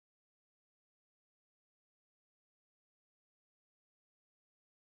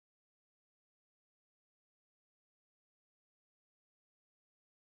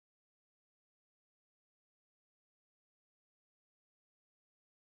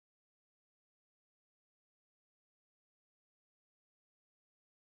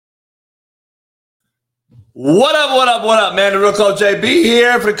What up, man? The real Coach AB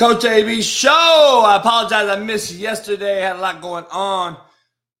here for the Coach AB Show. I apologize. I missed yesterday. I had a lot going on.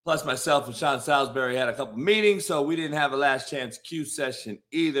 Plus, myself and Sean Salisbury had a couple meetings, so we didn't have a last chance Q session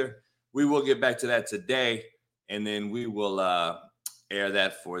either. We will get back to that today, and then we will air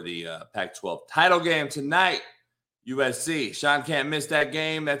that for the Pac-12 title game tonight, USC. Sean can't miss that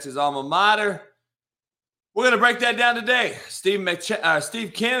game. That's his alma mater. We're going to break that down today. Steve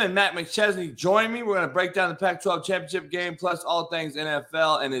Kim and Matt McChesney join me. We're going to break down the Pac-12 championship game, plus all things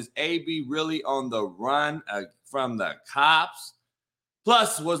NFL, and is AB really on the run from the cops?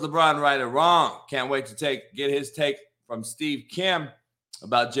 Plus, was LeBron right or wrong? Can't wait to get his take from Steve Kim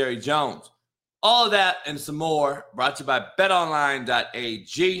about Jerry Jones. All of that and some more brought to you by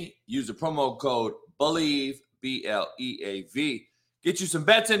betonline.ag. Use the promo code BELIEVE, B-L-E-A-V. Get you some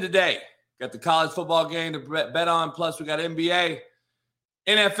bets in today. Got the college football game to bet on. Plus, we got NBA,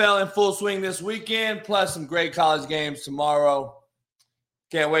 NFL in full swing this weekend. Plus, some great college games tomorrow.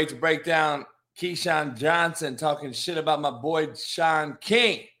 Can't wait to break down Keyshawn Johnson talking shit about my boy Sean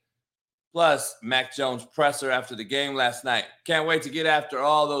King. Plus, Mac Jones presser after the game last night. Can't wait to get after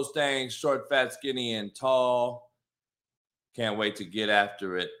all those things. Short, fat, skinny, and tall. Can't wait to get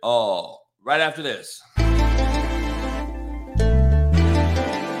after it all. Right after this.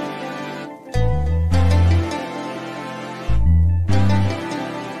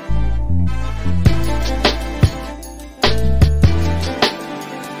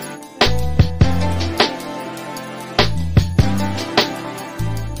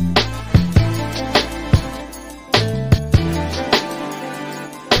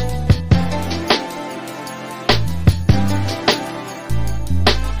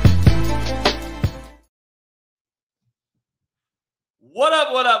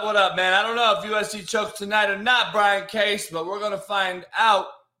 What up, man? I don't know if USC chokes tonight or not, Brian Case, but we're going to find out.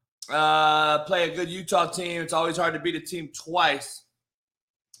 Play a good Utah team. It's always hard to beat a team twice,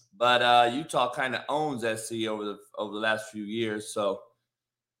 but Utah kind of owns SC over the last few years, so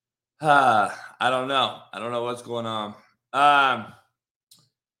I don't know. I don't know what's going on. Yeah,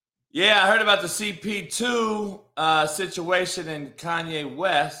 I heard about the CP2 situation in Kanye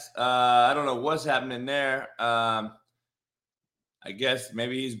West. I don't know what's happening there. I guess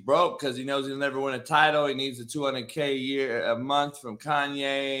maybe he's broke because he knows he'll never win a title. He needs a $200K a month from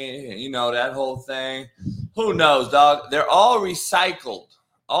Kanye. You know, that whole thing. Who knows, dog? They're all recycled.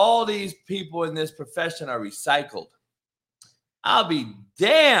 All these people in this profession are recycled. I'll be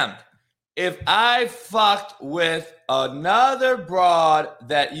damned if I fucked with another broad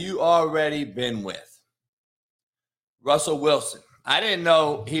that you already been with. Russell Wilson. I didn't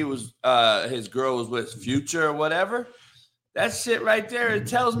know he was his girl was with Future or whatever. That shit right there, it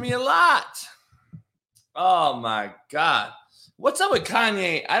tells me a lot. Oh, my God. What's up with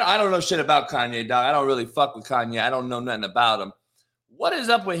Kanye? I don't know shit about Kanye, dog. I don't really fuck with Kanye. I don't know nothing about him. What is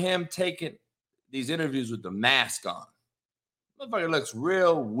up with him taking these interviews with the mask on? Motherfucker looks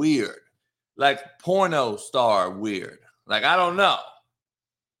real weird. Like porno star weird. Like, I don't know.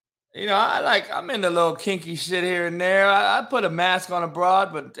 You know, I'm into a little kinky shit here and there. I put a mask on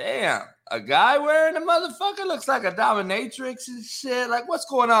abroad, but damn. A guy wearing a motherfucker looks like a dominatrix and shit. Like, what's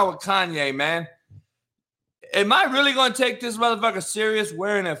going on with Kanye, man? Am I really going to take this motherfucker serious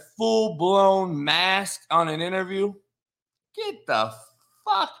wearing a full-blown mask on an interview? Get the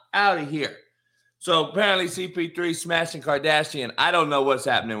fuck out of here. So, apparently, CP3 smashing Kardashian. I don't know what's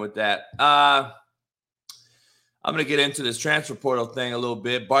happening with that. I'm going to get into this transfer portal thing a little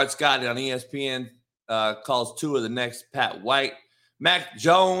bit. Bart Scott on ESPN calls Tua the next Pat White. Mac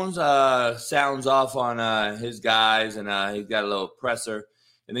Jones sounds off on his guys, and he's got a little presser.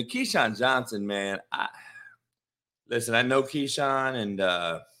 And then Keyshawn Johnson, man, I know Keyshawn, and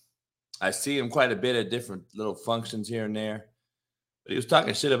I see him quite a bit at different little functions here and there. But he was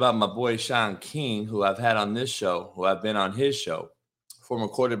talking shit about my boy Sean King, who I've had on this show, who I've been on his show. Former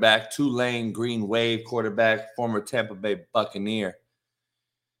quarterback, Tulane Green Wave quarterback, former Tampa Bay Buccaneer.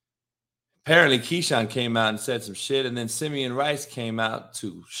 Apparently, Keyshawn came out and said some shit, and then Simeon Rice came out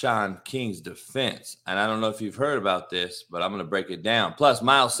to Sean King's defense. And I don't know if you've heard about this, but I'm going to break it down. Plus,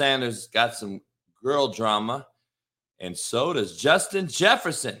 Miles Sanders got some girl drama, and so does Justin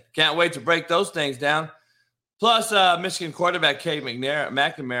Jefferson. Can't wait to break those things down. Plus, Michigan quarterback Cade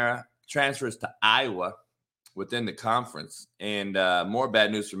McNamara transfers to Iowa within the conference. And more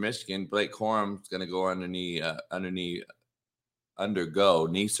bad news for Michigan. Blake Corum's going to go undergo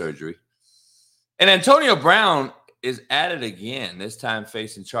knee surgery. And Antonio Brown is at it again, this time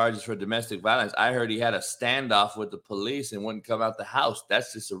facing charges for domestic violence. I heard he had a standoff with the police and wouldn't come out the house.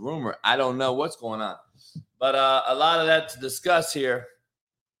 That's just a rumor. I don't know what's going on. But a lot of that to discuss here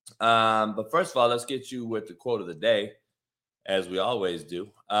But first of all, let's get you with the quote of the day, as we always do.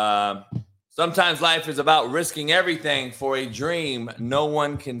 Sometimes life is about risking everything for a dream no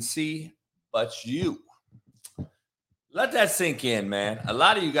one can see but you. Let that sink in, man. A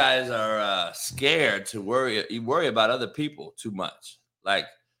lot of you guys are scared to worry. You worry about other people too much. Like,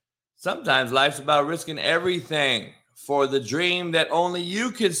 sometimes life's about risking everything for the dream that only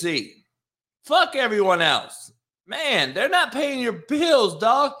you can see. Fuck everyone else. Man, they're not paying your bills,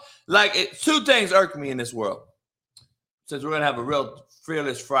 dog. Like, two things irk me in this world. Since we're going to have a real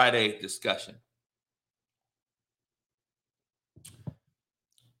Fearless Friday discussion.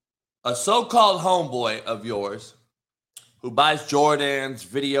 A so-called homeboy of yours who buys Jordans,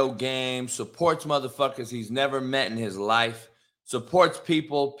 video games, supports motherfuckers he's never met in his life, supports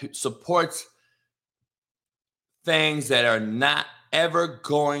people, supports things that are not ever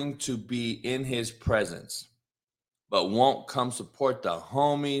going to be in his presence, but won't come support the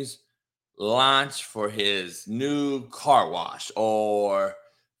homies launch for his new car wash, or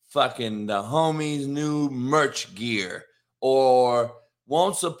fucking the homies new merch gear, or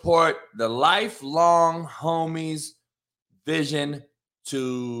won't support the lifelong homies vision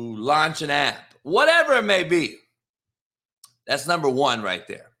to launch an app, whatever it may be. That's number one right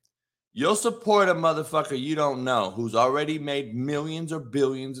there. You'll support a motherfucker you don't know who's already made millions or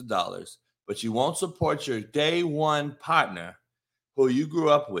billions of dollars, but you won't support your day one partner who you grew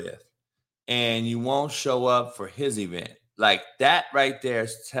up with, and you won't show up for his event. Like, that right there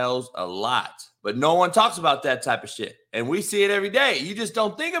tells a lot. But no one talks about that type of shit. And we see it every day. You just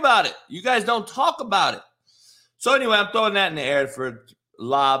don't think about it. You guys don't talk about it. So anyway, I'm throwing that in the air for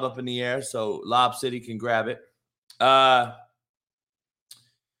Lob up in the air so Lob City can grab it. That's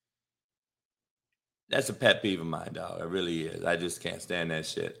a pet peeve of mine, dog. It really is. I just can't stand that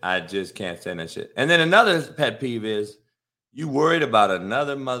shit. And then another pet peeve is you worried about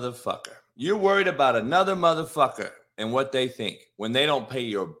another motherfucker. You're worried about another motherfucker and what they think. When they don't pay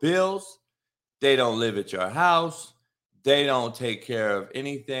your bills, they don't live at your house, they don't take care of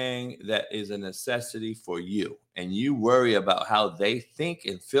anything that is a necessity for you, and you worry about how they think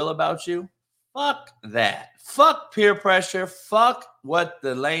and feel about you. Fuck that. Fuck peer pressure. Fuck what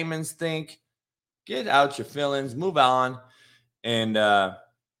the layman's think. Get out your feelings. Move on. And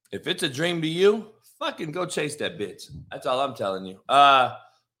if it's a dream to you, fucking go chase that bitch. That's all I'm telling you.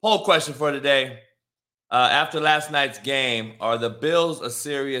 Poll question for today. After last night's game, are the Bills a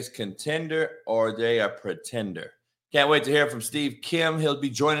serious contender or are they a pretender? Can't wait to hear from Steve Kim. He'll be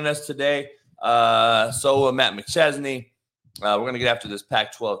joining us today. So will Matt McChesney. We're going to get after this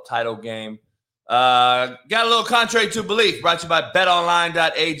Pac-12 title game. Got a little Contrary to Belief brought to you by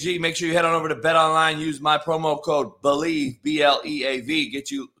betonline.ag. Make sure you head on over to BetOnline. Use my promo code BELIEVE, B-L-E-A-V.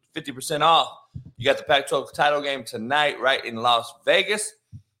 Get you 50% off. You got the Pac-12 title game tonight right in Las Vegas.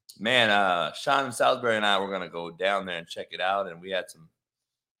 Man, Sean Salisbury and I were going to go down there and check it out, and we had some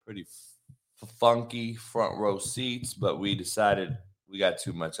pretty funky front row seats, but we decided we got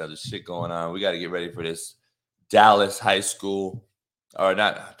too much other shit going on. We got to get ready for this Dallas High School, or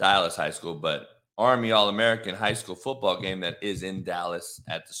not Dallas High School, but Army All-American high school football game that is in Dallas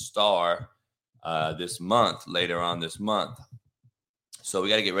at the Star this month, later on this month. So we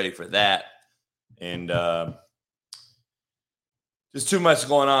got to get ready for that. And there's too much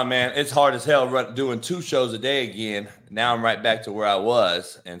going on, man. It's hard as hell doing 2 shows a day again. Now I'm right back to where I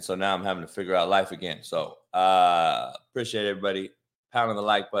was. And so now I'm having to figure out life again. So appreciate everybody pounding the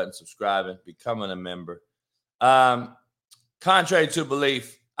like button, subscribing, becoming a member. Contrary to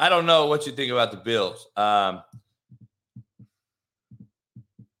Belief, I don't know what you think about the Bills. I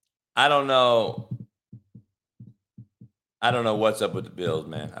don't know what's up with the Bills,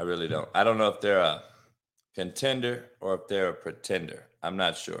 man. I really don't. I don't know if they're a contender or if they're a pretender. I'm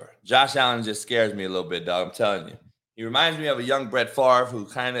not sure. Josh Allen just scares me a little bit, dog. I'm telling you. He reminds me of a young Brett Favre who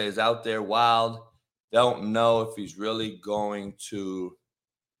kind of is out there wild. Don't know if he's really going to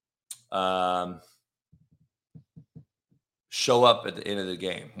show up at the end of the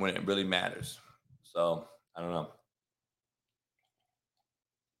game when it really matters. So, I don't know.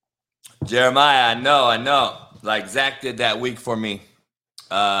 Jeremiah, I know. Like Zach did that week for me.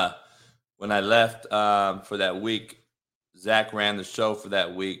 When I left for that week, Zach ran the show for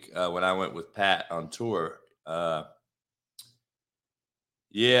that week when I went with Pat on tour.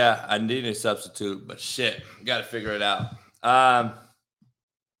 Yeah, I need a substitute, but shit, got to figure it out.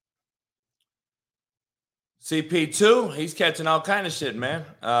 CP2, he's catching all kind of shit, man.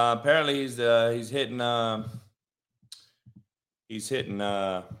 Apparently, he's hitting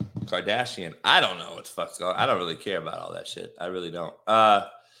Kardashian. I don't know what the fuck's going on. I don't really care about all that shit. I really don't.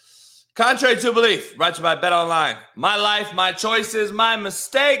 Contrary to belief, brought to you by Bet Online. My life, my choices, my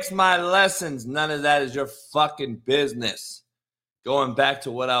mistakes, my lessons. None of that is your fucking business. Going back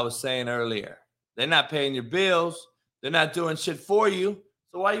to what I was saying earlier. They're not paying your bills. They're not doing shit for you.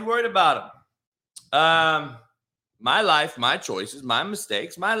 So why are you worried about them? My life, my choices, my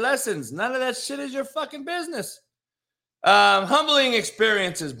mistakes, my lessons. None of that shit is your fucking business. Humbling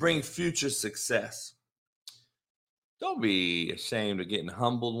experiences bring future success. Don't be ashamed of getting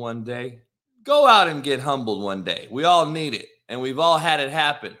humbled one day. Go out and get humbled one day. We all need it, and we've all had it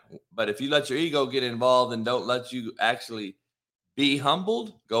happen. But if you let your ego get involved and don't let you actually be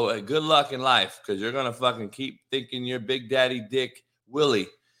humbled, good luck in life, because you're gonna fucking keep thinking you're Big Daddy Dick Willie,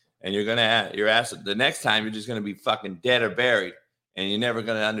 and you're gonna your ass the next time you're just gonna be fucking dead or buried, and you're never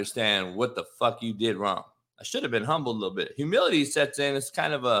gonna understand what the fuck you did wrong. I should have been humbled a little bit. Humility sets in. It's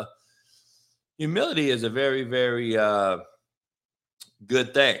kind of humility is a very, very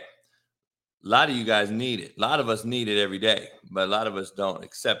good thing. A lot of you guys need it. A lot of us need it every day, but a lot of us don't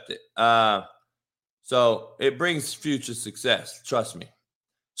accept it. So it brings future success. Trust me.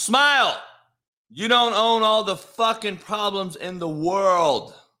 Smile. You don't own all the fucking problems in the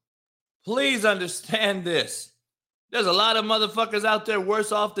world. Please understand this. There's a lot of motherfuckers out there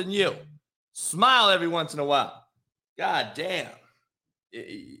worse off than you. Smile every once in a while. God damn.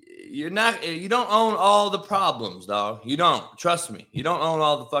 You don't own all the problems, dog. You don't. Trust me. You don't own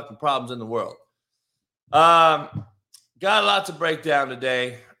all the fucking problems in the world. Got a lot to break down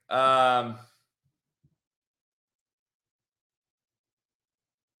today.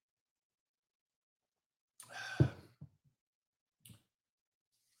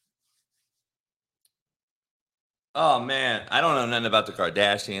 Oh, man. I don't know nothing about the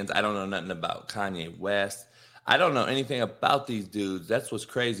Kardashians. I don't know nothing about Kanye West. I don't know anything about these dudes. That's what's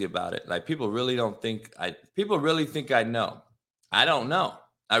crazy about it. Like, people really think I know. I don't know.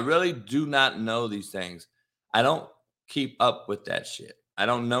 I really do not know these things. I don't keep up with that shit. I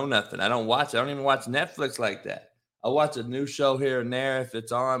don't know nothing. I don't watch. I don't even watch Netflix like that. I watch a new show here and there if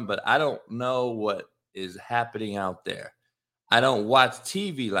it's on, but I don't know what is happening out there. I don't watch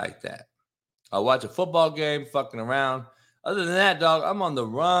TV like that. I watch a football game, fucking around. Other than that, dog, I'm on the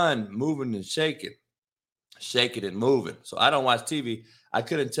run, moving and shaking and moving. So I don't watch TV. I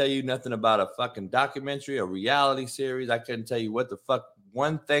couldn't tell you nothing about a fucking documentary, a reality series. I couldn't tell you what the fuck,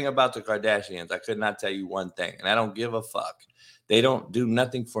 one thing about the Kardashians. I could not tell you one thing, and I don't give a fuck. They don't do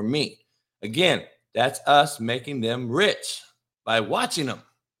nothing for me. Again, that's us making them rich by watching them.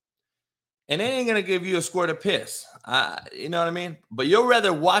 And they ain't going to give you a squirt of piss. You know what I mean? But you'll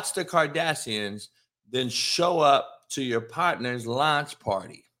rather watch the Kardashians than show up to your partner's launch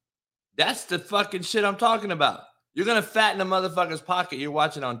party. That's the fucking shit I'm talking about. You're going to fatten a motherfucker's pocket you're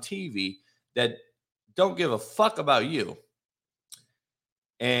watching on TV that don't give a fuck about you.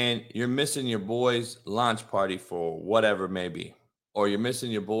 And you're missing your boy's launch party for whatever it may be. Or you're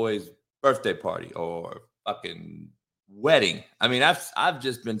missing your boy's birthday party or fucking wedding. I mean, I've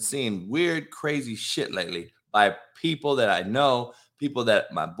just been seeing weird, crazy shit lately by people that I know, people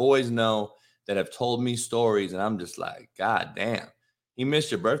that my boys know that have told me stories. And I'm just like, God damn, you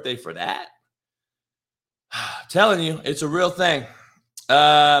missed your birthday for that? Telling you, it's a real thing.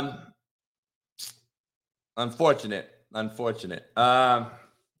 Unfortunate.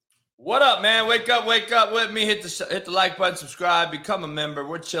 What up, man? Wake up with me. Hit the like button, subscribe, become a member.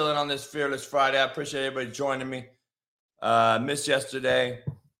 We're chilling on this Fearless Friday. I appreciate everybody joining me. Missed yesterday.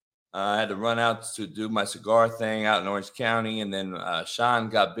 I had to run out to do my cigar thing out in Orange County, and then Sean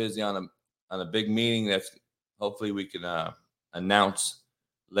got busy on a big meeting that hopefully we can announce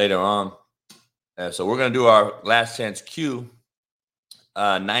later on. So we're gonna do our Last Chance Q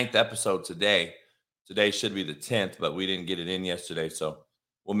 9th episode today. Today should be the 10th, but we didn't get it in yesterday, so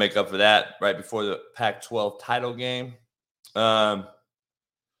we'll make up for that right before the Pac-12 title game. Lot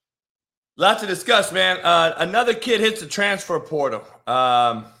to discuss, man. Another kid hits the transfer portal.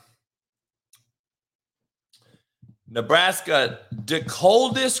 Nebraska,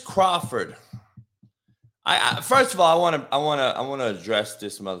 DeColdis Crawford. First of all, I want to address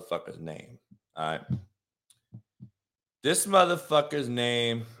this motherfucker's name. All right. This motherfucker's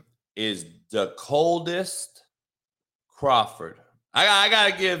name is DeColdis Crawford. I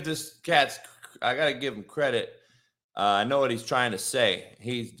gotta give him credit. I know what he's trying to say.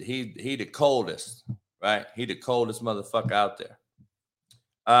 He the coldest, right? He the coldest motherfucker out there.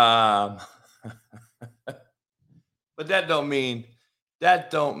 But that don't mean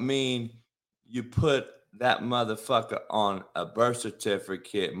you put that motherfucker on a birth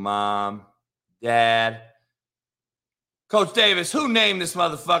certificate, mom, dad. Coach Davis, who named this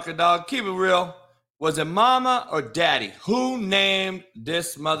motherfucker, dog? Keep it real. Was it mama or daddy? Who named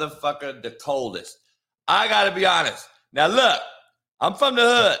this motherfucker the coldest? I got to be honest. Now, look, I'm from the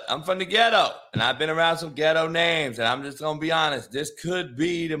hood. I'm from the ghetto. And I've been around some ghetto names. And I'm just going to be honest. This could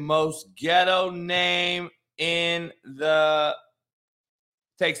be the most ghetto name in the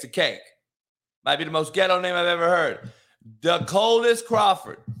Takes the Cake. Might be the most ghetto name I've ever heard. The Coldest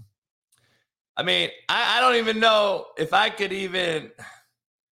Crawford. I mean, I don't even know if I could even...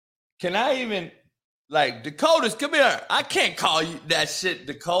 Can I even... Like, the coldest, come here. I can't call you that shit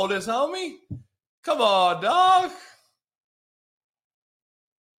the coldest, homie. Come on, dog.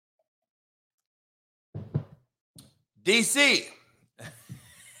 DC.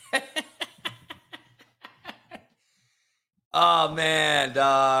 Oh, man,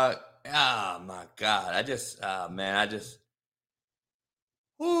 dog. Oh, my God.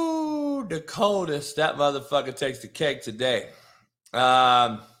 Woo, the coldest. That motherfucker takes the cake today.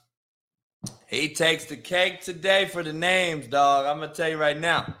 He takes the cake today for the names, dog. I'm going to tell you right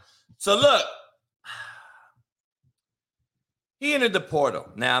now. So, look. He entered the portal.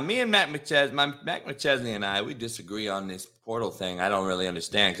 Now, me and Mac McChesney and I, we disagree on this portal thing. I don't really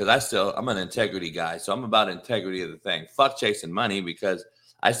understand because I'm an integrity guy. So I'm about integrity of the thing. Fuck chasing money because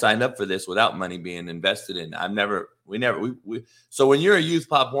I signed up for this without money being invested in. So when you're a youth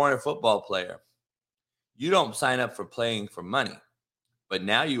Pop Warner football player, you don't sign up for playing for money. But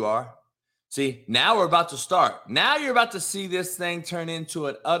now you are. See, now we're about to start. Now you're about to see this thing turn into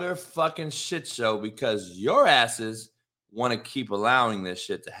an utter fucking shit show because your asses want to keep allowing this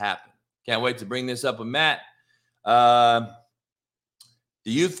shit to happen. Can't wait to bring this up with Matt. The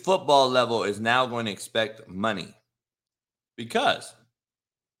youth football level is now going to expect money because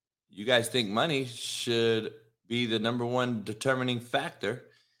you guys think money should be the number one determining factor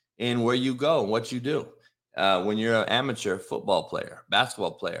in where you go and what you do. When you're an amateur football player,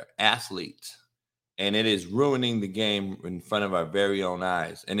 basketball player, athlete, and it is ruining the game in front of our very own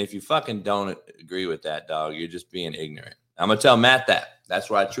eyes. And if you fucking don't agree with that, dog, you're just being ignorant. I'm going to tell Matt that. That's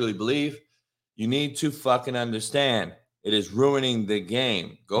what I truly believe. You need to fucking understand it is ruining the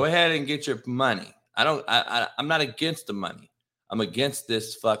game. Go ahead and get your money. I'm not against the money. I'm against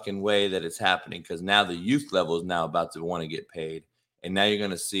this fucking way that it's happening because now the youth level is now about to want to get paid. And now you're going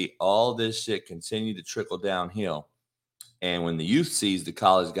to see all this shit continue to trickle downhill. And when the youth sees the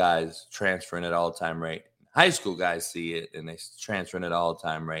college guys transferring at all-time rate, high school guys see it and they transferring at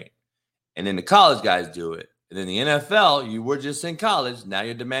all-time rate. And then the college guys do it. And then the NFL, you were just in college. Now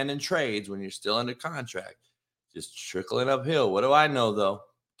you're demanding trades when you're still under contract. Just trickling uphill. What do I know, though?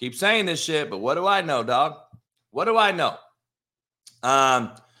 Keep saying this shit, but what do I know, dog? What do I know?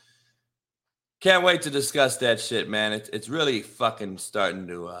 Can't wait to discuss that shit, man. It's really fucking starting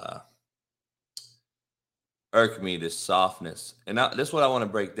to irk me, this softness. And this is what I want to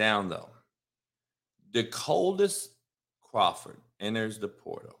break down, though. The coldest Crawford enters the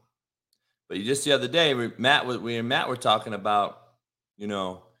portal. But just the other day, Matt were talking about,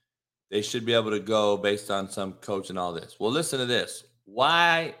 they should be able to go based on some coach and all this. Well, listen to this.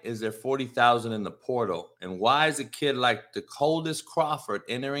 Why is there 40,000 in the portal? And why is a kid like the coldest Crawford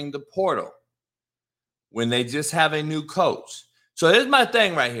entering the portal when they just have a new coach? So here's my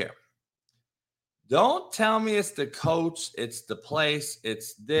thing right here. Don't tell me it's the coach, it's the place,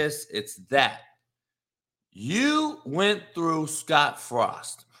 it's this, it's that. You went through Scott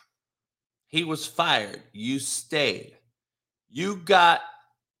Frost. He was fired. You stayed. You got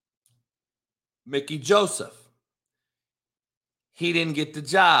Mickey Joseph. He didn't get the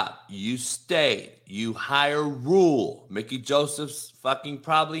job. You stayed. You hire Rule. Mickey Joseph's fucking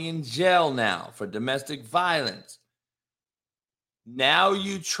probably in jail now for domestic violence. Now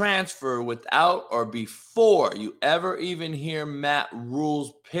you transfer without or before you ever even hear Matt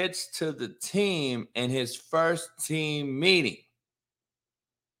Rule's pitch to the team in his first team meeting.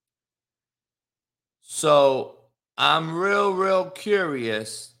 So I'm real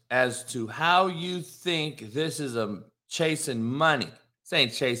curious as to how you think this is chasing money. This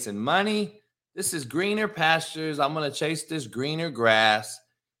ain't chasing money. This is greener pastures. I'm going to chase this greener grass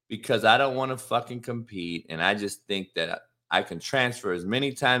because I don't want to fucking compete. And I just think that I can transfer as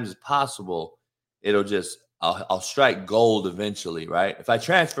many times as possible. I'll strike gold eventually, right? If I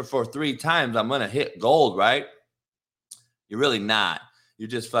transfer for 3 times, I'm going to hit gold, right? You're really not. You're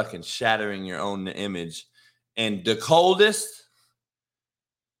just fucking shattering your own image. And the coldest,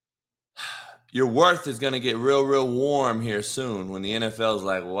 your worth is going to get real warm here soon when the NFL is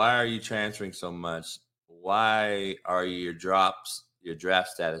like, why are you transferring so much? Why are your draft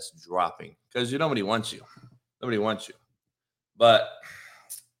status dropping? Because nobody wants you. Nobody wants you. But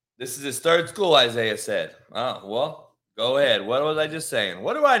this is his third school, Isaiah said. Oh, well, go ahead. What was I just saying?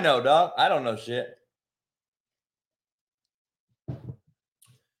 What do I know, dog? I don't know shit.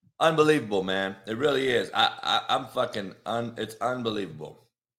 Unbelievable, man. It really is. I'm fucking it's unbelievable.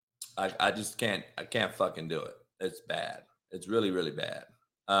 I just can't fucking do it. It's bad. It's really, really bad.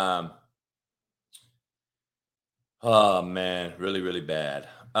 Um oh man, really, really bad.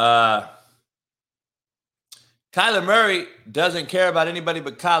 Kyler Murray doesn't care about anybody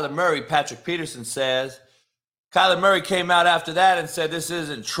but Kyler Murray, Patrick Peterson says. Kyler Murray came out after that and said, "This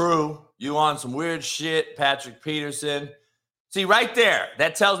isn't true. You on some weird shit, Patrick Peterson." See, right there,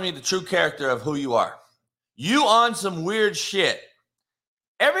 that tells me the true character of who you are. You on some weird shit.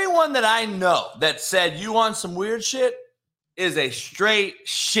 Everyone that I know that said you on some weird shit is a straight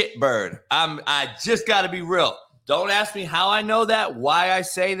shitbird. I just got to be real. Don't ask me how I know that, why I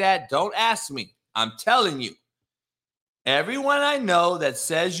say that. Don't ask me. I'm telling you. Everyone I know that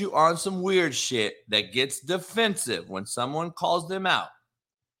says you on some weird shit that gets defensive when someone calls them out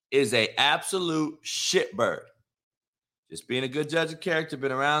is a absolute shitbird. Just being a good judge of character,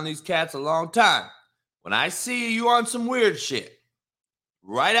 been around these cats a long time. When I see you on some weird shit,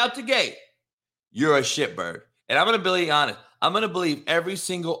 right out the gate, you're a shitbird. And I'm going to be honest. I'm going to believe every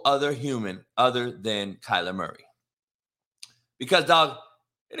single other human other than Kyler Murray. Because, dog,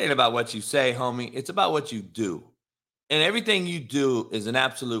 it ain't about what you say, homie. It's about what you do. And everything you do is an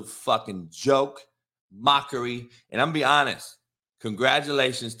absolute fucking joke, mockery. And I'm going to be honest.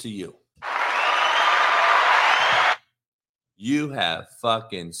 Congratulations to you. You have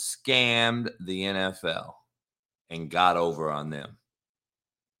fucking scammed the NFL and got over on them.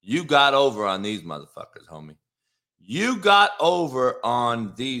 You got over on these motherfuckers, homie. You got over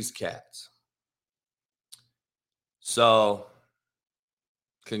on these cats. So,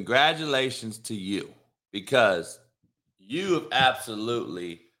 congratulations to you because you have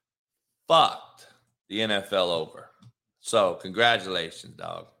absolutely fucked the NFL over. So, congratulations,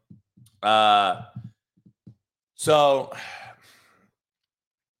 dog. So,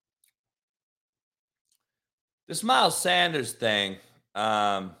 this Miles Sanders thing,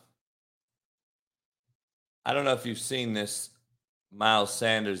 I don't know if you've seen this Miles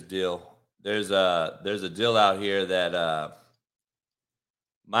Sanders deal. There's a deal out here that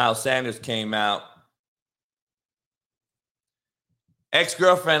Miles Sanders came out.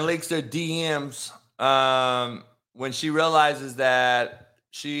 Ex-girlfriend leaks their DMs when she realizes that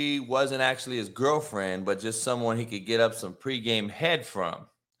she wasn't actually his girlfriend, but just someone he could get up some pregame head from.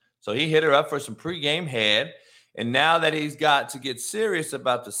 So he hit her up for some pregame head. And now that he's got to get serious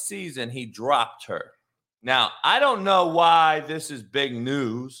about the season, he dropped her. Now, I don't know why this is big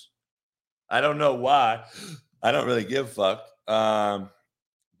news. I don't know why. I don't really give a fuck.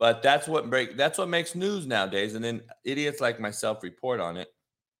 But that's what makes news nowadays. And then idiots like myself report on it.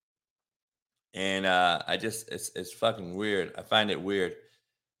 And it's fucking weird. I find it weird.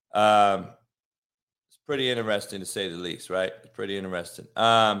 It's pretty interesting to say the least, right? It's pretty interesting.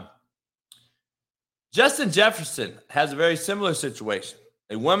 Justin Jefferson has a very similar situation.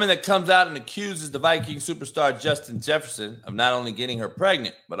 A woman that comes out and accuses the Viking superstar Justin Jefferson of not only getting her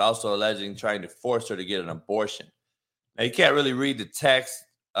pregnant, but also alleging trying to force her to get an abortion. Now, you can't really read the text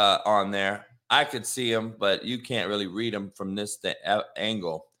on there. I could see him, but you can't really read him from this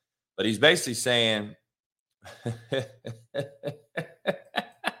angle. But he's basically saying,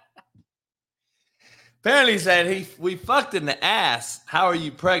 apparently he said, we fucked in the ass. How are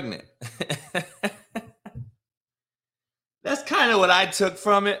you pregnant? That's kind of what I took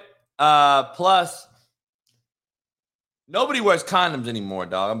from it. Plus, nobody wears condoms anymore,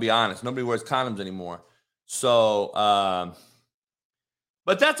 dog. I'll be honest. Nobody wears condoms anymore. So,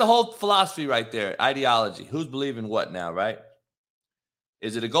 but that's a whole philosophy right there. Ideology. Who's believing what now, right?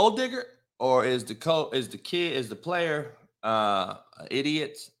 Is it a gold digger or is the player an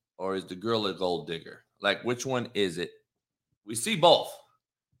idiot or is the girl a gold digger? Like, which one is it? We see both.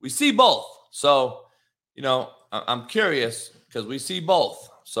 So, I'm curious because we see both.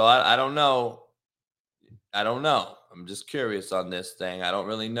 So I don't know. I'm just curious on this thing. I don't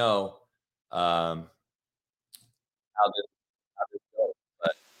really know how this goes,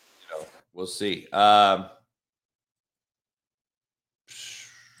 but we'll see. I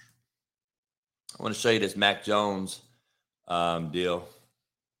want to show you this Mac Jones deal.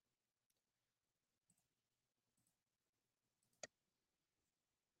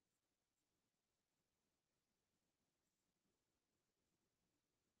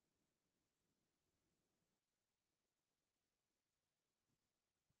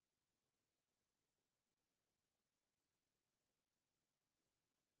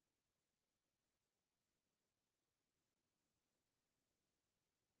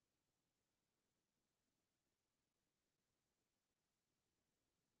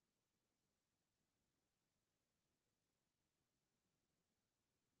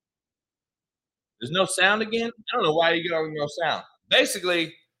 There's no sound again? I don't know why you get no sound.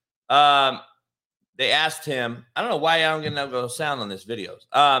 Basically, um, they asked him, I don't know why I don't get no sound on this videos.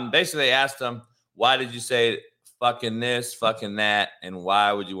 Basically, they asked him, why did you say fucking this, fucking that, and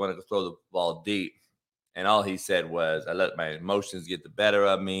why would you want to throw the ball deep? And all he said was, I let my emotions get the better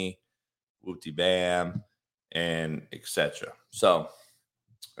of me, whoopty bam, and etc. So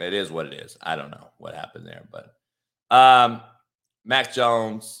it is what it is. I don't know what happened there, but Mac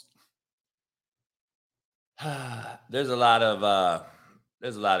Jones. There's a lot of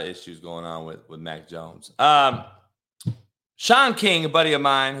issues going on with Mac Jones. Sean King, a buddy of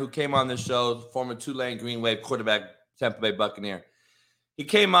mine who came on this show, former Tulane Green Wave quarterback, Tampa Bay Buccaneer. He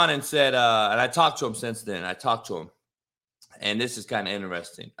came on and said, and I talked to him since then. And this is kind of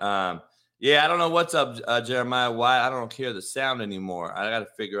interesting. Yeah, I don't know what's up, Jeremiah. Why I don't hear the sound anymore. I got to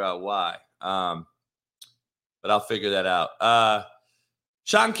figure out why. But I'll figure that out.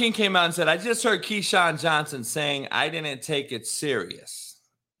 Sean King came out and said, I just heard Keyshawn Johnson saying I didn't take it serious.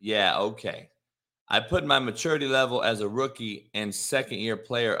 Yeah, okay. I put my maturity level as a rookie and second-year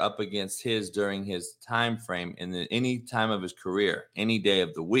player up against his during his time frame in any time of his career, any day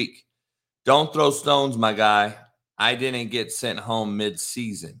of the week. Don't throw stones, my guy. I didn't get sent home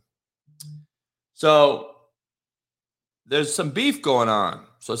mid-season. So there's some beef going on.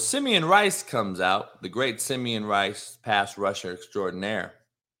 So Simeon Rice comes out, the great Simeon Rice, pass rusher extraordinaire,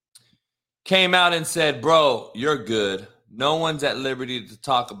 came out and said, bro, you're good. No one's at liberty to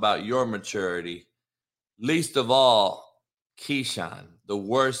talk about your maturity. Least of all, Keyshawn, the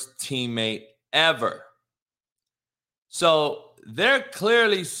worst teammate ever. So they're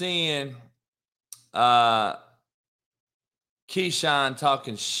clearly seeing Keyshawn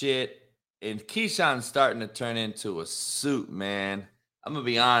talking shit, and Keyshawn's starting to turn into a suit, man. I'm going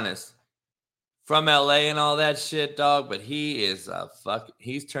to be honest. From LA and all that shit, dog, but he is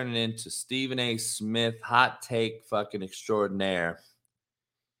he's turning into Stephen A. Smith, hot take fucking extraordinaire.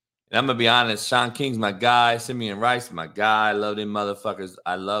 And I'm going to be honest, Sean King's my guy. Simeon Rice, my guy. I love them motherfuckers.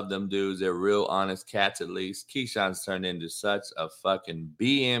 I love them dudes. They're real honest cats, at least. Keyshawn's turned into such a fucking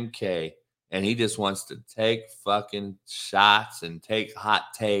BMK, and he just wants to take fucking shots and take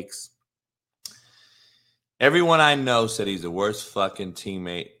hot takes. Everyone I know said he's the worst fucking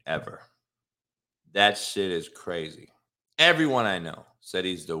teammate ever. That shit is crazy. Everyone I know said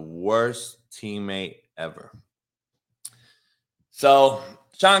he's the worst teammate ever. So,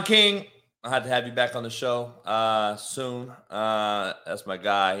 Sean King, I'll have to have you back on the show soon. That's my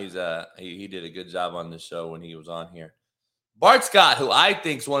guy. He did a good job on the show when he was on here. Bart Scott, who I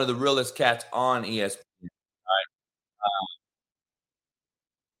think is one of the realest cats on ESPN. All right.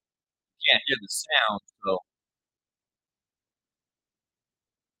 Can't hear the sound, so.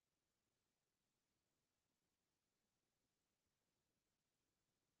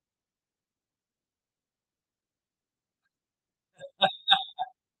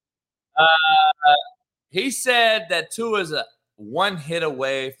 He said that Tua is a one hit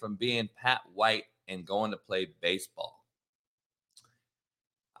away from being Pat White and going to play baseball.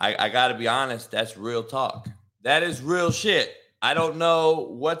 I got to be honest, that's real talk. That is real shit. I don't know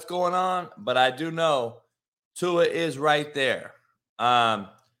what's going on, but I do know Tua is right there. Here's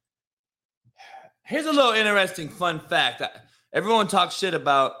a little interesting fun fact. Everyone talks shit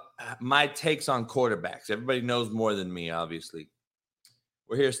about my takes on quarterbacks. Everybody knows more than me, obviously.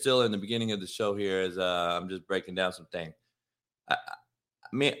 We're here still in the beginning of the show here as I'm just breaking down some things.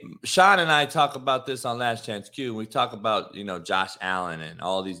 Sean and I talk about this on Last Chance Q. We talk about, Josh Allen and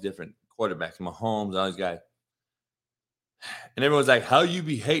all these different quarterbacks, Mahomes, all these guys. And everyone's like, how you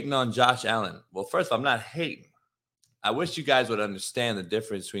be hating on Josh Allen? Well, first of all, I'm not hating. I wish you guys would understand the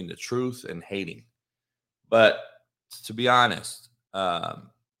difference between the truth and hating. But to be honest,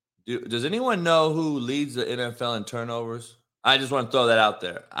 does anyone know who leads the NFL in turnovers? I just want to throw that out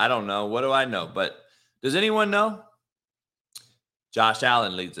there. I don't know. What do I know? But does anyone know? Josh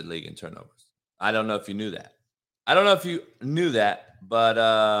Allen leads the league in turnovers. I don't know if you knew that.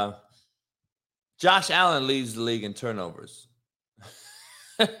 But Josh Allen leads the league in turnovers.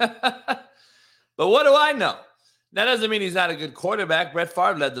 But what do I know? That doesn't mean he's not a good quarterback. Brett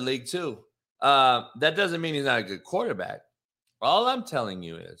Favre led the league too. That doesn't mean he's not a good quarterback. All I'm telling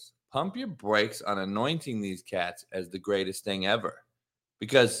you is pump your brakes on anointing these cats as the greatest thing ever.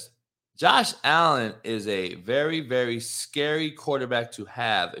 Because Josh Allen is a very, very scary quarterback to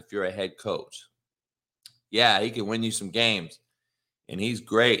have if you're a head coach. Yeah, he can win you some games. And he's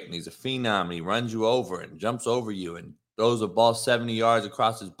great. And he's a phenom. And he runs you over and jumps over you and throws a ball 70 yards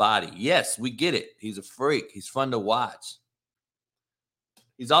across his body. Yes, we get it. He's a freak. He's fun to watch.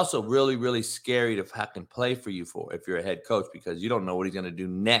 He's also really, really scary to fucking play for you if you're a head coach because you don't know what he's going to do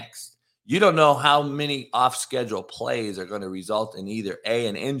next. You don't know how many off-schedule plays are going to result in either A,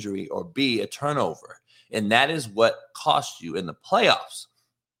 an injury, or B, a turnover. And that is what cost you in the playoffs.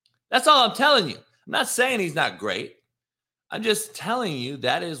 That's all I'm telling you. I'm not saying he's not great. I'm just telling you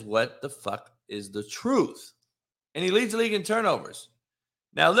that is what the fuck is the truth. And he leads the league in turnovers.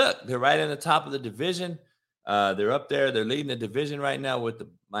 Now, look, they're right in the top of the division. They're up there. They're leading the division right now with the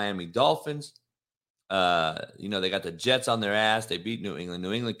Miami Dolphins. They got the Jets on their ass. They beat New England.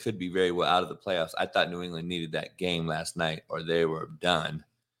 New England could be very well out of the playoffs. I thought New England needed that game last night or they were done.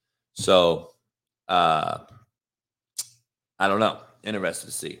 So, I don't know. Interested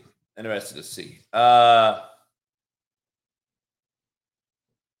to see.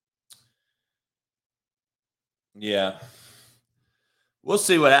 Yeah. We'll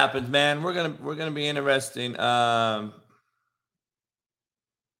see what happens, man. We're gonna be interesting.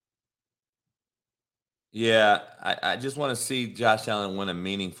 Yeah, I just want to see Josh Allen win a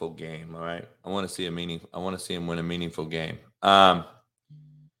meaningful game. All right, I want to see him win a meaningful game. Cade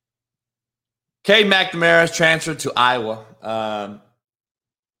McNamara has transferred to Iowa.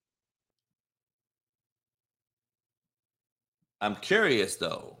 I'm curious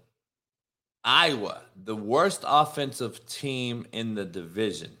though. Iowa, the worst offensive team in the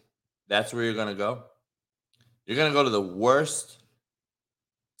division. That's where you're going to go? You're going to go to the worst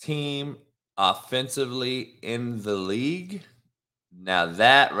team offensively in the league? Now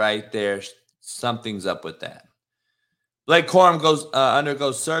that right there, something's up with that. Blake Corum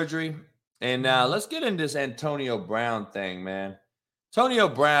undergoes surgery. And now let's get into this Antonio Brown thing, man. Antonio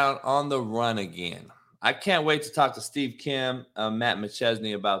Brown on the run again. I can't wait to talk to Steve Kim, Matt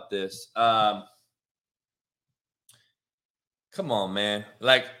McChesney about this. Come on, man.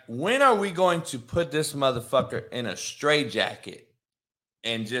 Like, when are we going to put this motherfucker in a straitjacket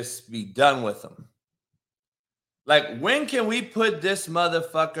and just be done with him? Like, when can we put this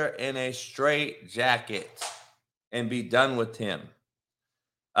motherfucker in a straitjacket and be done with him?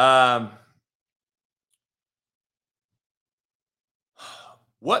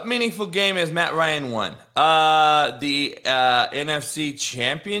 What meaningful game has Matt Ryan won? The NFC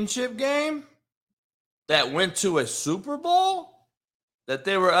Championship game that went to a Super Bowl that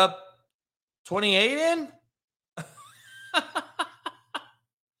they were up 28 in?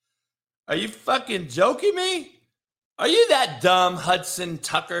 Are you fucking joking me? Are you that dumb, Hudson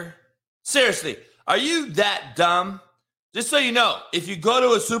Tucker? Seriously, are you that dumb? Just so you know, if you go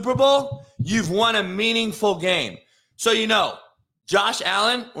to a Super Bowl, you've won a meaningful game. So you know, Josh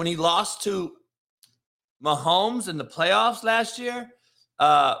Allen, when he lost to Mahomes in the playoffs last year,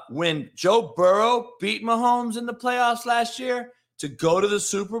 when Joe Burrow beat Mahomes in the playoffs last year to go to the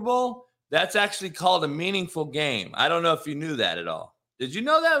Super Bowl, that's actually called a meaningful game. I don't know if you knew that at all. Did you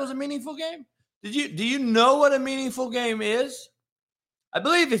know that was a meaningful game? Do you know what a meaningful game is? I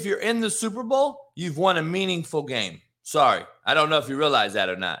believe if you're in the Super Bowl, you've won a meaningful game. Sorry, I don't know if you realize that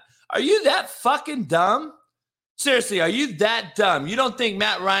or not. Are you that fucking dumb? Seriously, are you that dumb? You don't think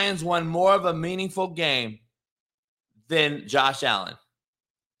Matt Ryan's won more of a meaningful game than Josh Allen?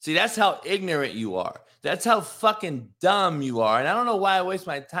 See, that's how ignorant you are. That's how fucking dumb you are. And I don't know why I waste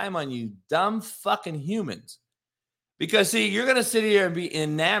my time on you dumb fucking humans. Because, see, you're going to sit here and be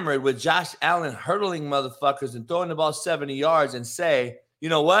enamored with Josh Allen hurdling motherfuckers and throwing the ball 70 yards and say, you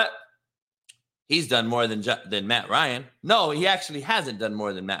know what? He's done more than Matt Ryan. No, he actually hasn't done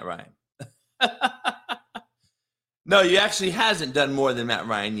more than Matt Ryan. No, he actually hasn't done more than Matt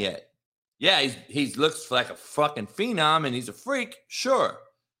Ryan yet. Yeah, he looks like a fucking phenom and he's a freak. Sure.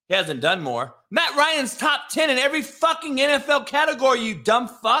 He hasn't done more. Matt Ryan's top 10 in every fucking NFL category, you dumb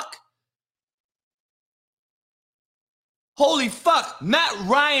fuck. Holy fuck. Matt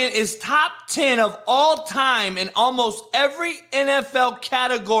Ryan is top 10 of all time in almost every NFL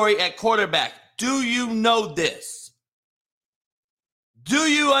category at quarterback. Do you know this? Do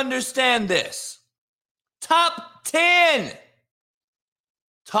you understand this? Top 10.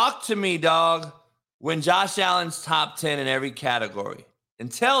 Talk to me, dog, when Josh Allen's top 10 in every category.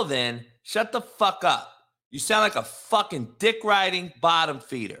 Until then, shut the fuck up. You sound like a fucking dick-riding bottom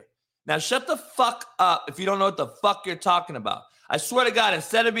feeder. Now, shut the fuck up if you don't know what the fuck you're talking about. I swear to God,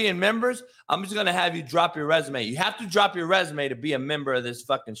 instead of being members, I'm just going to have you drop your resume. You have to drop your resume to be a member of this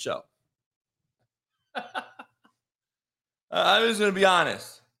fucking show. I'm just going to be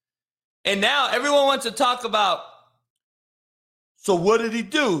honest. And now everyone wants to talk about, so what did he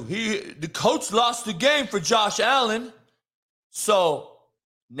do? The coach lost the game for Josh Allen. So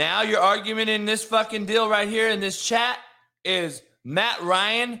now your argument in this fucking deal right here in this chat is Matt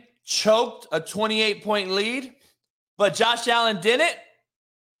Ryan choked a 28-point lead, but Josh Allen didn't?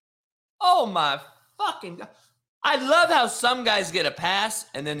 Oh my fucking God. I love how some guys get a pass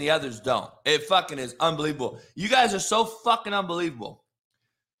and then the others don't. It fucking is unbelievable. You guys are so fucking unbelievable.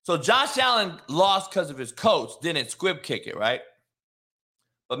 So Josh Allen lost because of his coach didn't squib kick it, right?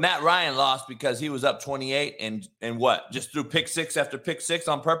 But Matt Ryan lost because he was up 28 and what? Just threw pick six after pick six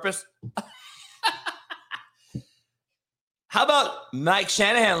on purpose? How about Mike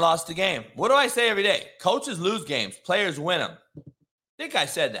Shanahan lost the game? What do I say every day? Coaches lose games. Players win them. I think I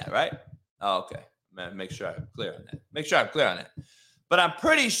said that, right? Oh, okay. Make sure I'm clear on that. But I'm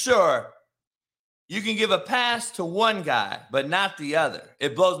pretty sure you can give a pass to one guy, but not the other.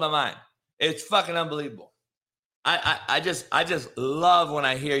 It blows my mind. It's fucking unbelievable. I just love when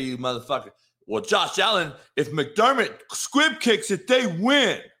I hear you motherfucker. Well, Josh Allen, if McDermott squib kicks it, they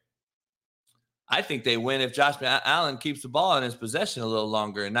win. I think they win if Josh Allen keeps the ball in his possession a little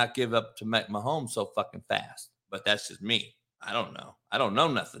longer and not give up to Mahomes so fucking fast. But that's just me. I don't know. I don't know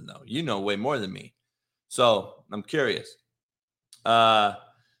nothing, though. You know way more than me. So I'm curious.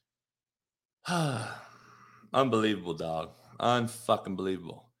 Unbelievable, dog. Unfucking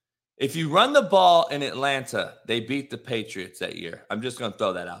believable. If you run the ball in Atlanta, they beat the Patriots that year. I'm just going to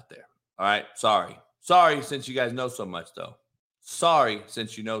throw that out there. All right? Sorry. Sorry since you guys know so much, though. Sorry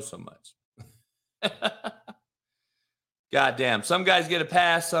since you know so much. Goddamn. Some guys get a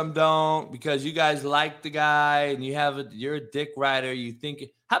pass, some don't, because you guys like the guy and you're a dick rider. You think,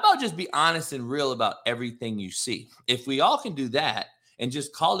 how about just be honest and real about everything you see? If we all can do that and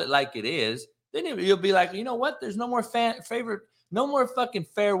just call it like it is, then you'll be like, you know what? There's no more no more fucking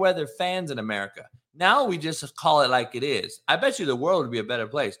fair weather fans in America. Now we just call it like it is. I bet you the world would be a better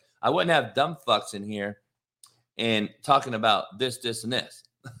place. I wouldn't have dumb fucks in here and talking about this, and this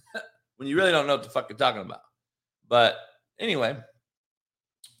when you really don't know what the fuck you're talking about. But anyway,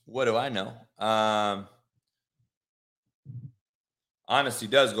 what do I know? Honesty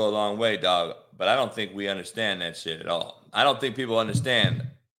does go a long way, dog, but I don't think we understand that shit at all. I don't think people understand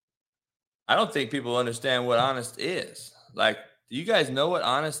what honest is. Like, do you guys know what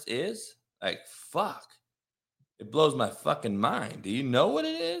honest is? Like, fuck. It blows my fucking mind. Do you know what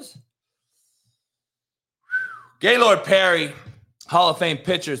it is? Gaylord Perry, Hall of Fame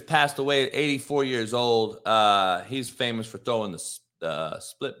pitcher, passed away at 84 years old. He's famous for throwing the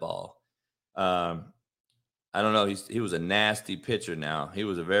split ball. I don't know. He was a nasty pitcher now. He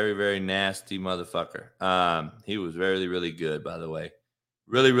was a very, very nasty motherfucker. He was really, really good, by the way.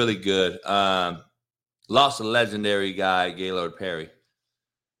 Really, really good. Lost a legendary guy, Gaylord Perry.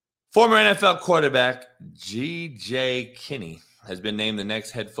 Former NFL quarterback G.J. Kinney has been named the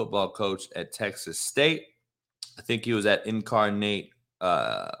next head football coach at Texas State. I think he was at Incarnate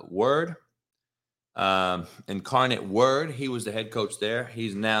Word. Incarnate Word. He was the head coach there.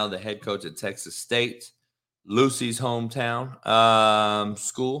 He's now the head coach at Texas State, Lucy's hometown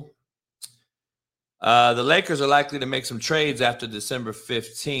school. The Lakers are likely to make some trades after December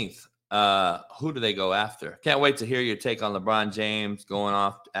 15th. Who do they go after? Can't wait to hear your take on LeBron James going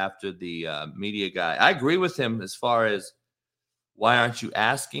off after the media guy. I agree with him as far as why aren't you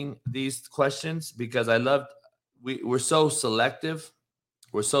asking these questions? Because we're so selective.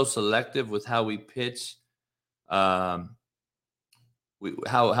 We're so selective with how we pitch, how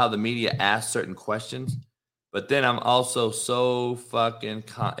the media asks certain questions. But then I'm also so fucking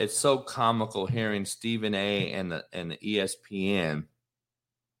it's so comical hearing Stephen A. and the ESPN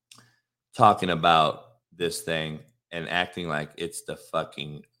talking about this thing and acting like it's the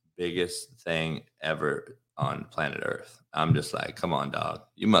fucking biggest thing ever on planet Earth. I'm just like, come on, dog.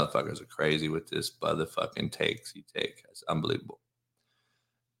 You motherfuckers are crazy with this motherfucking takes you take. It's unbelievable.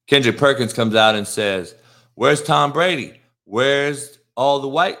 Kendrick Perkins comes out and says, where's Tom Brady? Where's all the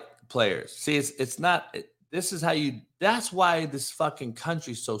white players? See, it's not, this is how that's why this fucking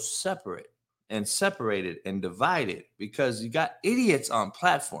country's so separate and separated and divided, because you got idiots on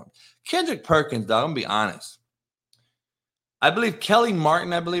platforms. Kendrick Perkins, dog, I'm going to be honest. I believe Kelly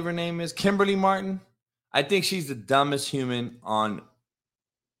Martin, her name is Kimberly Martin. I think she's the dumbest human on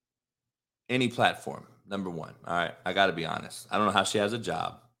any platform, number one. All right, I got to be honest. I don't know how she has a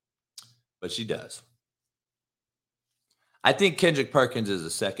job, but she does. I think Kendrick Perkins is the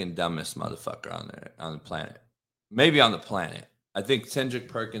second dumbest motherfucker on the planet. Maybe on the planet. I think Kendrick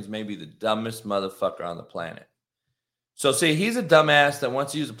Perkins may be the dumbest motherfucker on the planet. So, see, he's a dumbass that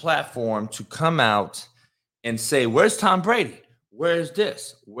wants to use a platform to come out and say, where's Tom Brady? Where's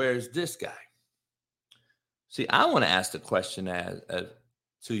this? Where's this guy? See, I want to ask the question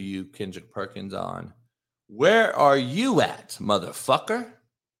to you, Kendrick Perkins, on where are you at, motherfucker?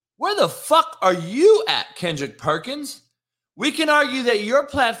 Where the fuck are you at, Kendrick Perkins? We can argue that your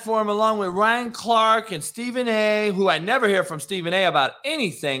platform, along with Ryan Clark and Stephen A., who I never hear from Stephen A. about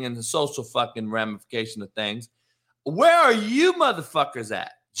anything in the social fucking ramification of things, Where are you motherfuckers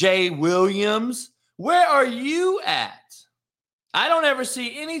at? Jay Williams, where are you at? I don't ever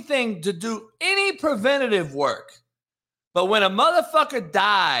see anything to do any preventative work. But when a motherfucker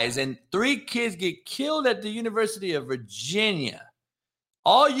dies and 3 kids get killed at the University of Virginia,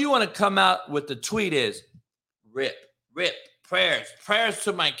 all you want to come out with the tweet is, rip, prayers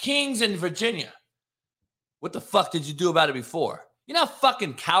to my kings in Virginia. What the fuck did you do about it before? You know how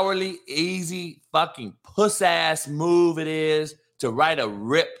fucking cowardly, easy, fucking puss-ass move it is to write a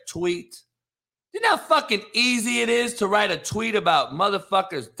rip tweet? You know how fucking easy it is to write a tweet about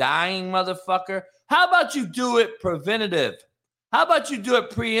motherfuckers dying, motherfucker? How about you do it preventative? How about you do it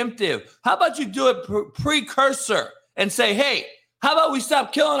preemptive? How about you do it precursor and say, hey, how about we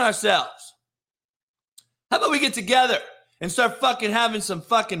stop killing ourselves? How about we get together and start fucking having some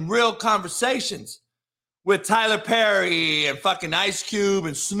fucking real conversations with Tyler Perry and fucking Ice Cube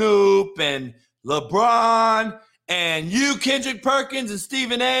and Snoop and LeBron and you, Kendrick Perkins and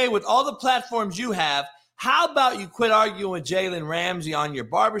Stephen A. with all the platforms you have. How about you quit arguing with Jalen Ramsey on your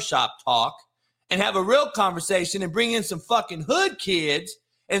barbershop talk and have a real conversation and bring in some fucking hood kids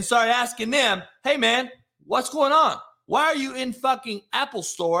and start asking them, hey man, what's going on? Why are you in fucking Apple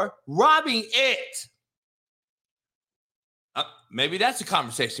Store robbing it? Maybe that's a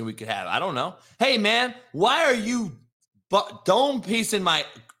conversation we could have. I don't know. Hey, man, why are you dome piecing my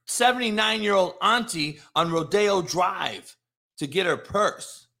 79-year-old auntie on Rodeo Drive to get her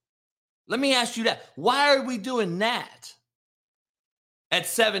purse? Let me ask you that. Why are we doing that at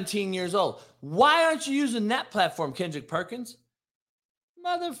 17 years old? Why aren't you using that platform, Kendrick Perkins?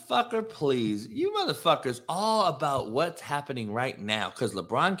 Motherfucker, please. You motherfuckers all about what's happening right now because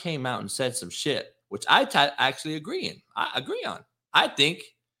LeBron came out and said some shit, which I actually agree on. I think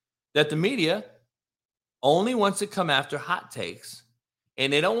that the media only wants to come after hot takes,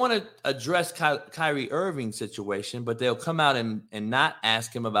 and they don't want to address Kyrie Irving's situation, but they'll come out and not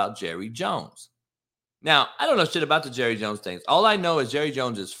ask him about Jerry Jones. Now, I don't know shit about the Jerry Jones things. All I know is Jerry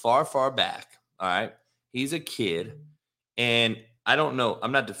Jones is far, far back, all right? He's a kid, and I don't know.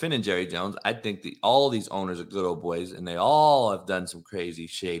 I'm not defending Jerry Jones. I think all these owners are good old boys, and they all have done some crazy,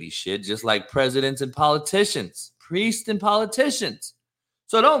 shady shit, just like presidents and politicians, priests and politicians.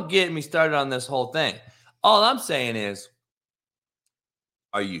 So don't get me started on this whole thing. All I'm saying is,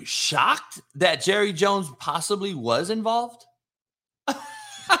 are you shocked that Jerry Jones possibly was involved?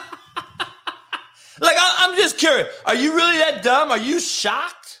 Like, I'm just curious. Are you really that dumb? Are you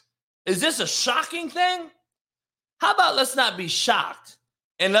shocked? Is this a shocking thing? How about let's not be shocked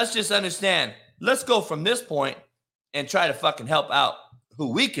and let's just understand. Let's go from this point and try to fucking help out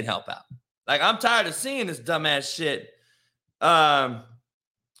who we can help out. Like, I'm tired of seeing this dumbass shit. I'm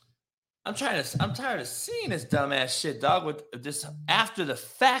tired of seeing this dumbass shit, dog, with this after the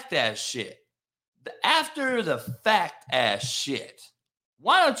fact ass shit. The after the fact ass shit.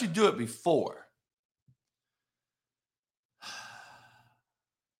 Why don't you do it before?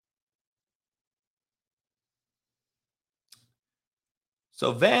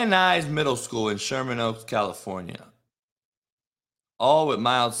 So Van Nuys Middle School in Sherman Oaks, California, all with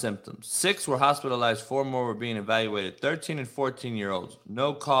mild symptoms. 6 were hospitalized, 4 more were being evaluated. 13 and 14-year-olds,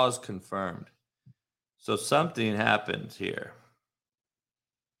 no cause confirmed. So something happened here.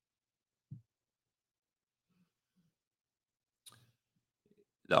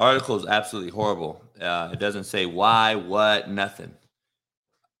 The article is absolutely horrible. It doesn't say why, what, nothing.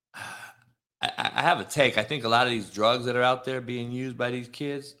 I have a take. I think a lot of these drugs that are out there being used by these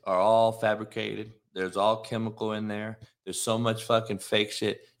kids are all fabricated. There's all chemical in there. There's so much fucking fake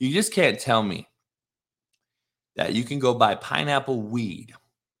shit. You just can't tell me that you can go buy pineapple weed,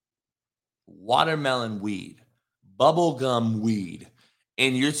 watermelon weed, bubblegum weed,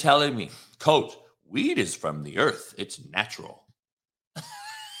 and you're telling me, Coach, weed is from the earth. It's natural.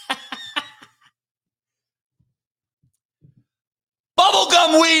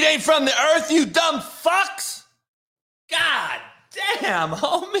 Bubblegum weed ain't from the earth, you dumb fucks. God damn,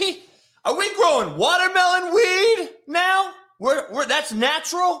 homie. Are we growing watermelon weed now? We're that's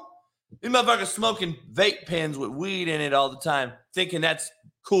natural? These motherfuckers smoking vape pens with weed in it all the time, thinking that's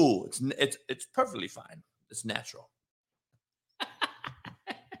cool. It's perfectly fine. It's natural.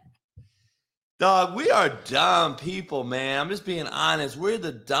 Dog, we are dumb people, man. I'm just being honest. We're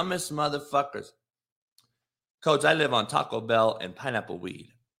the dumbest motherfuckers. Coach, I live on Taco Bell and pineapple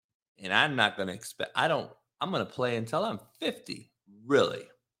weed. And I'm not going to I'm going to play until I'm 50. Really.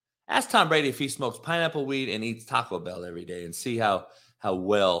 Ask Tom Brady if he smokes pineapple weed and eats Taco Bell every day and see how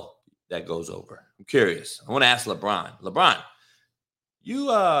well that goes over. I'm curious. I want to ask LeBron. LeBron, you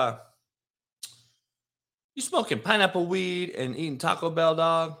smoking pineapple weed and eating Taco Bell,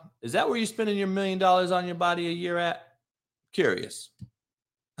 dog? Is that where you're spending your $1 million on your body a year at? Curious.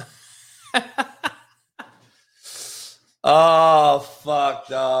 Oh, fuck,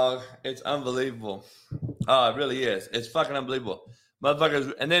 dog. It's unbelievable. Oh, it really is. It's fucking unbelievable.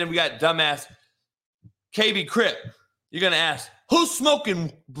 Motherfuckers. And then we got dumbass KB Crip. You're going to ask, who's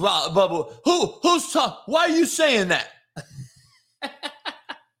smoking bubble? Who's talking? Why are you saying that?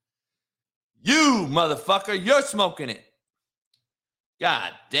 You, motherfucker, you're smoking it.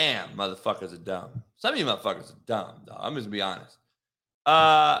 God damn, motherfuckers are dumb. Some of you motherfuckers are dumb, dog. I'm just going to be honest.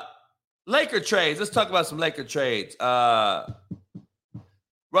 Laker trades. Let's talk about some Laker trades.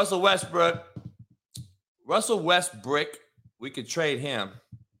 Russell Westbrook. We could trade him.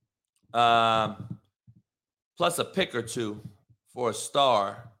 Plus a pick or two for a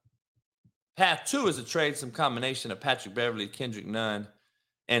star. Path 2 is to trade some combination of Patrick Beverley, Kendrick Nunn,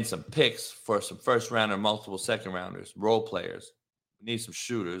 and some picks for some first rounder, multiple second rounders, role players. We need some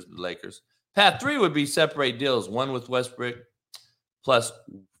shooters, the Lakers. Path 3 would be separate deals. One with Westbrook plus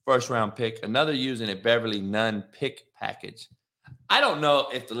first round pick, another using a Beverly Nunn pick package. I don't know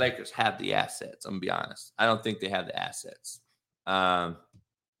if the Lakers have the assets. I'm going to be honest. I don't think they have the assets.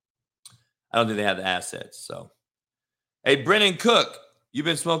 So, hey, Brennan Cook, you've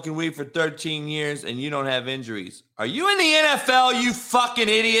been smoking weed for 13 years and you don't have injuries. Are you in the NFL, you fucking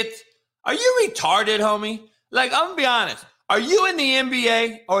idiot? Are you retarded, homie? Like, I'm going to be honest. Are you in the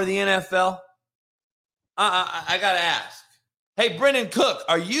NBA or the NFL? I got to ask. Hey, Brennan Cook,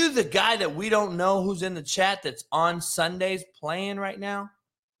 are you the guy that we don't know who's in the chat that's on Sundays playing right now?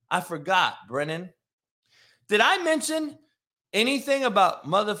 I forgot, Brennan. Did I mention anything about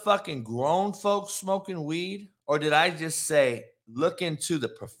motherfucking grown folks smoking weed? Or did I just say, look into the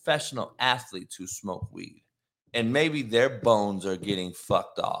professional athletes who smoke weed? And maybe their bones are getting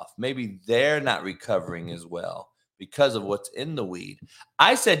fucked off. Maybe they're not recovering as well because of what's in the weed.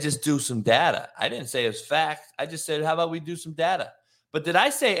 I said just do some data. I didn't say it's facts. I just said, how about we do some data? But did I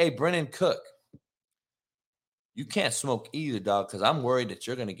say, hey, Brennan Cook, you can't smoke either, dog, because I'm worried that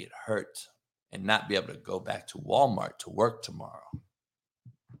you're going to get hurt and not be able to go back to Walmart to work tomorrow.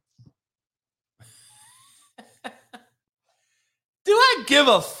 Do I give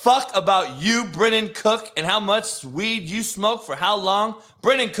a fuck about you, Brennan Cook, and how much weed you smoke for how long?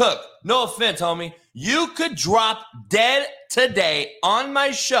 Brennan Cook, no offense, homie. You could drop dead today on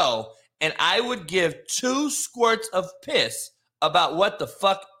my show, and I would give 2 squirts of piss about what the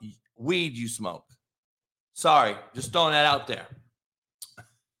fuck weed you smoke. Sorry, just throwing that out there.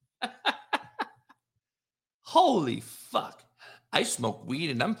 Holy fuck. I smoke weed,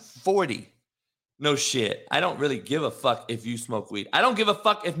 and I'm 40. No shit. I don't really give a fuck if you smoke weed. I don't give a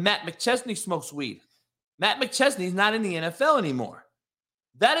fuck if Matt McChesney smokes weed. Matt McChesney's not in the NFL anymore.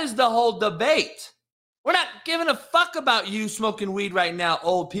 That is the whole debate. We're not giving a fuck about you smoking weed right now,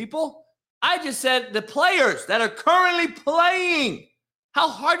 old people. I just said the players that are currently playing. How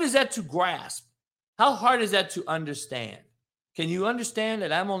hard is that to grasp? How hard is that to understand? Can you understand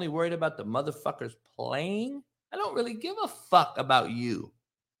that I'm only worried about the motherfuckers playing? I don't really give a fuck about you.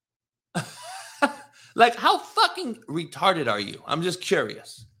 Like, how fucking retarded are you? I'm just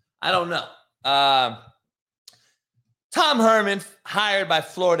curious. I don't know. Tom Herman, hired by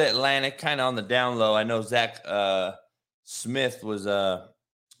Florida Atlantic, kind of on the down low. I know Zach Smith was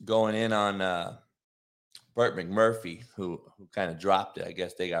going in on Burt McMurphy, who kind of dropped it. I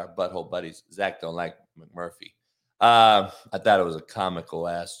guess they got butthole buddies. Zach don't like McMurphy. I thought it was a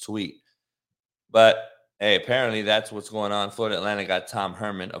comical-ass tweet. But, hey, apparently that's what's going on. Florida Atlantic got Tom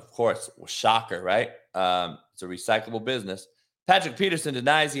Herman. Of course, shocker, right? It's a recyclable business. Patrick Peterson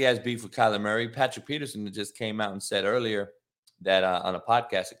denies he has beef with Kyler Murray. Patrick Peterson just came out and said earlier that on a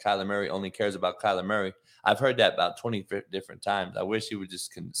podcast that Kyler Murray only cares about Kyler Murray. I've heard that about 20 different times. I wish he would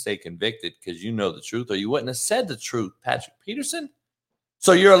just stay convicted because you know the truth, or you wouldn't have said the truth, Patrick Peterson.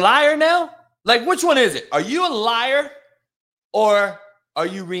 So you're a liar now? Like, which one is it? Are you a liar, or are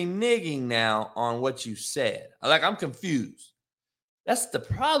you reneging now on what you said? Like, I'm confused. That's the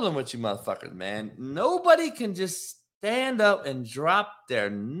problem with you motherfuckers, man. Nobody can just stand up and drop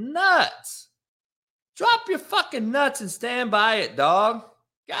their nuts. Drop your fucking nuts and stand by it, dog.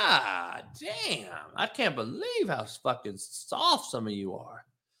 God damn. I can't believe how fucking soft some of you are.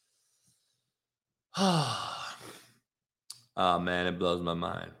 Oh, man, it blows my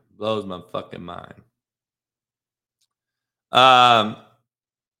mind. Blows my fucking mind.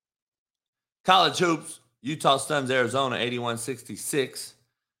 College hoops. Utah stuns Arizona 81-66.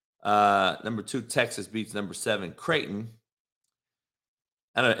 Number 2, Texas beats number 7, Creighton.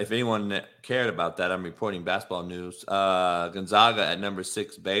 I don't know if anyone cared about that. I'm reporting basketball news. Gonzaga at number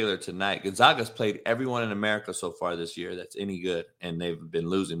 6, Baylor tonight. Gonzaga's played everyone in America so far this year that's any good, and they've been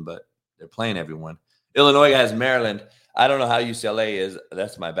losing, but they're playing everyone. Illinois has Maryland. I don't know how UCLA is.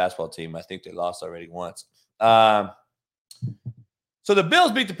 That's my basketball team. I think they lost already once. So the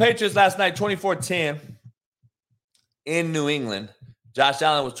Bills beat the Patriots last night 24-10 in New England. Josh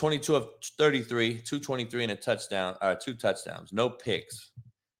Allen was 22 of 33, 223 and a touchdown, 2 touchdowns, no picks.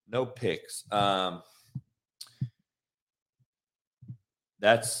 No picks.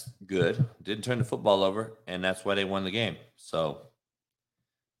 That's good. Didn't turn the football over, and that's why they won the game. So,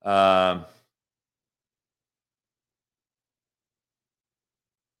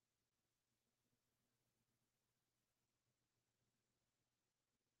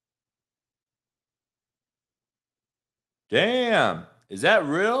 damn. Is that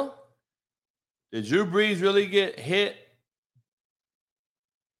real? Did Drew Brees really get hit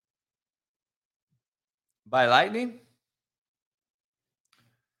by lightning?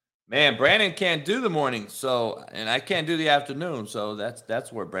 Man, Brandon can't do the morning, and I can't do the afternoon, so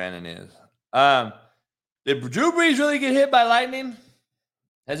that's where Brandon is. Did Drew Brees really get hit by lightning?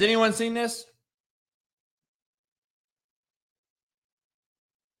 Has anyone seen this?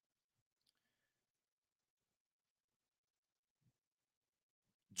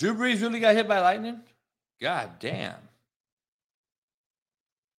 Drew Brees really got hit by lightning? God damn.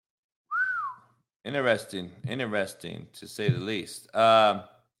 Interesting to say the least. Hudson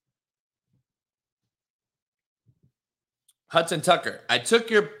Tucker, I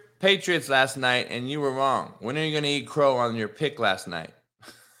took your Patriots last night and you were wrong. When are you going to eat crow on your pick last night?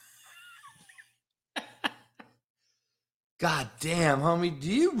 God damn, homie. Do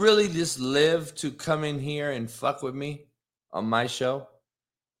you really just live to come in here and fuck with me on my show?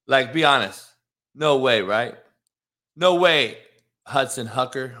 Like, be honest. No way, right? No way, Hudson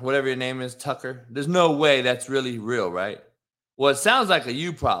Hucker, whatever your name is, Tucker. There's no way that's really real, right? Well, it sounds like a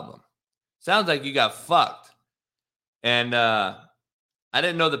you problem. Sounds like you got fucked. And I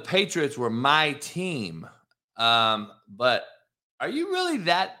didn't know the Patriots were my team. But are you really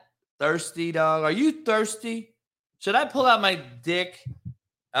that thirsty, dog? Are you thirsty? Should I pull out my dick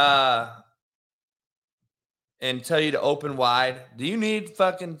and tell you to open wide? Do you need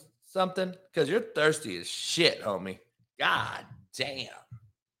fucking something? Because you're thirsty as shit, homie. God damn.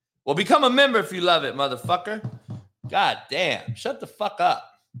 Well, become a member if you love it, motherfucker. God damn. Shut the fuck up.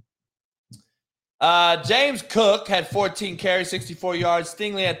 James Cook had 14 carries, 64 yards.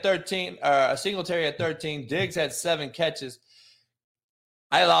 Stingley had 13. Singletary had 13. Diggs had 7 catches.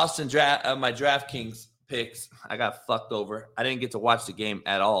 I lost in my DraftKings picks. I got fucked over. I didn't get to watch the game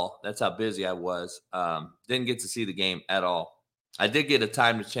at all. That's how busy I was. Didn't get to see the game at all. I did get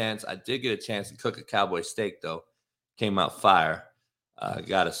a chance. I did get a chance to cook a cowboy steak, though. Came out fire.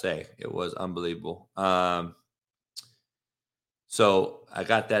 Gotta say, it was unbelievable. So I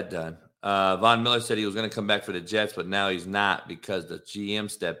got that done. Von Miller said he was going to come back for the Jets, but now he's not because the GM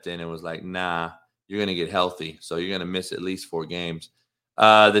stepped in and was like, nah, you're going to get healthy. So you're going to miss at least 4 games.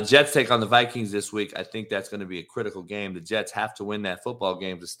 The Jets take on the Vikings this week. I think that's going to be a critical game. The Jets have to win that football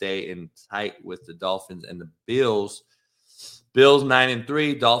game to stay in tight with the Dolphins and the Bills. Bills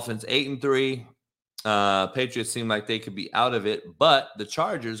 9-3, Dolphins 8-3. Patriots seem like they could be out of it, but the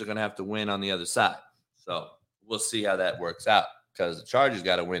Chargers are going to have to win on the other side. So we'll see how that works out because the Chargers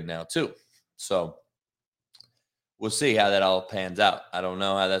got to win now too. So we'll see how that all pans out. I don't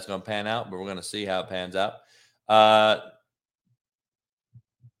know how that's going to pan out, but we're going to see how it pans out.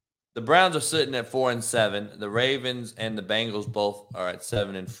 The Browns are sitting at 4-7. The Ravens and the Bengals both are at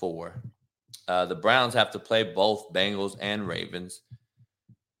 7-4. The Browns have to play both Bengals and Ravens.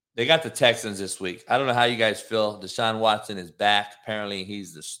 They got the Texans this week. I don't know how you guys feel. Deshaun Watson is back. Apparently,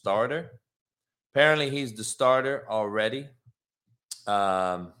 he's the starter. Already.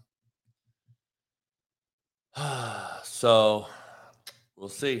 So we'll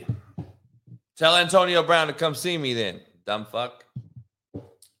see. Tell Antonio Brown to come see me then, dumb fuck.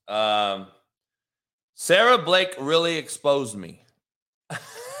 Sarah Blake really exposed me.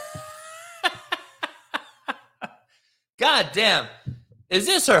 God damn. Is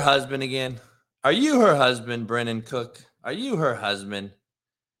this her husband again? Are you her husband, Brennan Cook? Are you her husband?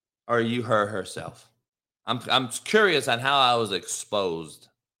 Or are you her herself? I'm curious on how I was exposed.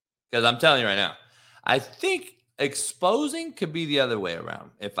 Because I'm telling you right now, I think exposing could be the other way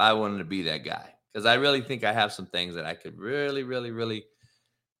around if I wanted to be that guy. Because I really think I have some things that I could really, really, really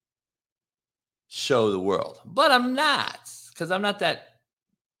show the world. But I'm not. Because I'm not that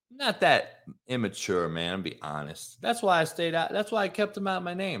Not that immature, man. I'll be honest. That's why I stayed out. That's why I kept them out of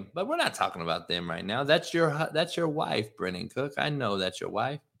my name. But we're not talking about them right now. That's your wife, Brennan Cook. I know that's your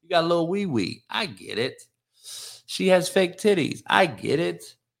wife. You got a little wee wee. I get it. She has fake titties. I get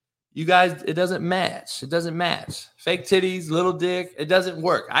it. You guys, it doesn't match. It doesn't match. Fake titties, little dick. It doesn't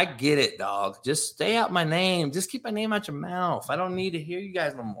work. I get it, dog. Just stay out my name. Just keep my name out your mouth. I don't need to hear you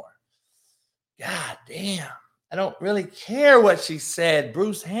guys no more. God damn. I don't really care what she said,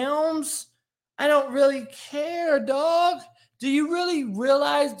 Bruce Helms. I don't really care, dog. Do you really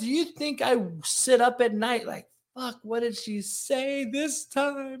realize? Do you think I sit up at night like, fuck, what did she say this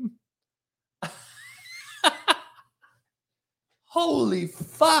time? Holy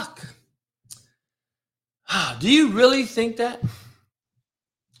fuck. Do you really think that?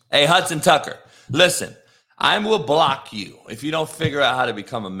 Hey, Hudson Tucker, listen, I will block you if you don't figure out how to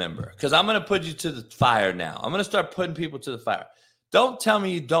become a member, because I'm going to put you to the fire now. I'm going to start putting people to the fire. Don't tell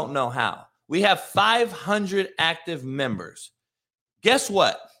me you don't know how. We have 500 active members. Guess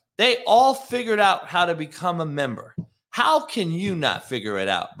what? They all figured out how to become a member. How can you not figure it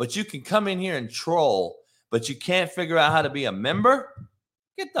out? But you can come in here and troll, but you can't figure out how to be a member?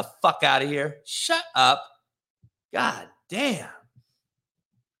 Get the fuck out of here. Shut up. God damn.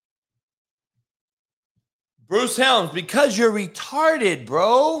 Bruce Helms, because you're retarded,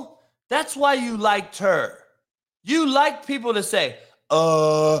 bro. That's why you liked her. You like people to say,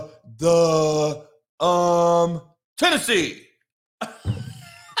 Tennessee.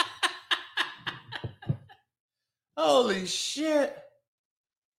 Holy shit.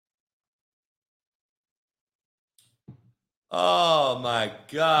 Oh my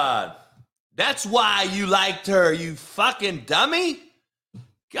God. That's why you liked her, you fucking dummy.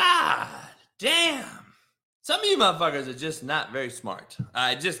 God damn. Some of you motherfuckers are just not very smart.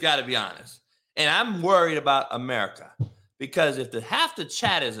 I just got to be honest. And I'm worried about America, because if half the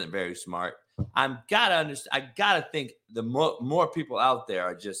chat isn't very smart, I gotta think the more people out there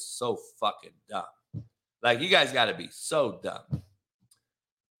are just so fucking dumb. Like, you guys got to be so dumb.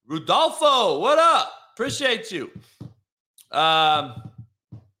 Rudolfo, what up? Appreciate you.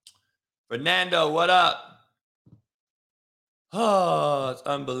 Fernando, what up? Oh, it's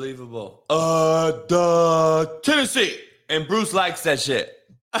unbelievable. Tennessee. And Bruce likes that shit.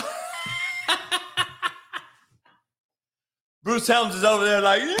 Bruce Helms is over there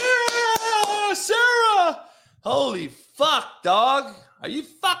like, yeah, Sarah. Holy fuck, dog. Are you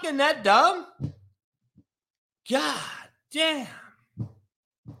fucking that dumb? God damn.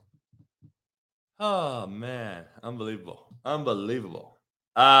 Oh, man. Unbelievable. Unbelievable.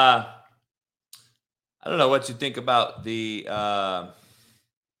 I don't know what you think about the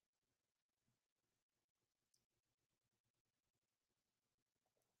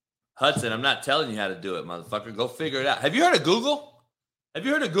Hudson. I'm not telling you how to do it, motherfucker. Go figure it out. Have you heard of Google? Have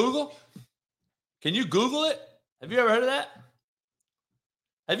you heard of Google? Can you Google it? Have you ever heard of that?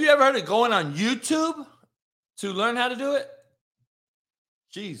 Have you ever heard of going on YouTube to learn how to do it?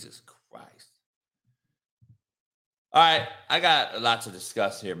 Jesus Christ. All right, I got a lot to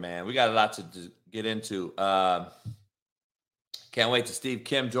discuss here, man. We got a lot to get into. Can't wait till Steve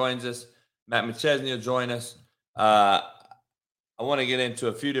Kim joins us. Matt McChesney will join us. I want to get into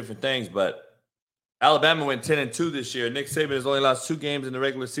a few different things, but Alabama went 10-2 this year. Nick Saban has only lost 2 games in the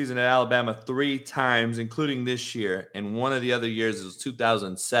regular season at Alabama 3 times, including this year. And one of the other years was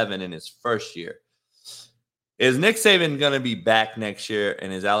 2007 in his first year. Is Nick Saban going to be back next year?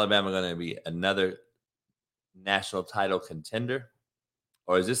 And is Alabama going to be another national title contender?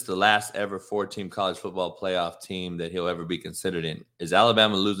 Or is this the last ever 4-team college football playoff team that he'll ever be considered in? Is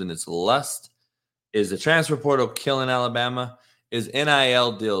Alabama losing its lust? Is the transfer portal killing Alabama? Is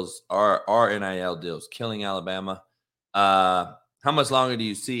NIL deals, are NIL deals killing Alabama? How much longer do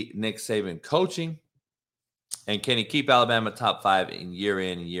you see Nick Saban coaching? And can he keep Alabama top 5 in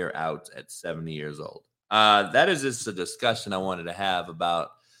and year out at 70 years old? That is just a discussion I wanted to have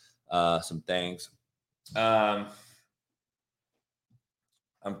about some things. I'm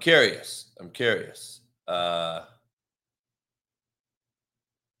curious.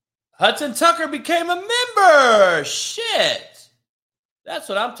 Hudson Tucker became a member. Shit. That's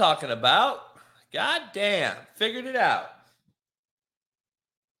what I'm talking about. God damn. Figured it out.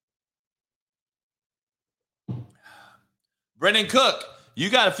 Brennan Cook,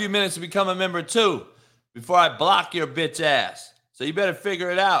 you got a few minutes to become a member too before I block your bitch ass. So you better figure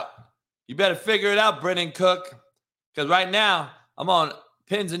it out. You better figure it out, Brennan Cook. Because right now, I'm on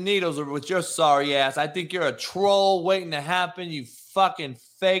pins and needles with your sorry ass. I think you're a troll waiting to happen, you fucking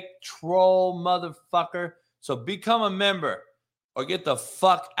fake troll motherfucker. So become a member or get the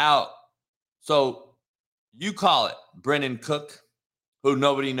fuck out. So you call it, Brennan Cook. who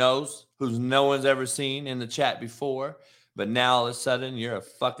nobody knows, who no one's ever seen in the chat before, but now all of a sudden you're a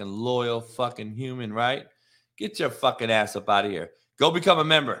fucking loyal fucking human, right? Get your fucking ass up out of here. Go become a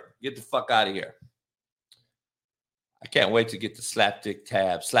member. Get the fuck out of here. I can't wait to get the slapdick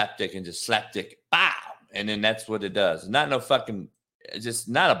tab, slapdick, and just slapdick, bow, and then that's what it does. Not no fucking, it's just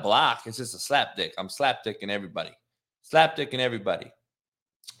not a block. It's just a slapdick. I'm slapdicking everybody. Slapdicking everybody.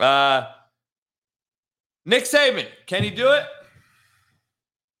 Nick Saban, can he do it?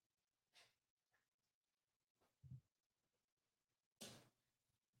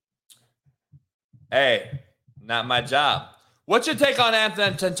 Hey, not my job. What's your take on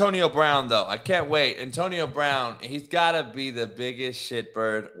Antonio Brown, though? I can't wait. Antonio Brown, he's got to be the biggest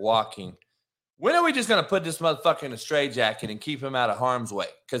shitbird walking. When are we just going to put this motherfucker in a straitjacket and keep him out of harm's way?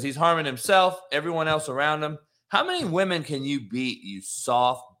 Because he's harming himself, everyone else around him. How many women can you beat, you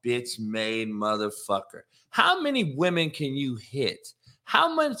soft, bitch-made motherfucker? How many women can you hit?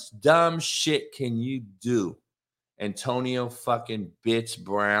 How much dumb shit can you do, Antonio fucking bitch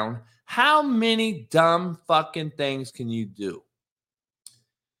Brown? How many dumb fucking things can you do?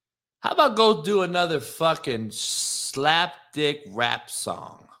 How about go do another fucking slapdick rap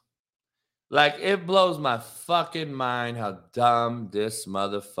song? Like, it blows my fucking mind how dumb this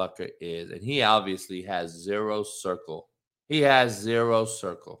motherfucker is. And he obviously has zero circle. He has zero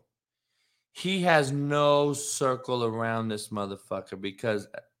circle. He has no circle around this motherfucker because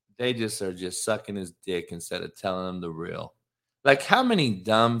they just are just sucking his dick instead of telling him the real. Like, how many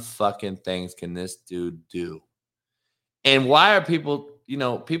dumb fucking things can this dude do? And why are people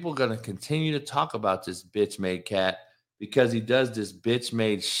going to continue to talk about this bitch-made cat? Because he does this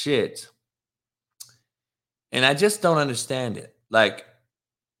bitch-made shit. And I just don't understand it. Like,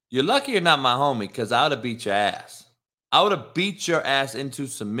 you're lucky you're not my homie because I would have beat your ass. I would have beat your ass into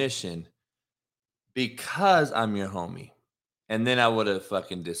submission because I'm your homie. And then I would have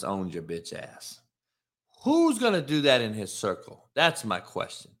fucking disowned your bitch ass. Who's going to do that in his circle? That's my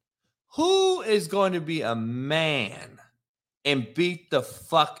question. Who is going to be a man and beat the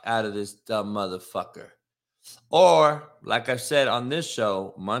fuck out of this dumb motherfucker? Or, like I said on this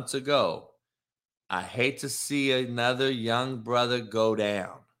show months ago, I hate to see another young brother go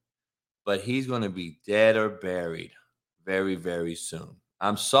down, but he's going to be dead or buried very, very soon.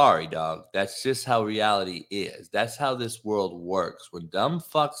 I'm sorry, dog. That's just how reality is. That's how this world works. When dumb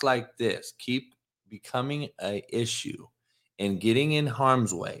fucks like this keep becoming an issue and getting in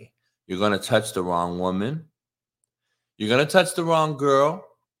harm's way, you're going to touch the wrong woman. You're going to touch the wrong girl.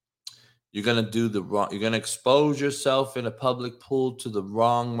 You're going to do the wrong. You're going to expose yourself in a public pool to the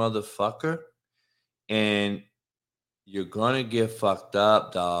wrong motherfucker. And you're going to get fucked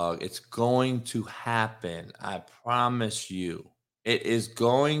up, dog. It's going to happen. I promise you. It is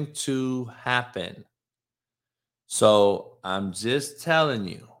going to happen. So I'm just telling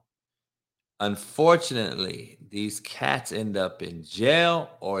you, unfortunately, these cats end up in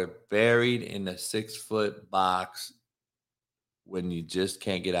jail or buried in a 6-foot box when you just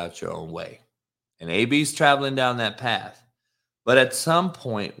can't get out your own way. And AB's traveling down that path. But at some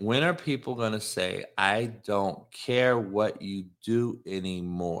point, when are people going to say, I don't care what you do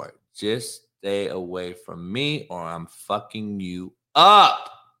anymore. Just stay away from me or I'm fucking you up.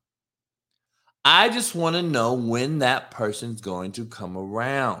 I just want to know when that person's going to come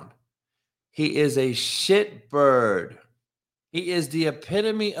around. He is a shitbird. He is the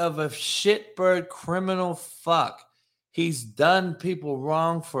epitome of a shitbird criminal fuck. He's done people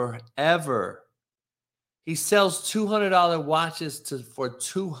wrong forever. He sells $200 watches for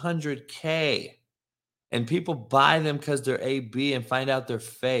 $200K. And people buy them because they're AB and find out they're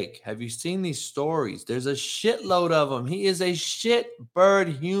fake. Have you seen these stories? There's a shitload of them. He is a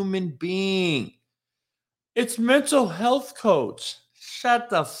shitbird human being. It's mental health coach. Shut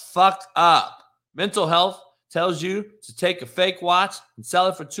the fuck up. Mental health tells you to take a fake watch and sell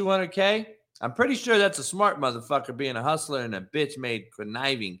it for $200K. I'm pretty sure that's a smart motherfucker being a hustler and a bitch-made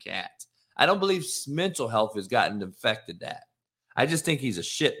conniving cat. I don't believe mental health has gotten infected that. I just think he's a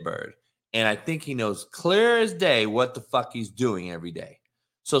shitbird. And I think he knows clear as day what the fuck he's doing every day.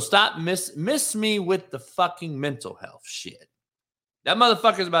 So stop miss me with the fucking mental health shit. That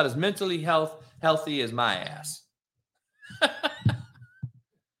motherfucker's about as mentally healthy as my ass.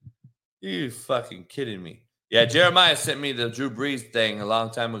 You fucking kidding me. Yeah, Jeremiah sent me the Drew Brees thing a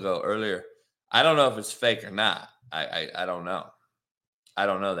long time ago earlier. I don't know if it's fake or not. I don't know. I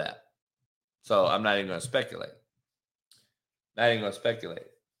don't know that. So I'm not even going to speculate. Not even going to speculate.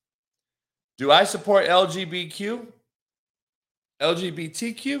 Do I support LGBTQ?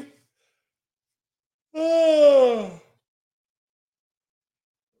 LGBTQ? Oh.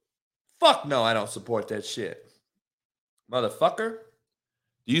 Fuck no, I don't support that shit. Motherfucker.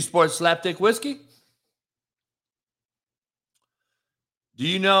 Do you support slapdick whiskey? Do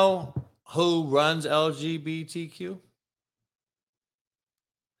you know who runs LGBTQ?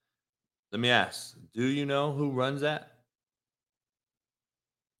 Let me ask. Do you know who runs that?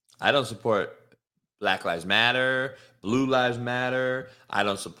 I don't support Black Lives Matter, Blue Lives Matter. I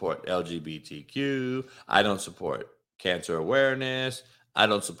don't support LGBTQ. I don't support cancer awareness. I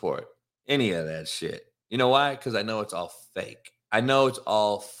don't support any of that shit. You know why? Because I know it's all fake. I know it's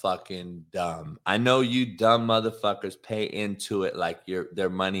all fucking dumb. I know you dumb motherfuckers pay into it like your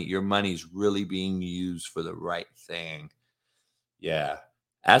money's really being used for the right thing. Yeah.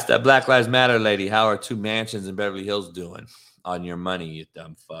 Ask that Black Lives Matter lady how are 2 mansions in Beverly Hills doing on your money, you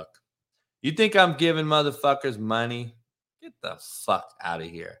dumb fuck. You think I'm giving motherfuckers money? Get the fuck out of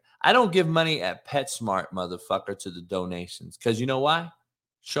here. I don't give money at PetSmart, motherfucker, to the donations. Because you know why?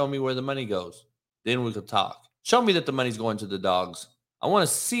 Show me where the money goes. Then we can talk. Show me that the money's going to the dogs. I want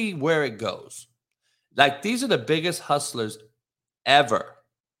to see where it goes. Like, these are the biggest hustlers ever.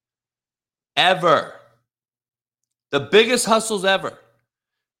 Ever. The biggest hustles ever.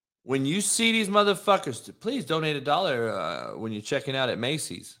 When you see these motherfuckers, please donate $1 when you're checking out at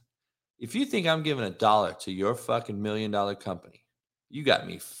Macy's. If you think I'm giving $1 to your fucking $1 million company, you got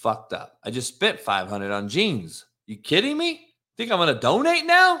me fucked up. I just spent $500 on jeans. You kidding me? Think I'm going to donate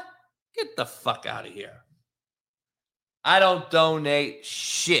now? Get the fuck out of here. I don't donate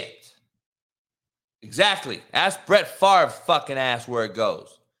shit. Exactly. Ask Brett Favre fucking ass where it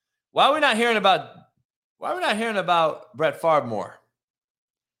goes. Why are we not hearing about Brett Favre more?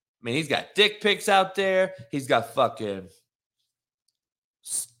 I mean, he's got dick pics out there. He's got fucking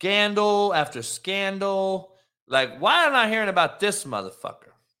scandal after scandal. Like, why am I hearing about this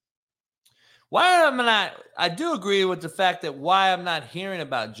motherfucker? Why am I not? I do agree with the fact that why I'm not hearing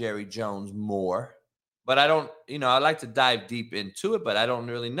about Jerry Jones more. But I don't, I like to dive deep into it, but I don't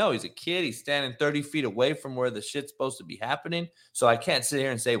really know. He's a kid. He's standing 30 feet away from where the shit's supposed to be happening. So I can't sit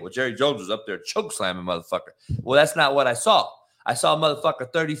here and say, well, Jerry Jones was up there choke slamming motherfucker. Well, that's not what I saw. I saw a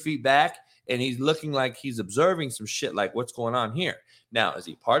motherfucker 30 feet back, and he's looking like he's observing some shit like what's going on here. Now, is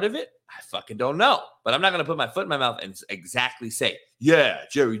he part of it? I fucking don't know. But I'm not going to put my foot in my mouth and exactly say, yeah,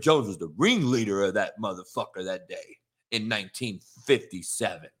 Jerry Jones was the ringleader of that motherfucker that day in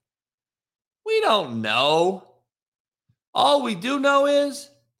 1957. We don't know. All we do know is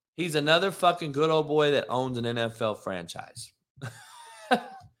he's another fucking good old boy that owns an NFL franchise.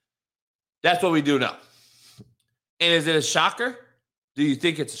 That's what we do know. And is it a shocker? Do you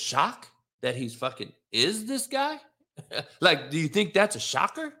think it's a shock that he's fucking is this guy? Like, do you think that's a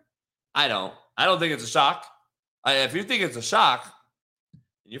shocker? I don't. I don't think it's a shock. If you think it's a shock,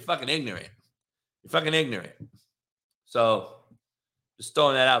 you're fucking ignorant. You're fucking ignorant. So, just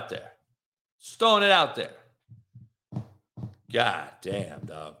throwing that out there. Just throwing it out there. God damn,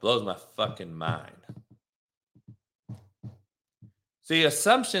 dog. Blows my fucking mind. See,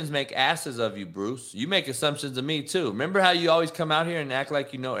 assumptions make asses of you, Bruce. You make assumptions of me, too. Remember how you always come out here and act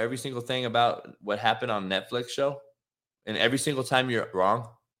like you know every single thing about what happened on Netflix show? And every single time you're wrong?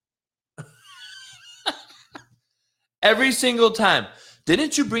 Every single time.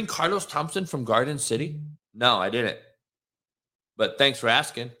 Didn't you bring Carlos Thompson from Garden City? No, I didn't. But thanks for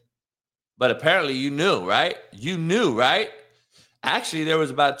asking. But apparently you knew, right? You knew, right? Actually, there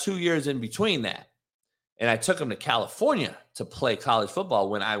was about 2 years in between that. And I took him to California to play college football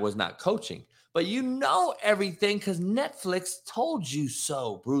when I was not coaching. But you know everything because Netflix told you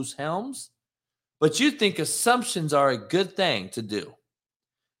so, Bruce Helms. But you think assumptions are a good thing to do.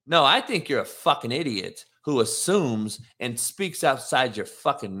 No, I think you're a fucking idiot who assumes and speaks outside your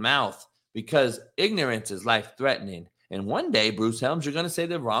fucking mouth because ignorance is life-threatening. And one day, Bruce Helms, you're going to say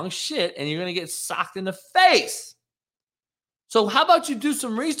the wrong shit and you're going to get socked in the face. So how about you do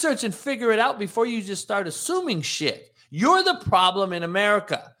some research and figure it out before you just start assuming shit? You're the problem in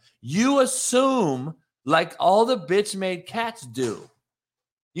America. You assume like all the bitch-made cats do.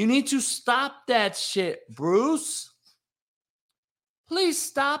 You need to stop that shit, Bruce. Please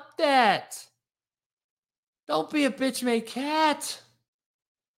stop that. Don't be a bitch-made cat.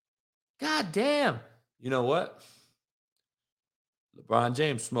 God damn. You know what? LeBron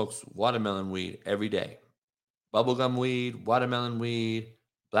James smokes watermelon weed every day. Bubblegum weed, watermelon weed,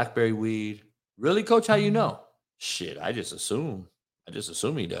 blackberry weed. Really, Coach, how you know? Shit, I just assume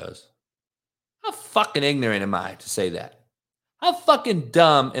he does. How fucking ignorant am I to say that? How fucking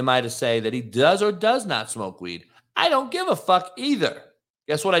dumb am I to say that he does or does not smoke weed? I don't give a fuck either.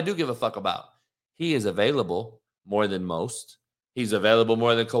 Guess what I do give a fuck about? He is available more than most. He's available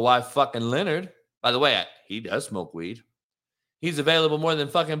more than Kawhi fucking Leonard. By the way, he does smoke weed. He's available more than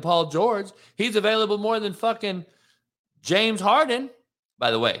fucking Paul George. He's available more than fucking James Harden.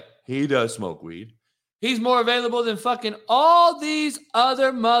 By the way, he does smoke weed. He's more available than fucking all these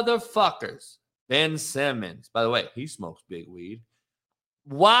other motherfuckers. Ben Simmons, by the way, he smokes big weed.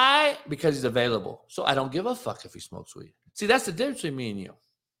 Why? Because he's available. So I don't give a fuck if he smokes weed. See, that's the difference between me and you.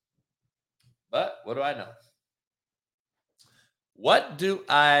 But what do I know? What do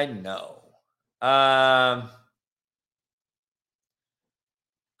I know?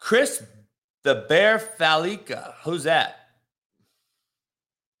 Chris the Bear Falica. Who's that?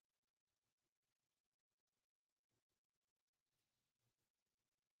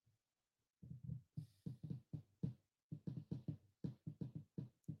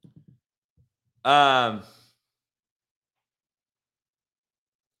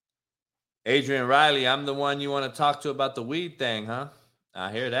 Adrian Riley, I'm the one you want to talk to about the weed thing, huh?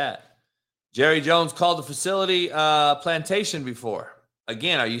 I hear that. Jerry Jones called the facility plantation before.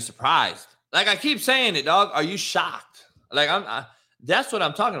 Again, are you surprised? Like I keep saying it, dog. Are you shocked? Like that's what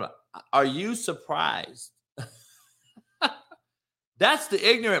I'm talking about. Are you surprised? That's the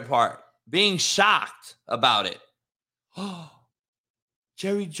ignorant part. Being shocked about it. Oh,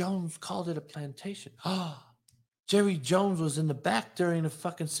 Jerry Jones called it a plantation. Oh, Jerry Jones was in the back during the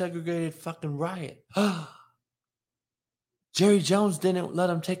fucking segregated fucking riot. Oh, Jerry Jones didn't let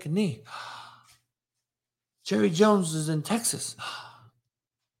him take a knee. Jerry Jones is in Texas.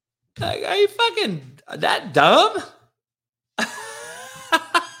 Like, are you fucking that dumb?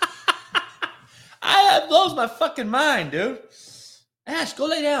 That blows my fucking mind, dude. Ash, go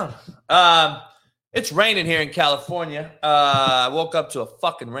lay down. It's raining here in California. I woke up to a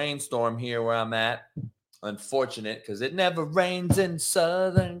fucking rainstorm here where I'm at. Unfortunate, because it never rains in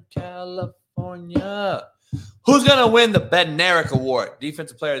Southern California. Who's going to win the Bednarik Award,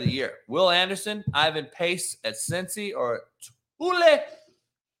 Defensive Player of the Year? Will Anderson, Ivan Pace at Cincy, or Tule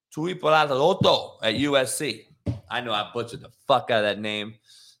Tuipulotu at USC? I know I butchered the fuck out of that name.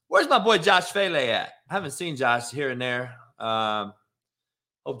 Where's my boy Josh Fele at? I haven't seen Josh here and there.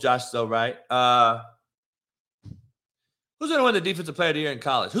 Hope Josh is all right. Who's going to win the Defensive Player of the Year in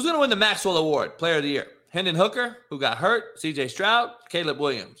college? Who's going to win the Maxwell Award, Player of the Year? Hendon Hooker, who got hurt, C.J. Stroud, Caleb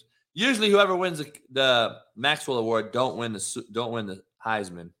Williams. Usually, whoever wins the Maxwell Award don't win the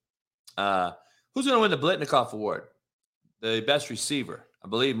Heisman. Who's going to win the Blitnikoff Award? The best receiver. I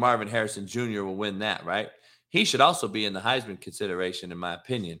believe Marvin Harrison Jr. will win that, right? He should also be in the Heisman consideration, in my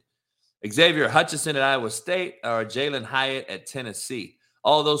opinion. Xavier Hutchinson at Iowa State or Jalen Hyatt at Tennessee.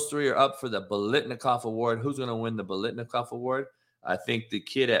 All those three are up for the Biletnikoff Award. Who's going to win the Biletnikoff Award? I think the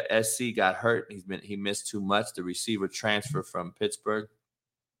kid at SC got hurt. He missed too much. The receiver transfer from Pittsburgh.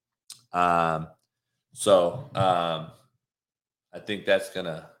 I think that's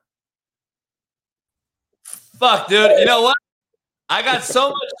gonna. Fuck, dude. You know what? I got so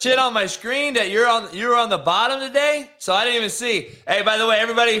much shit on my screen that you're on the bottom today, so I didn't even see. Hey, by the way,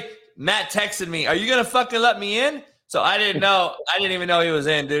 everybody, Matt texted me. Are you gonna fucking let me in? So I didn't know. I didn't even know he was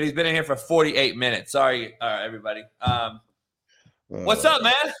in, dude. He's been in here for 48 minutes. Sorry, everybody. What's up,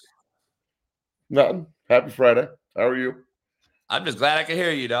 man? Nothing. Happy Friday. How are you? I'm just glad I could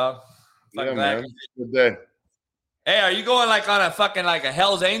hear you, dog. Yeah, man. Good day. Hey, are you going like on a fucking like a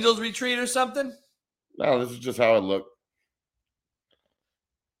Hell's Angels retreat or something? No, this is just how I look.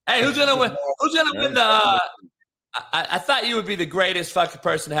 Hey, who's gonna win? Who's gonna win the? I thought you would be the greatest fucking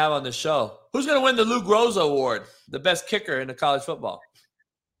person to have on the show. Who's gonna win the Lou Groza Award, the best kicker in the college football?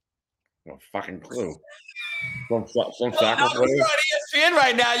 No fucking clue. Some soccer player. You're on ESPN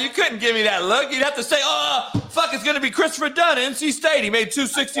right now. You couldn't give me that look. You'd have to say, "Oh, fuck, it's gonna be Christopher Dunn, NC State. He made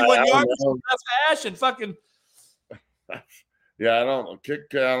 261 yards. That's hash and fucking." Yeah, I don't kicker.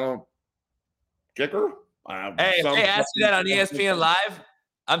 Hey, if they asked me that on ESPN Live,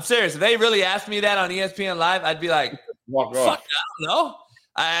 I'm serious. If they really asked me that on ESPN Live, I'd be like, "Fuck, I don't know."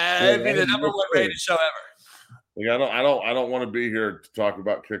 It'd be the number one rated show ever. Yeah, I don't want to be here to talk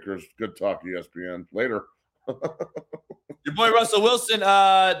about kickers. Good talk, ESPN. Later. Your boy Russell Wilson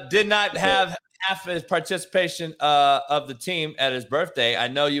did not have half his participation of the team at his birthday. I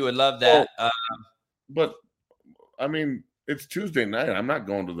know you would love that. But I mean, it's Tuesday night. I'm not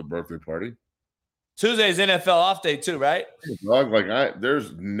going to the birthday party. Tuesday's NFL off day too, right? Dog,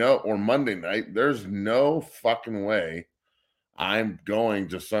 or Monday night. There's no fucking way I'm going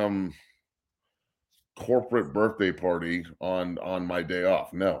to some corporate birthday party on my day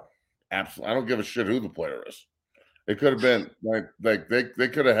off. No, absolutely. I don't give a shit who the player is. It could have been like they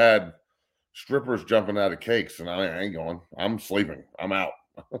could have had strippers jumping out of cakes, and I ain't going. I'm sleeping. I'm out.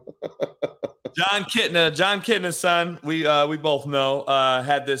 John Kitna's son, we both know,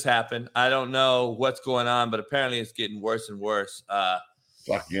 had this happen. I don't know what's going on, but apparently it's getting worse and worse.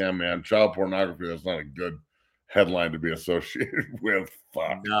 Fuck yeah, man. Child pornography, that's not a good headline to be associated with.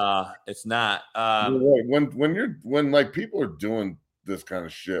 Fuck. Nah, it's not. When like people are doing this kind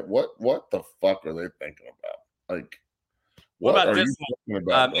of shit, what the fuck are they thinking about? Like, what about are this you one? thinking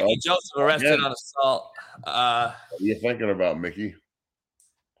about, Mickey Joseph arrested on assault. What are you thinking about, Mickey?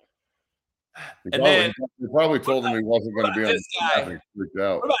 He probably told him he wasn't going to be on this guy. He freaked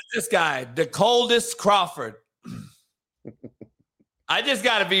out. What about this guy, the coldest Crawford? I just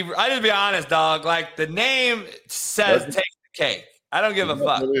be honest, dog. Like the name says, take the cake. I don't give a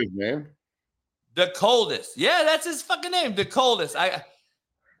fuck. What is, man? The coldest. Yeah, that's his fucking name. The coldest. I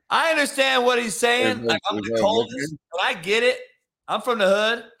understand what he's saying. Like I'm the coldest, but I get it. I'm from the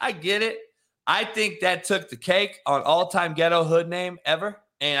hood. I get it. I think that took the cake on all-time ghetto hood name ever.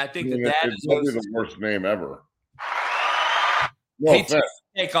 And I think that is the worst name ever. No, he took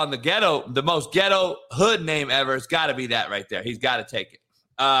the cake on the most ghetto hood name ever. It's got to be that right there. He's got to take it.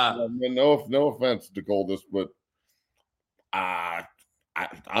 No offense to Coldest, but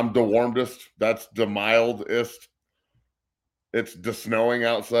I'm the warmest. That's the mildest. It's the snowing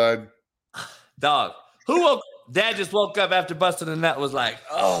outside. Dog, Dad just woke up after busting a nut. Was like,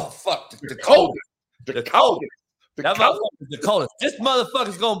 oh fuck, the coldest. The coldest. That motherfucker's the coldest. This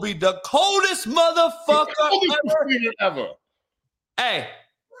motherfucker's gonna be the coldest motherfucker ever. Hey,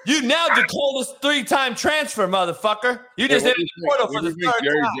 you now the coldest 3-time transfer, motherfucker. You just hit the portal for the third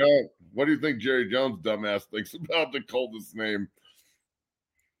time. What do you think Jerry Jones dumbass thinks about the coldest name?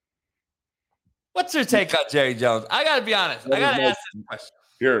 What's your take on Jerry Jones? I gotta be honest. I gotta ask this question.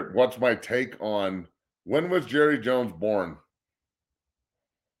 Here, what's my take on when was Jerry Jones born?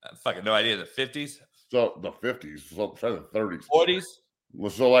 Fucking no idea. The 50s. So the 50s, so the 30s, 40s.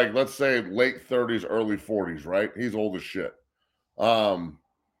 So like, let's say late 30s, early 40s, right? He's old as shit, and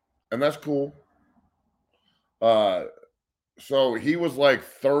that's cool. So he was like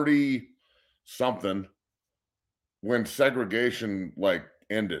 30 something when segregation like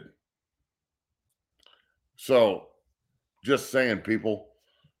ended. So just saying, people,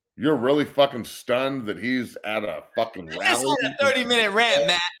 you're really fucking stunned that he's at a fucking rally. I said a 30-minute rant,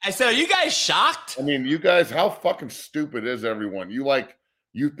 Matt. I said, are you guys shocked? I mean, you guys, how fucking stupid is everyone? You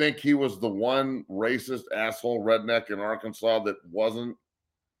think he was the one racist asshole redneck in Arkansas that wasn't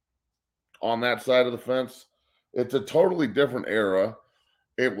on that side of the fence? It's a totally different era.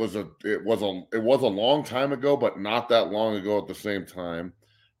 It was a long time ago, but not that long ago at the same time.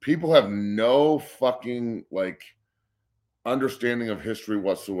 People have no fucking like understanding of history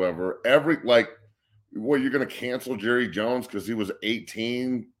whatsoever. You're gonna cancel Jerry Jones because he was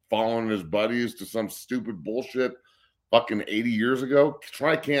 18 following his buddies to some stupid bullshit fucking 80 years ago?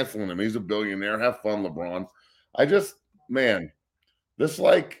 Try canceling him. He's a billionaire. Have fun, LeBron.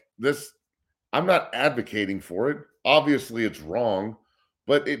 This I'm not advocating for it. Obviously it's wrong,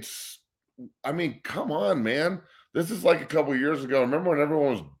 but come on, man. This is like a couple years ago. Remember when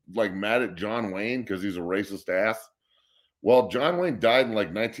everyone was like mad at John Wayne because he's a racist ass? Well, John Wayne died in like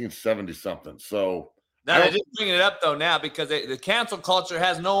 1970 something. So now they're just bringing it up though now because the cancel culture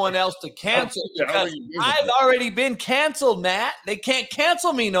has no one else to cancel. Because I've already been canceled, Matt. They can't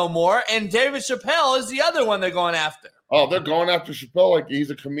cancel me no more. And David Chappelle is the other one they're going after. Oh, they're going after Chappelle like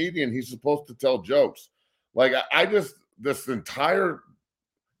he's a comedian. He's supposed to tell jokes. Like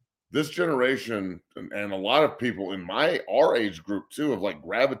this generation and a lot of people in our age group too have like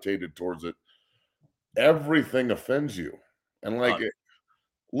gravitated towards it. Everything offends you. And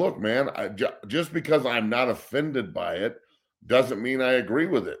look, man, just because I'm not offended by it doesn't mean I agree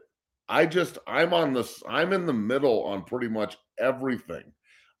with it. I'm in the middle on pretty much everything.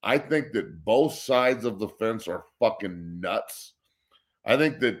 I think that both sides of the fence are fucking nuts. I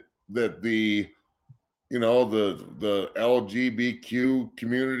think that the LGBTQ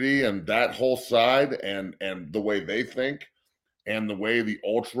community and that whole side and the way they think and the way the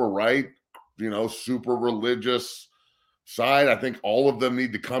ultra right, super religious side, I think all of them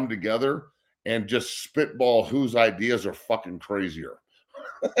need to come together and just spitball whose ideas are fucking crazier.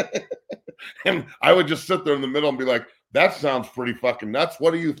 And I would just sit there in the middle and be like, that sounds pretty fucking nuts.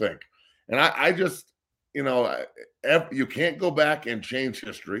 What do you think? And I just, you can't go back and change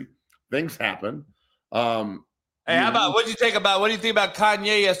history. Things happen. Hey, what do you think about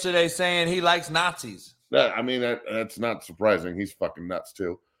Kanye yesterday saying he likes Nazis? That's not surprising. He's fucking nuts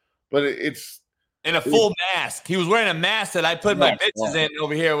too. But it's in a full mask. He was wearing a mask that I put my bitches in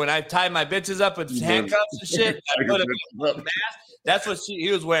over here when I tied my bitches up with handcuffs and shit. I put a mask. That's what he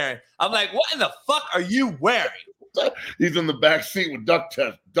was wearing. I'm like, what in the fuck are you wearing? He's in the back seat with duct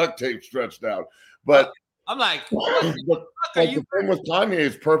tape stretched out. But I'm like, the thing with Kanye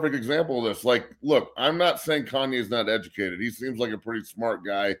is a perfect example of this. Like, look, I'm not saying Kanye is not educated. He seems like a pretty smart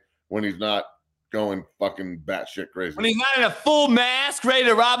guy when he's not going fucking batshit crazy. When he's not in a full mask, ready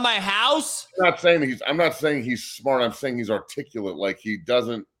to rob my house. I'm not saying he's smart. I'm saying he's articulate. Like he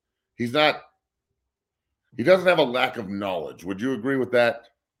doesn't have a lack of knowledge. Would you agree with that?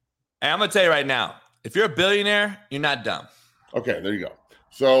 Hey, I'm gonna tell you right now, if you're a billionaire, you're not dumb. Okay, there you go.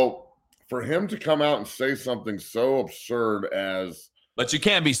 So for him to come out and say something so absurd as, but you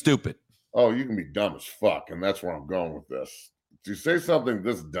can't be stupid. Oh, you can be dumb as fuck, and that's where I'm going with this. To say something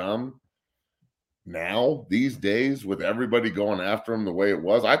this dumb now, these days, with everybody going after him the way it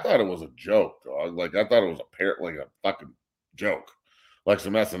was, I thought it was a joke, dog. Like I thought it was a fucking joke, like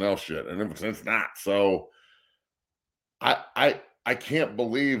some SNL shit, and it's not. So I can't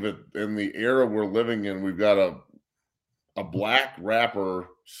believe it in the era we're living in. We've got a black rapper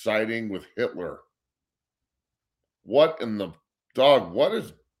siding with Hitler. What in the dog?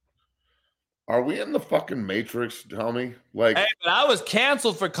 Are we in the fucking Matrix, Tommy? Like, hey, but I was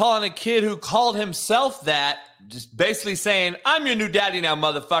canceled for calling a kid who called himself that, just basically saying, I'm your new daddy now,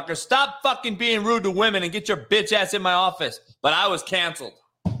 motherfucker. Stop fucking being rude to women and get your bitch ass in my office. But I was canceled.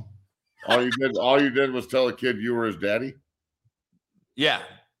 All you did was tell a kid you were his daddy? Yeah.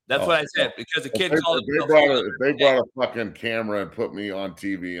 That's what I said, because the kid called himself. If they brought a fucking camera and put me on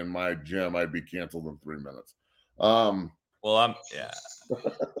TV in my gym, I'd be canceled in 3 minutes. Well, no doubt.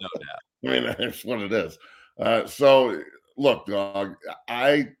 I mean, that's what it is. So look, dog,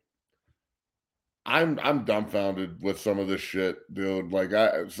 I'm dumbfounded with some of this shit, dude. Like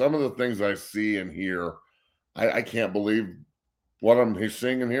some of the things I see and hear, I can't believe what I'm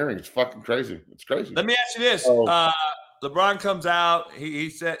seeing and hearing. It's fucking crazy. It's crazy. Let me ask you this. LeBron comes out.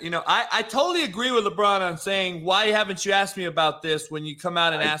 He said, I totally agree with LeBron on saying, why haven't you asked me about this when you come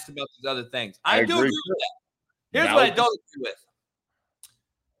out and ask about these other things? I do agree with that. Here's what I don't agree with.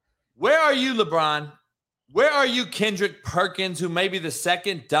 Where are you, LeBron? Where are you, Kendrick Perkins, who may be the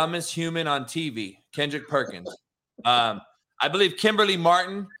second dumbest human on TV? Kendrick Perkins. I believe Kimberly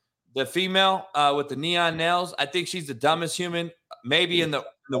Martin, the female with the neon nails, I think she's the dumbest human maybe in the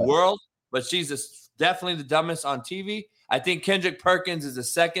world, but she's definitely the dumbest on TV. I think Kendrick Perkins is the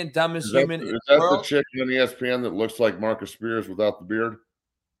second dumbest human in the world. Is that the chick on ESPN that looks like Marcus Spears without the beard?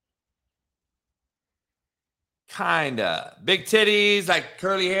 Kinda. Big titties, like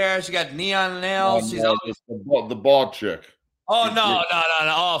curly hair. She got neon nails. She's the bald chick. Oh, no.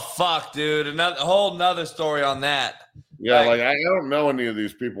 Oh, fuck, dude. A whole nother story on that. Yeah, like I don't know any of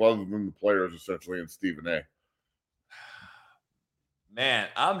these people other than the players, essentially, and Stephen A. Man,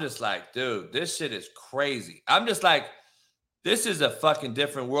 I'm just like, dude, this shit is crazy. I'm just like, this is a fucking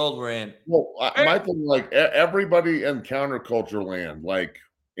different world we're in. Well, my thing, like, everybody in counterculture land, like,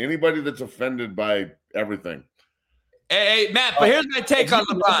 anybody that's offended by everything. Hey, Matt, but here's my take on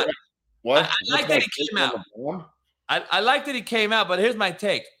LeBron. What? I like that he came out. I like that he came out, but here's my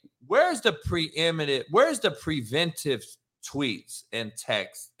take. Where's the preventive tweets and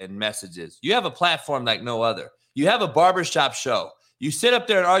texts and messages? You have a platform like no other. You have a barbershop show. You sit up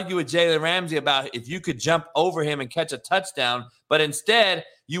there and argue with Jalen Ramsey about if you could jump over him and catch a touchdown, but instead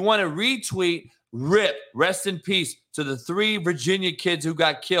you want to retweet, rest in peace to the 3 Virginia kids who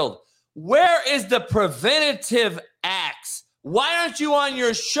got killed. Where is the preventative acts? Why aren't you on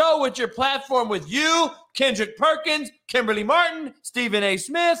your show with your platform with you, Kendrick Perkins, Kimberly Martin, Stephen A.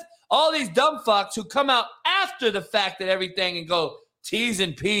 Smith, all these dumb fucks who come out after the fact that everything and go T's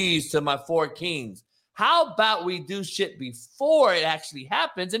and P's to my 4 kings? How about we do shit before it actually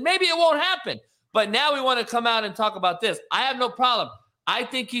happens? And maybe it won't happen. But now we want to come out and talk about this. I have no problem. I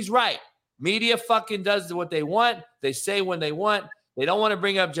think he's right. Media fucking does what they want. They say when they want. They don't want to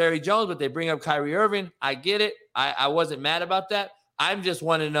bring up Jerry Jones, but they bring up Kyrie Irving. I get it. I wasn't mad about that. I just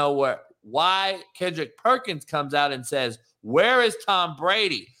want to know why Kendrick Perkins comes out and says, where is Tom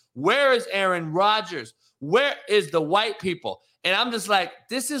Brady? Where is Aaron Rodgers? Where is the white people? And I'm just like,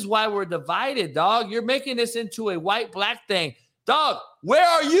 this is why we're divided, dog. You're making this into a white-black thing. Dog, where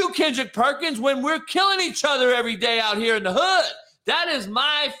are you, Kendrick Perkins, when we're killing each other every day out here in the hood? That is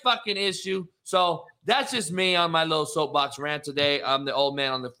my fucking issue. So that's just me on my little soapbox rant today. I'm the old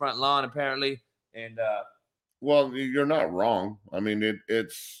man on the front lawn, apparently. And well, you're not wrong. I mean,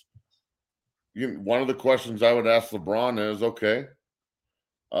 it's one of the questions I would ask LeBron is, okay,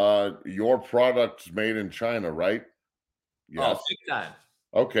 your product's made in China, right? Yes. Oh, big time.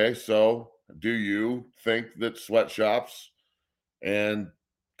 Okay, so do you think that sweatshops and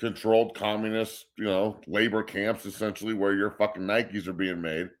controlled communist, labor camps, essentially, where your fucking Nikes are being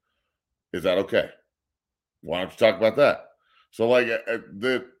made, is that okay? Why don't you talk about that? So, like,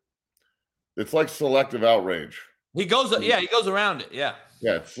 it's like selective outrage. He goes around it. Yeah.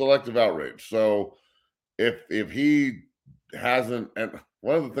 Yeah, it's selective outrage. So if he hasn't, and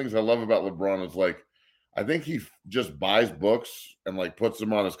one of the things I love about LeBron is like, I think he just buys books and like puts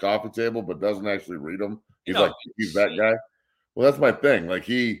them on his coffee table, but doesn't actually read them. He's like, he's that guy. Well, that's my thing. Like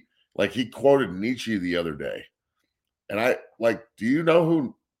he quoted Nietzsche the other day, and I like, do you know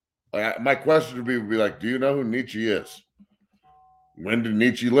who? My question would be like, do you know who Nietzsche is? When did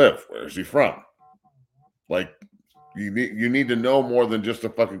Nietzsche live? Where is he from? Like, you need to know more than just a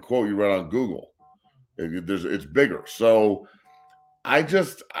fucking quote you read on Google. It's bigger. So I think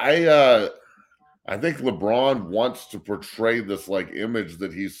LeBron wants to portray this like image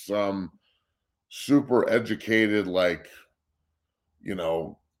that he's some super educated, like, you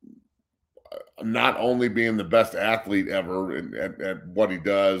know, not only being the best athlete ever at what he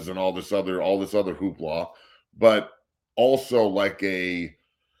does and all this other hoopla, but also like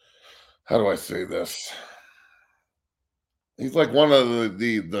how do I say this? He's like one of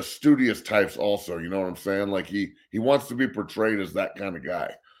the studious types also, you know what I'm saying? Like he wants to be portrayed as that kind of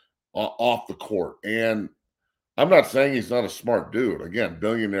guy off the court. And I'm not saying he's not a smart dude. Again,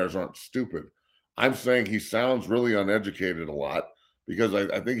 billionaires aren't stupid. I'm saying he sounds really uneducated a lot because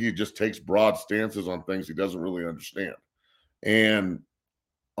I think he just takes broad stances on things he doesn't really understand. And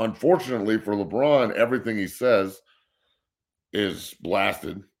unfortunately for LeBron, everything he says is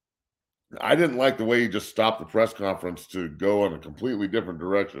blasted. I didn't like the way he just stopped the press conference to go in a completely different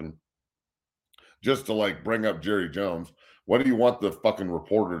direction just to like bring up Jerry Jones. What do you want the fucking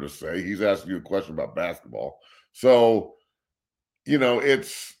reporter to say? He's asking you a question about basketball. So, you know,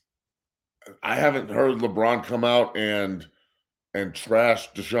 I haven't heard LeBron come out and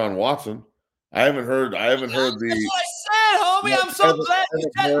trash Deshaun Watson. I haven't heard That's what I said, homie. I'm so glad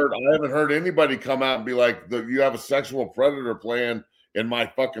you said it. I haven't heard anybody come out and be like, you have a sexual predator playing in my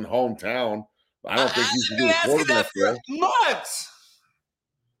fucking hometown. I don't think you should be recording that there. Months.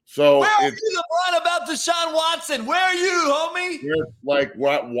 So where are you, LeBron, about Deshaun Watson? Where are you, homie? Like,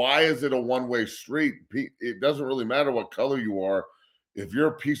 why is it a one-way street? It doesn't really matter what color you are. If you're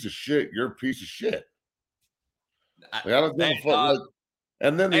a piece of shit, you're a piece of shit. Like, I don't give a fuck. Like,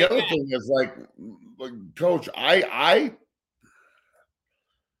 and then the other thing is like Coach, I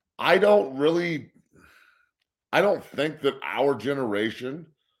don't think that our generation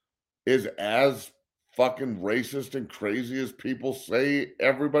is as fucking racist and crazy as people say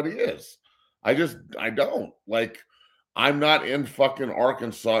everybody is. I don't. Like, I'm not in fucking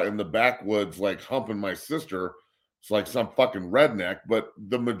Arkansas in the backwoods like humping my sister. It's like some fucking redneck, but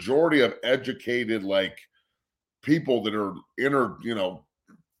the majority of educated like people that are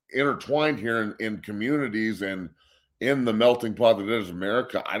intertwined here in communities and in the melting pot that is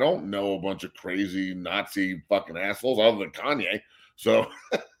America. I don't know a bunch of crazy Nazi fucking assholes other than Kanye. So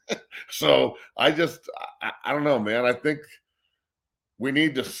so I don't know, man. I think we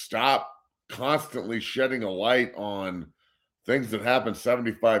need to stop constantly shedding a light on things that happened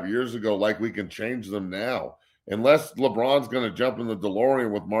 75 years ago like we can change them now. Unless LeBron's going to jump in the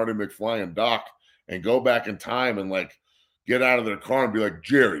DeLorean with Marty McFly and Doc and go back in time and like get out of their car and be like,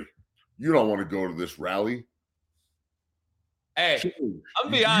 Jerry, you don't want to go to this rally. Hey, I'm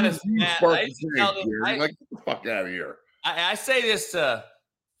gonna be honest, man. Like, get the fuck out of here. I say this to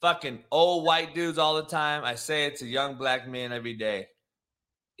fucking old white dudes all the time. I say it to young black men every day.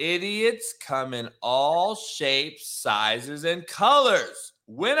 Idiots come in all shapes, sizes, and colors.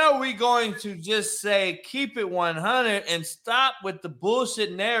 When are we going to just say, keep it 100 and stop with the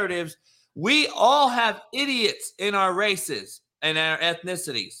bullshit narratives? We all have idiots in our races and our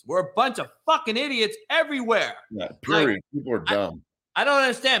ethnicities. We're a bunch of fucking idiots everywhere. Yeah, period. Like, people are dumb. I don't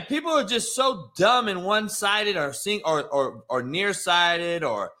understand. People are just so dumb and one-sided or nearsighted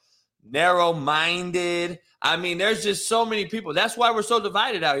or narrow-minded. I mean, there's just so many people. That's why we're so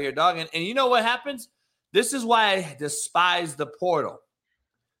divided out here, dog. And you know what happens? This is why I despise the portal.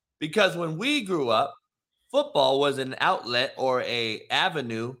 Because when we grew up, football was an outlet or a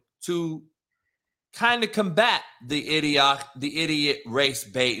avenue to kind of combat the idiot race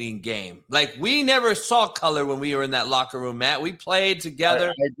baiting game. Like, we never saw color when we were in that locker room, Matt. We played together.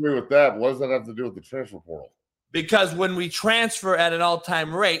 I agree with that. What does that have to do with the transfer portal? Because when we transfer at an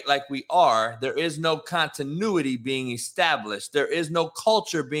all-time rate like we are, there is no continuity being established. There is no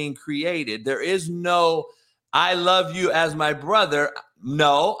culture being created. There is no, I love you as my brother.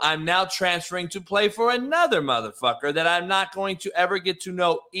 No, I'm now transferring to play for another motherfucker that I'm not going to ever get to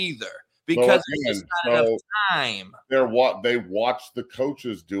know either. Because it's not enough time. They watch the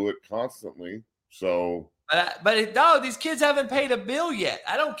coaches do it constantly. So, but no, these kids haven't paid a bill yet.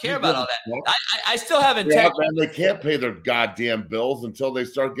 I don't care about all that. I still haven't. They can't pay their goddamn bills until they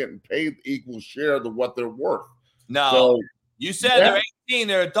start getting paid equal share of what they're worth. No, so, you said they're 18.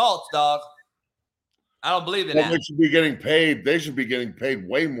 They're adults, dog. I don't believe in Well, that. they should be getting paid. They should be getting paid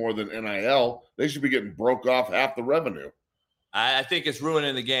way more than NIL. They should be getting broke off half the revenue. I think it's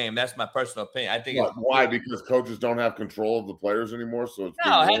ruining the game. That's my personal opinion. I think it's why? Because coaches don't have control of the players anymore. So it's it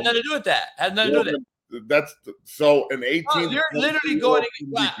has nothing to do with that. Has nothing to do with it. That's so an 18. Oh, you're literally going.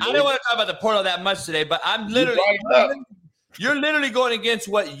 I don't want to talk about the portal that much today, but I'm literally. You're literally going against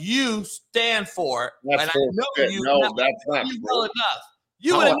what you stand for, that's and I know you. No, that's not well enough.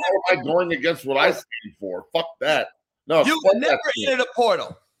 You how am I going against what I stand for? Fuck that. No, you would never entered a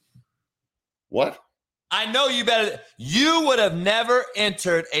portal. What? I know you better. You would have never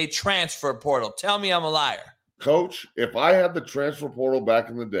entered a transfer portal. Tell me I'm a liar. Coach, if I had the transfer portal back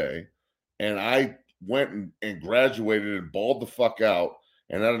in the day and I went and graduated and balled the fuck out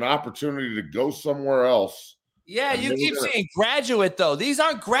and had an opportunity to go somewhere else. Yeah, you keep saying graduate, though. These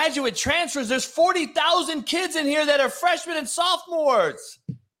aren't graduate transfers. There's 40,000 kids in here that are freshmen and sophomores.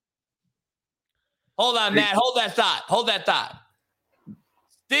 Hold on, Matt. Hold that thought.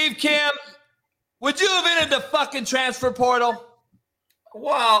 Steve Kim, would you have entered the fucking transfer portal?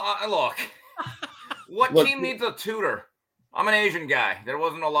 Well, look. What team needs a tutor? I'm an Asian guy. There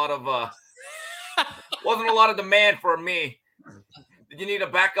wasn't a lot of demand for me. Did you need a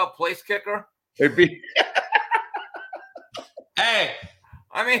backup place kicker? Hey,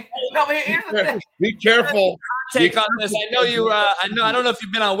 I mean, no. But here's the thing. Be careful. Take on this. I know you. I don't know if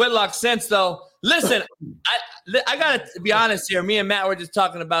you've been on Whitlock since, though. Listen, I gotta be honest here. Me and Matt were just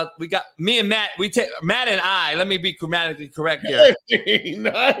talking about. Matt and I. Let me be grammatically correct here. Hey,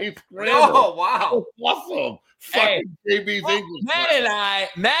 nice. Oh wow, awesome. Fucking JB's English.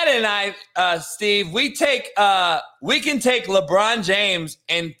 Matt and I, Steve, we can take LeBron James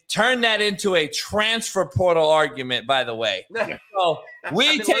and turn that into a transfer portal argument, by the way. So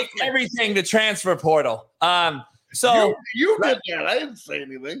we take everything to transfer portal. So you did that. I didn't say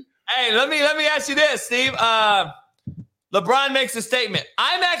anything. Hey, let me ask you this, Steve. LeBron makes a statement.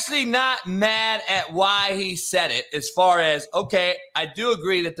 I'm actually not mad at why he said it, as far as, okay, I do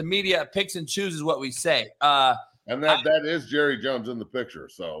agree that the media picks and chooses what we say. And that is Jerry Jones in the picture.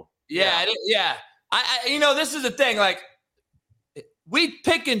 So yeah. I this is the thing. Like, we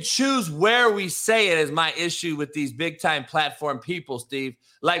pick and choose where we say it is my issue with these big time platform people, Steve.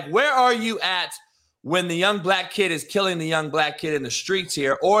 Like, where are you at when the young black kid is killing the young black kid in the streets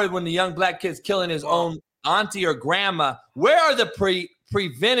here, or when the young black kid's killing his own auntie or grandma? Where are the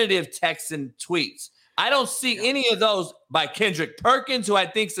preventative texts and tweets? I don't see any of those by Kendrick Perkins, who I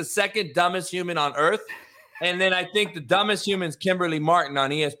think is the second dumbest human on earth. And then I think the dumbest human is Kimberly Martin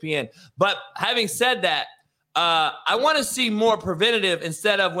on ESPN. But having said that, I want to see more preventative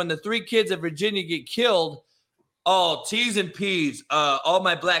instead of when the 3 kids of Virginia get killed, T's and P's, all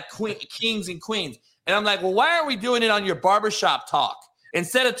my black kings and queens. And I'm like, well, why aren't we doing it on your barbershop talk?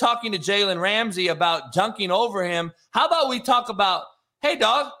 Instead of talking to Jalen Ramsey about dunking over him, how about we talk about, hey,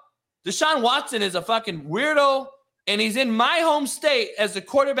 dog, Deshaun Watson is a fucking weirdo, and he's in my home state as the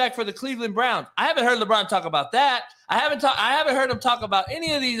quarterback for the Cleveland Browns. I haven't heard LeBron talk about that. I haven't heard him talk about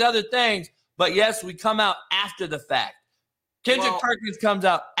any of these other things. But yes, we come out after the fact. Kendrick Perkins comes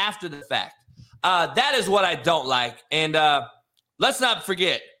out after the fact. That is what I don't like. And let's not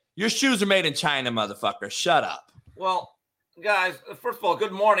forget, your shoes are made in China, motherfucker. Shut up. Well, guys, first of all,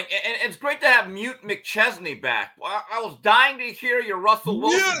 good morning. And it's great to have Mute McChesney back. I was dying to hear your Russell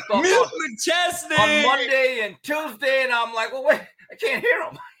Wilson stuff Mute McChesney on Monday and Tuesday, and I'm like, well, wait, I can't hear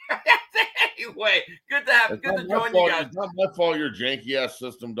him. Anyway, good to join you guys. It's not my fault your janky-ass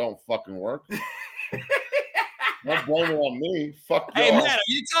system don't fucking work. Don't blame it on me. Fuck you. Hey, man, are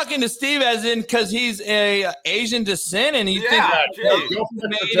you talking to Steve as in because he's a Asian descent and he thinks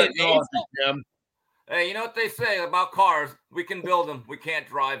Hey, you know what they say about cars? We can build them. We can't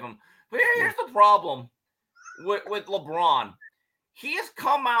drive them. But here's the problem with LeBron. He has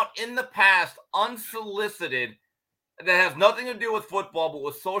come out in the past unsolicited that has nothing to do with football but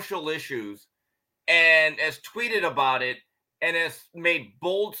with social issues and has tweeted about it and has made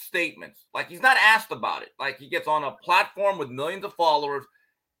bold statements. Like, he's not asked about it. Like, he gets on a platform with millions of followers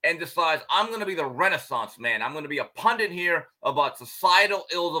and decides, I'm going to be the Renaissance man. I'm going to be a pundit here about societal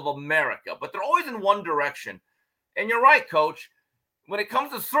ills of America. But they're always in one direction. And you're right, Coach. When it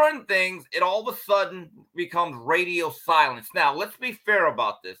comes to certain things, it all of a sudden becomes radio silence. Now, let's be fair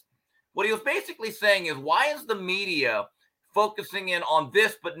about this. What he was basically saying is, why is the media focusing in on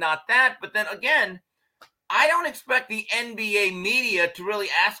this but not that? But then again, I don't expect the NBA media to really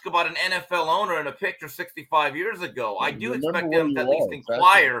ask about an NFL owner in a picture 65 years ago. I do expect them to at least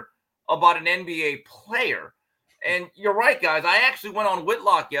inquire about an NBA player. And you're right, guys. I actually went on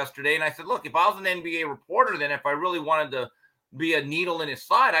Whitlock yesterday, and I said, look, if I was an NBA reporter, then if I really wanted to be a needle in his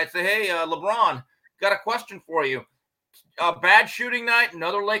side, I'd say, hey, LeBron, got a question for you. Bad shooting night,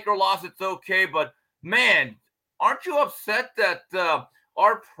 another Laker loss, it's okay. But, man, aren't you upset that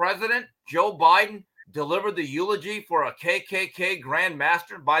our president, Joe Biden, delivered the eulogy for a KKK Grand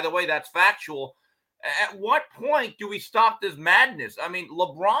Master? By the way, that's factual. At what point do we stop this madness? I mean,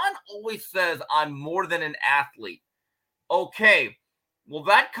 LeBron always says, I'm more than an athlete. Okay, well,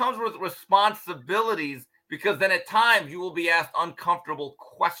 that comes with responsibilities because then at times you will be asked uncomfortable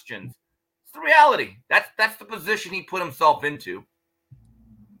questions. It's the reality. That's the position he put himself into.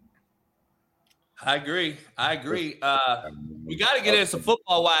 I agree. We got to get into some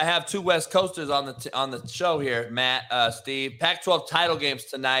football while I have two West Coasters on the show here, Matt, Steve. Pac-12 title games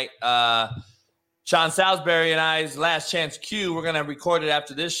tonight. Sean Salisbury and I's Last Chance Q. We're going to record it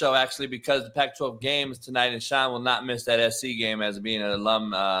after this show, actually, because the Pac-12 game is tonight, and Sean will not miss that SC game as being an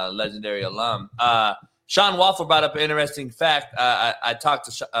alum, legendary alum. Sean Waffle brought up an interesting fact I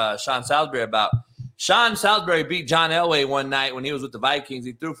talked to Sean Salisbury about. Sean Salisbury beat John Elway one night when he was with the Vikings.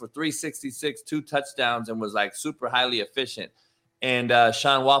 He threw for 366, 2 touchdowns, and was like super highly efficient. And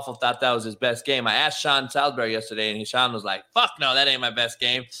Sean Waffle thought that was his best game. I asked Sean Salisbury yesterday, and Sean was like, fuck no, that ain't my best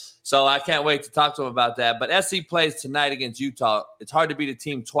game. So I can't wait to talk to him about that. But SC plays tonight against Utah. It's hard to beat a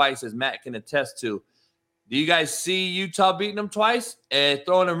team twice, as Matt can attest to. Do you guys see Utah beating them twice and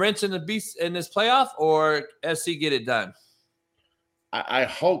throwing a wrench in the beast in this playoff, or SC get it done? I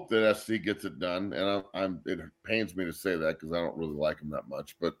hope that SC gets it done, and it pains me to say that because I don't really like them that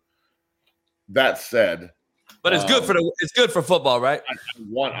much. But that said, but it's good for football, right?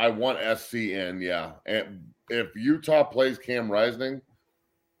 I want SC in, yeah. And if Utah plays Cam Rising,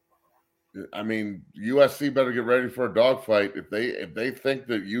 I mean, USC better get ready for a dogfight. If they think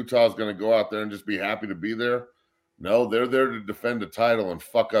that Utah is going to go out there and just be happy to be there, no, they're there to defend the title and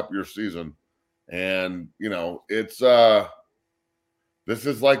fuck up your season. And it's this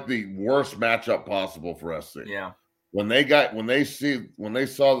is like the worst matchup possible for SC. Yeah. When they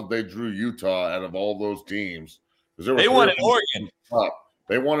saw that they drew Utah out of all those teams, they wanted Oregon.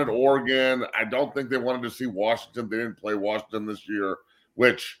 They wanted Oregon. I don't think they wanted to see Washington. They didn't play Washington this year,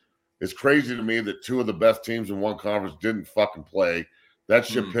 which is crazy to me that 2 of the best teams in one conference didn't fucking play. That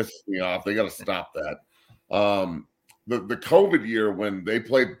shit pisses me off. They got to stop that. The COVID year when they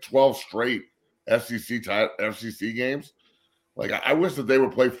played 12 straight FCC games, like I wish that they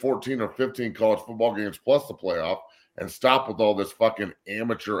would play 14 or 15 college football games plus the playoff and stop with all this fucking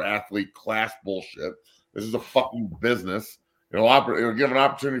amateur athlete class bullshit. This is a fucking business. It'll give an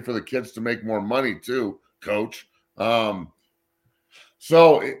opportunity for the kids to make more money too, coach.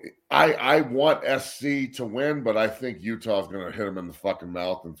 So I want SC to win, but I think Utah's going to hit them in the fucking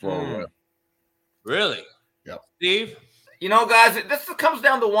mouth and throw away. Really? Yeah. Steve? Guys, this comes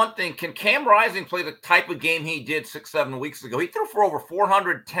down to one thing. Can Cam Rising play the type of game he did 6-7 weeks ago? He threw for over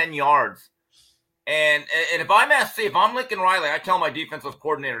 410 yards. And if I'm SC, if I'm Lincoln Riley, I tell my defensive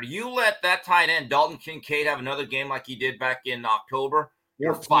coordinator, you let that tight end, Dalton Kincaid, have another game like he did back in October,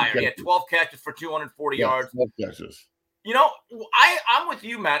 you're fired. He had 12 catches for 240 yards. 12 catches. I'm with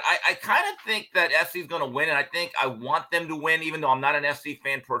you, Matt. I kind of think that SC is going to win, and I think I want them to win, even though I'm not an SC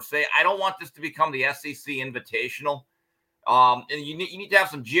fan per se. I don't want this to become the SEC Invitational. And you need to have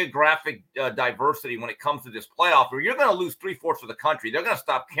some geographic diversity when it comes to this playoff, or you're going to lose 3/4 of the country. They're going to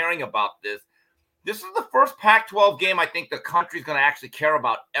stop caring about this. This is the first Pac-12 game I think the country's going to actually care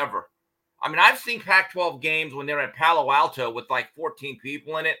about ever. I mean, I've seen Pac-12 games when they're in Palo Alto with like 14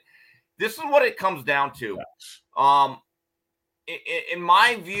 people in it. This is what it comes down to. In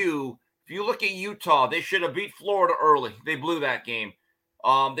my view, if you look at Utah, they should have beat Florida early. They blew that game.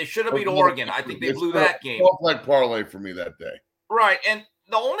 They should have beat Oregon. I think they blew that game. Like parlay for me that day. Right. And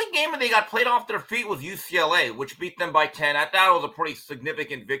the only game that they got played off their feet was UCLA, which beat them by 10. I thought it was a pretty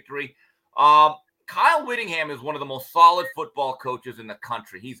significant victory. Kyle Whittingham is one of the most solid football coaches in the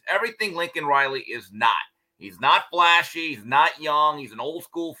country. He's everything Lincoln Riley is not. He's not flashy. He's not young. He's an old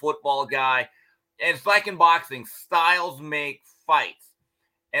school football guy. And it's like in boxing, styles make fights.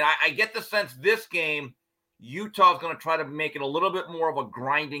 And I get the sense this game, Utah's going to try to make it a little bit more of a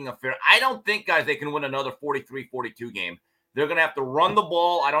grinding affair. I don't think, guys, they can win another 43-42 game. They're going to have to run the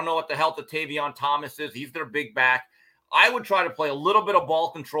ball. I don't know what the health of Tavion Thomas is. He's their big back. I would try to play a little bit of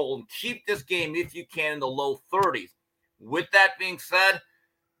ball control and keep this game, if you can, in the low 30s. With that being said,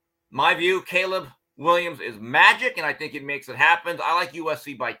 my view, Caleb Williams is magic, and I think it makes it happen. I like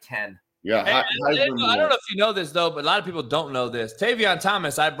USC by 10. Yeah. I don't know if you know this, though, but a lot of people don't know this. Tavion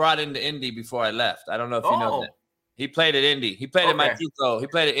Thomas, I brought into Indy before I left. I don't know if you know that. He played at Indy. He played at my JUCO. He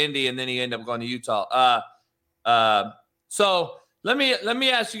played at Indy, and then he ended up going to Utah. So let me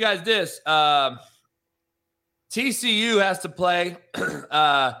ask you guys this. TCU has to play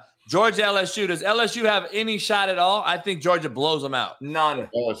Georgia, LSU. Does LSU have any shot at all? I think Georgia blows them out. None.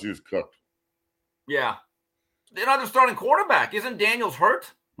 LSU's cooked. Yeah. They're not the starting quarterback. Isn't Daniels hurt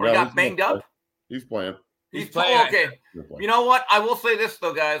or got banged up? He's playing. He's playing. Okay. You know what? I will say this,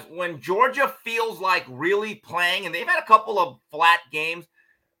 though, guys. When Georgia feels like really playing, and they've had a couple of flat games,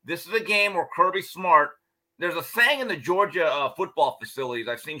 this is a game where Kirby Smart, there's a saying in the Georgia football facilities,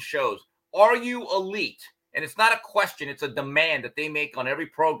 I've seen shows, are you elite? And it's not a question. It's a demand that they make on every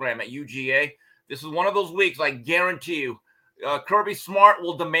program at UGA. This is one of those weeks, I guarantee you, Kirby Smart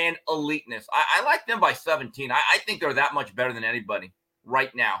will demand eliteness. I like them by 17. I think they're that much better than anybody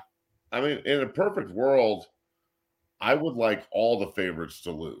right now. I mean, in a perfect world, I would like all the favorites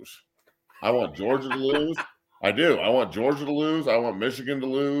to lose. I want Georgia to lose. I do. I want Georgia to lose. I want Michigan to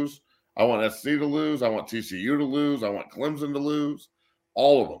lose. I want SC to lose. I want TCU to lose. I want Clemson to lose.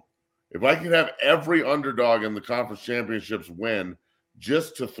 All of them. If I could have every underdog in the conference championships win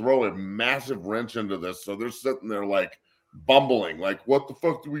just to throw a massive wrench into this, so they're sitting there like bumbling, like, what the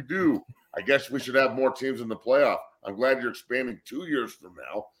fuck do we do? I guess we should have more teams in the playoff. I'm glad you're expanding 2 years from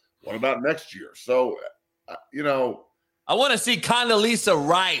now. What about next year? So, I want to see Condoleezza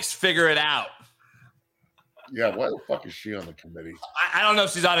Rice figure it out. Yeah, why the fuck is she on the committee? I don't know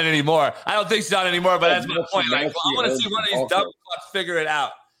if she's on it anymore. I don't think she's on it anymore, but that's my point. Like, I want to see one of these dumb fucks figure it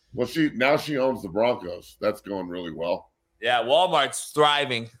out. Well, she owns the Broncos. That's going really well. Yeah, Walmart's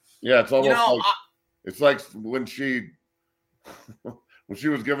thriving. Yeah, it's almost it's like when she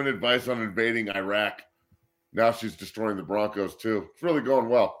was giving advice on invading Iraq. Now she's destroying the Broncos too. It's really going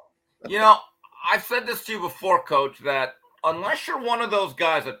well. I've said this to you before, Coach, that unless you're one of those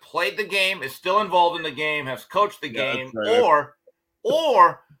guys that played the game, is still involved in the game, has coached the game, right,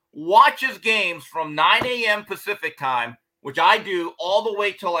 or watches games from 9 a.m. Pacific time, which I do, all the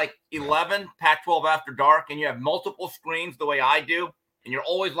way till like 11, Pac-12 after dark, and you have multiple screens the way I do, and you're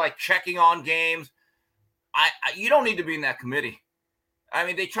always like checking on games, you don't need to be in that committee. I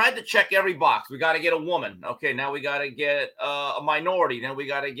mean, they tried to check every box. We got to get a woman. Okay, now we got to get a minority. Then we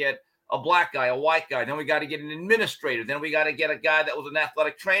got to get a black guy, a white guy. Then we got to get an administrator. Then we got to get a guy that was an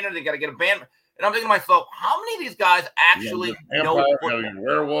athletic trainer. They got to get a band. And I'm thinking to myself, how many of these guys actually know football?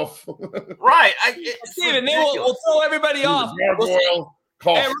 Werewolf. Right. Steven, then we'll throw everybody off. We'll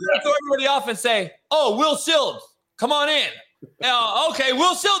throw everybody off and say, oh, Will Sills, come on in. Okay,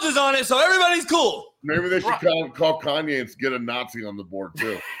 Will Sills is on it, so everybody's cool. Maybe they should call Kanye and get a Nazi on the board,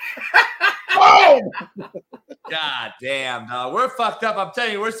 too. Oh! God damn, dog. We're fucked up. I'm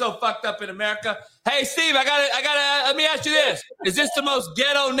telling you, we're so fucked up in America. Hey, Steve, I gotta let me ask you this. Is this the most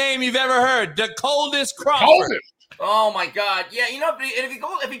ghetto name you've ever heard? The Coldest Crawford. Coldest. Oh my God. Yeah,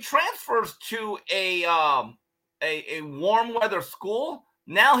 if he transfers to a warm weather school,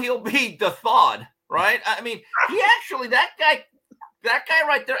 now he'll be the thawed, right? I mean, that guy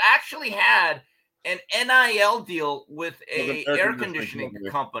right there actually had an NIL deal with an air conditioning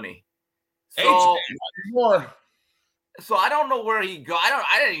company. So I don't know where he go.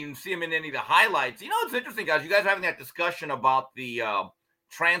 I didn't even see him in any of the highlights. It's interesting, guys. You guys are having that discussion about the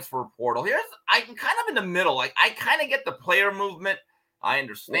transfer portal. I'm kind of in the middle. Like, I kind of get the player movement. I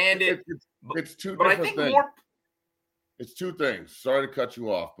understand it. It's two but different I think things. It's two things. Sorry to cut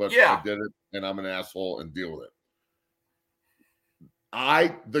you off, but I did it, and I'm an asshole and deal with it.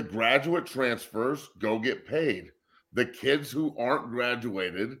 The graduate transfers go get paid. The kids who aren't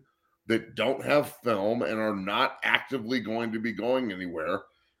graduated, that don't have film and are not actively going to be going anywhere,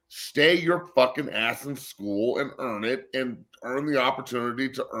 stay your fucking ass in school and earn it and earn the opportunity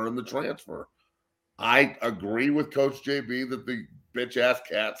to earn the transfer. I agree with Coach JB that the bitch ass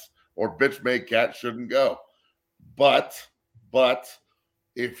cats or bitch made cats shouldn't go. But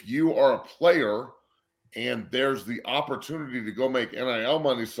if you are a player and there's the opportunity to go make NIL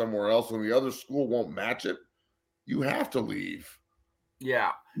money somewhere else and the other school won't match it, you have to leave.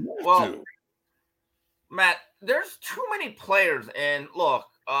 Yeah. Well, Matt, there's too many players. And look,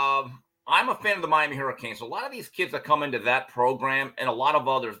 I'm a fan of the Miami Hurricanes. So a lot of these kids that come into that program and a lot of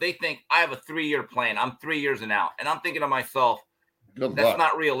others, they think I have a 3-year plan. I'm 3 years and out. And I'm thinking to myself, that's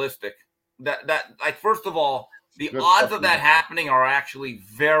not realistic. First of all, the odds of that happening are actually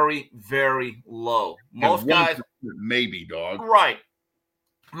very, very low. Most guys, maybe, dog. Right.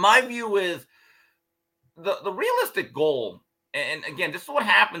 My view is the realistic goal. And again, this is what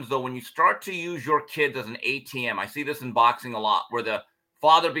happens, though, when you start to use your kids as an ATM. I see this in boxing a lot, where the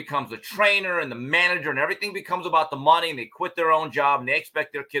father becomes the trainer and the manager, and everything becomes about the money, and they quit their own job, and they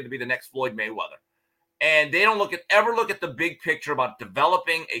expect their kid to be the next Floyd Mayweather. And they don't ever look at the big picture about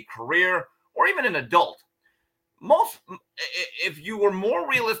developing a career or even an adult. if you were more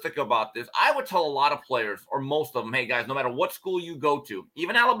realistic about this, I would tell a lot of players, or most of them, hey guys, no matter what school you go to,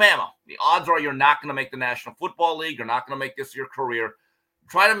 even Alabama, the odds are you're not going to make the National Football League. You're not going to make this your career.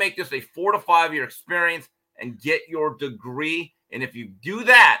 Try to make this a 4 to 5 year experience and get your degree. And if you do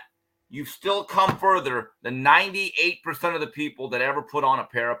that, you've still come further than 98% of the people that ever put on a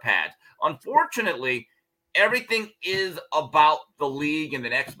pair of pads. Unfortunately, everything is about the league and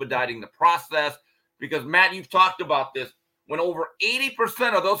then expediting the process. Because, Matt, you've talked about this. When over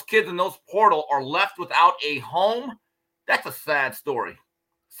 80% of those kids in those portal are left without a home, that's a sad story.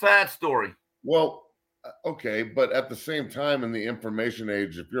 Sad story. Well, okay, but at the same time, in the information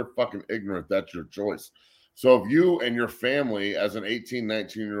age, if you're fucking ignorant, that's your choice. So if you and your family, as an 18,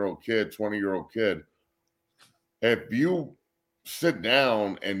 19-year-old kid, 20-year-old kid, if you sit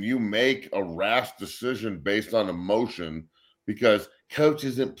down and you make a rash decision based on emotion because coach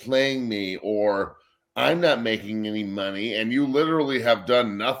isn't playing me or I'm not making any money, and you literally have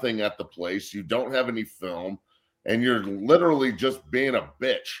done nothing at the place, you don't have any film, and you're literally just being a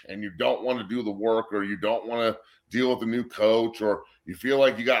bitch, and you don't want to do the work, or you don't want to deal with a new coach, or you feel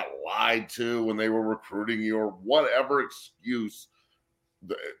like you got lied to when they were recruiting you, or whatever excuse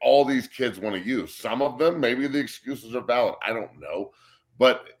all these kids want to use. Some of them, maybe the excuses are valid. I don't know.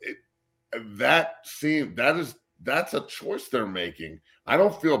 But that's a choice they're making. I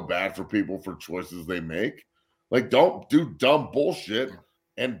don't feel bad for people for choices they make. Like, don't do dumb bullshit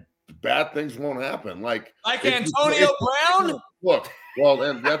and bad things won't happen. Like Antonio Brown? Look, well,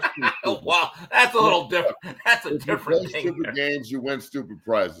 and that's oh, wow, that's a little different. That's a different thing. Stupid games, you win stupid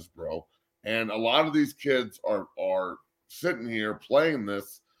prizes, bro. And a lot of these kids are sitting here playing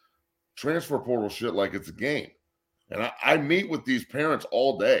this transfer portal shit like it's a game. And I meet with these parents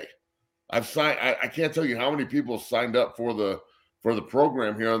all day. I've signed. I can't tell you how many people signed up for the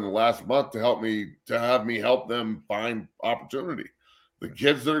program here in the last month to have me help them find opportunity. The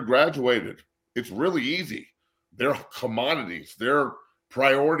kids that are graduated, it's really easy. They're commodities. They're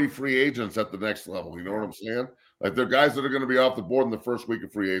priority free agents at the next level. You know what I'm saying? Like, they're guys that are going to be off the board in the first week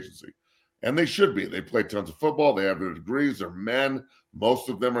of free agency. And they should be. They play tons of football. They have their degrees. They're men. Most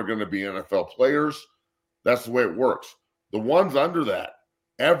of them are going to be NFL players. That's the way it works. The ones under that,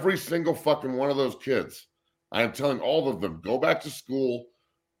 every single fucking one of those kids, I am telling all of them, go back to school,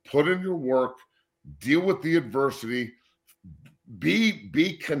 put in your work, deal with the adversity,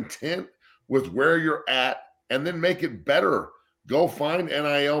 be content with where you're at, and then make it better. Go find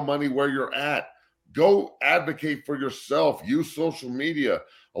NIL money where you're at. Go advocate for yourself. Use social media.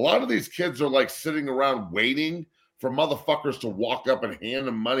 A lot of these kids are like sitting around waiting for motherfuckers to walk up and hand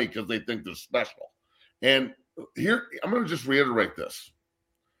them money because they think they're special. And here, I'm going to just reiterate this.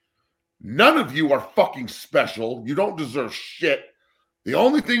 None of you are fucking special. You don't deserve shit. The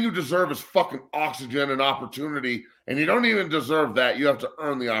only thing you deserve is fucking oxygen and opportunity, and you don't even deserve that. You have to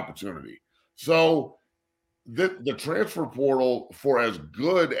earn the opportunity. So the transfer portal, for as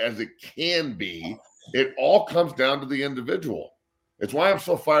good as it can be, it all comes down to the individual. It's why I'm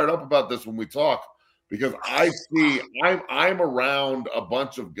so fired up about this when we talk, because I'm around a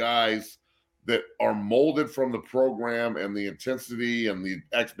bunch of guys that are molded from the program and the intensity and the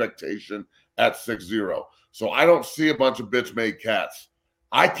expectation at 6-0. So I don't see a bunch of bitch-made cats.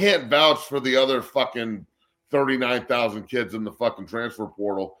 I can't vouch for the other fucking 39,000 kids in the fucking transfer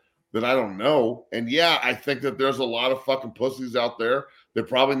portal that I don't know. And yeah, I think that there's a lot of fucking pussies out there that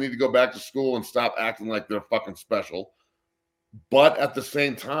probably need to go back to school and stop acting like they're fucking special. But at the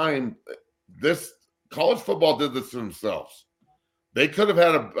same time, this college football did this to themselves. They could have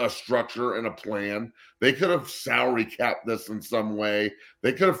had a structure and a plan. They could have salary capped this in some way.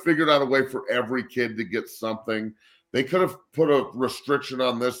 They could have figured out a way for every kid to get something. They could have put a restriction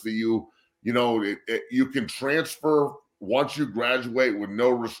on this that you can transfer once you graduate with no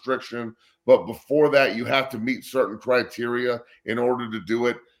restriction. But before that, you have to meet certain criteria in order to do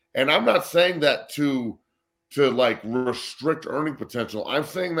it. And I'm not saying that to like restrict earning potential. I'm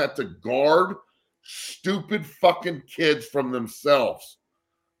saying that to guard stupid fucking kids from themselves,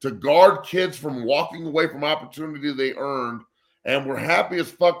 to guard kids from walking away from opportunity they earned and were happy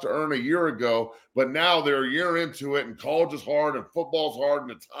as fuck to earn a year ago, but now they're a year into it and college is hard and football's hard and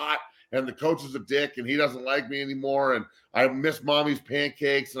it's hot and the coach is a dick and he doesn't like me anymore and I miss mommy's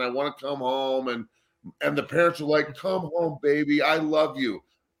pancakes and I want to come home, and the parents are like, come home, baby, I love you.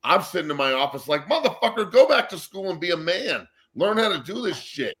 I'm sitting in my office like, motherfucker, go back to school and be a man. Learn how to do this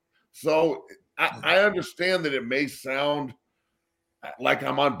shit. So I understand that it may sound like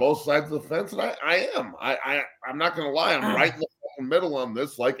I'm on both sides of the fence, and I am. I'm not going to lie. I'm right in the middle on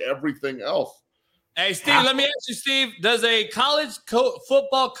this, like everything else. Hey, Steve, let me ask you, Steve, does a college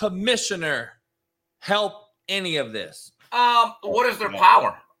football commissioner help any of this? What is their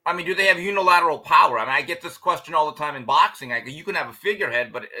power? I mean, do they have unilateral power? I mean, I get this question all the time in boxing. You can have a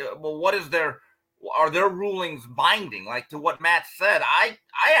figurehead, but what is are their rulings binding? Like to what Matt said, I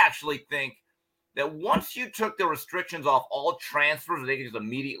actually think that once you took the restrictions off all transfers, they can just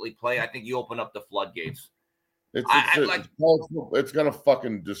immediately play. I think you open up the floodgates. It's going to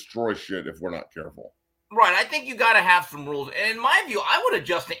fucking destroy shit if we're not careful. Right. I think you got to have some rules. And in my view, I would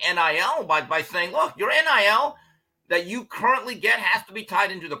adjust the NIL by saying, look, your NIL that you currently get has to be tied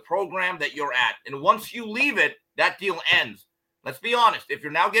into the program that you're at. And once you leave it, that deal ends. Let's be honest. If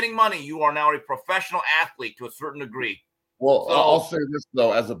you're now getting money, you are now a professional athlete to a certain degree. Well, so, I'll say this,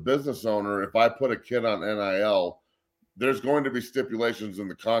 though. As a business owner, if I put a kid on NIL, there's going to be stipulations in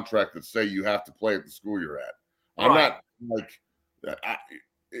the contract that say you have to play at the school you're at. I'm not like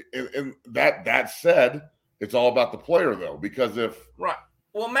and that said, it's all about the player, though, because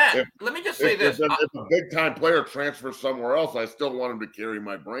well, Matt, let me just say this. If a big-time player transfers somewhere else, I still want him to carry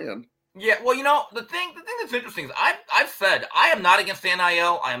my brand. Yeah, well, the thing that's interesting is I've said I am not against the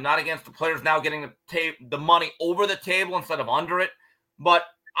NIL. I am not against the players now getting the money over the table instead of under it. But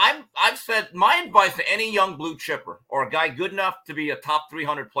I've said my advice to any young blue chipper or a guy good enough to be a top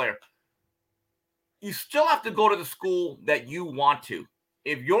 300 player, you still have to go to the school that you want to.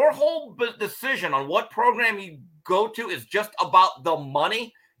 If your whole decision on what program you go to is just about the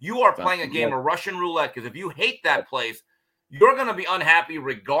money, you are playing a game of Russian roulette, because if you hate that place, you're going to be unhappy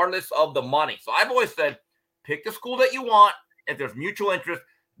regardless of the money. So I've always said, pick the school that you want. If there's mutual interest,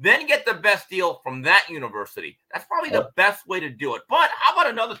 then get the best deal from that university. That's probably the best way to do it. But how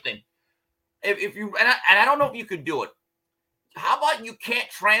about another thing? If you and I don't know if you could do it. How about you can't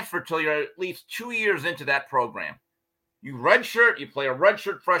transfer till you're at least 2 years into that program? You redshirt, you play a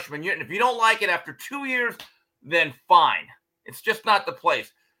redshirt freshman year, and if you don't like it after 2 years, then fine. It's just not the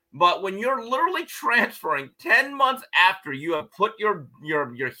place. But when you're literally transferring 10 months after you have put your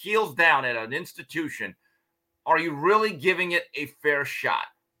heels down at an institution, are you really giving it a fair shot?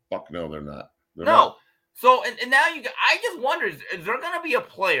 Fuck no, they're not. They're no. not. So, and now I just wonder, is there going to be a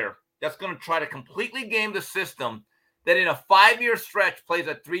player that's going to try to completely game the system that in a 5-year stretch plays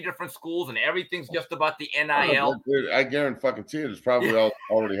at 3 different schools and everything's just about the NIL? I guarantee it's probably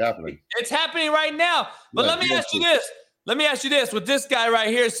already happening. It's happening right now. But let me ask you this. Let me ask you this with this guy right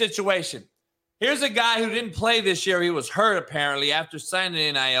here situation. Here's a guy who didn't play this year. He was hurt apparently after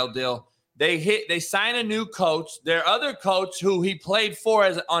signing an NIL deal. They sign a new coach. Their other coach who he played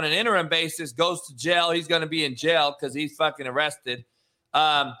for on an interim basis goes to jail. He's going to be in jail because he's fucking arrested.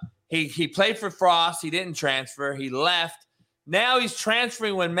 He played for Frost. He didn't transfer. He left. Now he's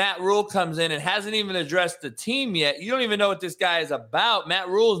transferring when Matt Rule comes in and hasn't even addressed the team yet. You don't even know what this guy is about. Matt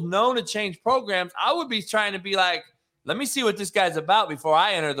Rule is known to change programs. I would be trying to be like, let me see what this guy's about before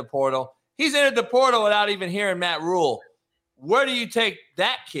I enter the portal. He's entered the portal without even hearing Matt Rule. Where do you take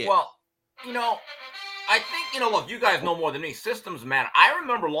that kid? Well, I think, look, you guys know more than me. Systems matter. I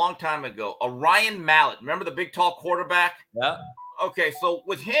remember a long time ago, a Ryan Mallett. Remember the big, tall quarterback? Yeah. Okay, so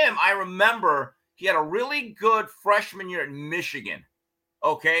with him, I remember he had a really good freshman year at Michigan.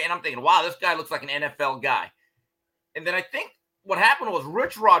 Okay, and I'm thinking, wow, this guy looks like an NFL guy. And then I think what happened was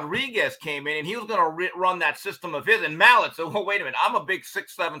Rich Rodriguez came in, and he was going to run that system of his. And Mallett said, well, wait a minute, I'm a big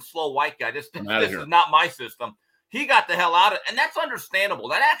 6'7" slow white guy. This is not my system. He got the hell out of it, and that's understandable.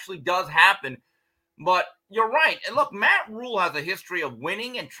 That actually does happen. But you're right. And look, Matt Rule has a history of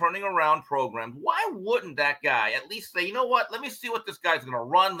winning and turning around programs. Why wouldn't that guy at least say, you know what? Let me see what this guy's going to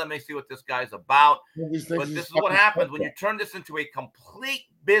run. Let me see what this guy's about. But this is what happens when you turn this into a complete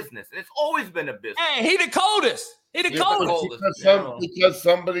business. And it's always been a business. Hey, he the coldest. He the coldest. Because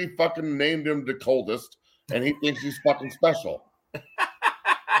somebody fucking named him the coldest, and he thinks he's fucking special.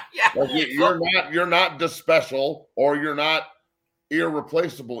 Yeah. Like you're not the special, or you're not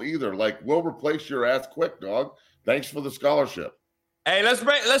irreplaceable either. Like, we'll replace your ass quick, dog. Thanks for the scholarship. Hey,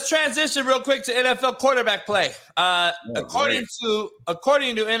 let's transition real quick to NFL quarterback play. According to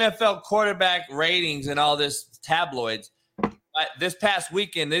NFL quarterback ratings and all this tabloids, this past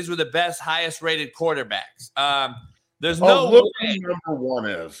weekend, these were the best, highest rated quarterbacks. There's no way. Number one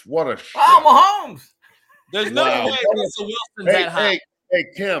is what a shit. Oh, Mahomes. There's no way Russell Wilson's that high. Hey,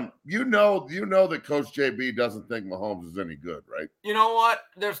 Kim, you know that Coach JB doesn't think Mahomes is any good, right? You know what?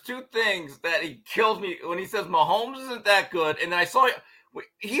 There's two things that he kills me when he says Mahomes isn't that good. And I saw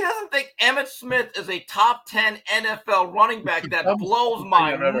he doesn't think Emmitt Smith is a top 10 NFL running back. That blows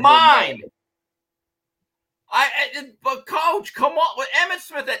my mind. But Coach, come on, with Emmitt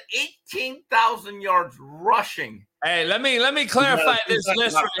Smith at 18,000 yards rushing. Hey, let me clarify this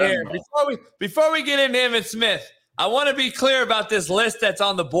list right here before we get into Emmitt Smith. I want to be clear about this list that's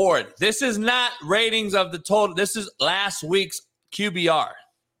on the board. This is not ratings of the total. This is last week's QBR.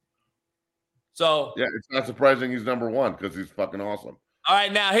 So yeah, it's not surprising he's number one because he's fucking awesome. All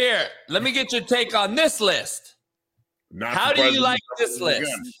right, now here, let me get your take on this list. How do you like this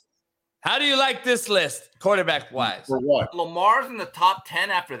list? How do you like this list, quarterback-wise? For what? Lamar's in the top 10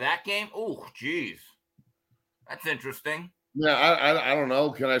 after that game? Oh, geez. That's interesting. Yeah, I don't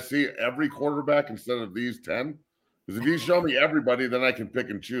know. Can I see every quarterback instead of these 10? Because if you show me everybody, then I can pick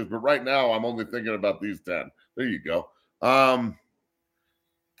and choose. But right now, I'm only thinking about these 10. There you go. I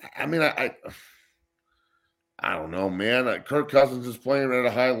mean, I don't know, man. Kirk Cousins is playing at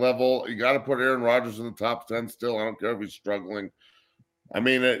a high level. You got to put Aaron Rodgers in the top 10 still. I don't care if he's struggling. I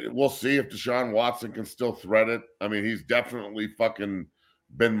mean, we'll see if Deshaun Watson can still thread it. I mean, he's definitely fucking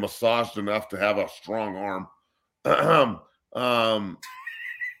been massaged enough to have a strong arm.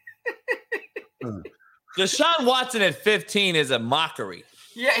 Deshaun Watson at 15 is a mockery.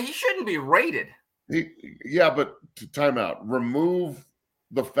 Yeah, he shouldn't be rated. But time out. Remove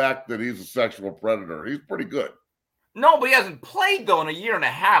the fact that he's a sexual predator. He's pretty good. No, but he hasn't played, though, in a year and a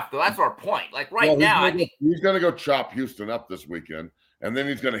half, though. That's our point. Like, now. He's going to go chop Houston up this weekend, and then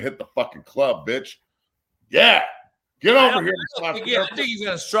he's going to hit the fucking club, bitch. Yeah. Get over here. I think he's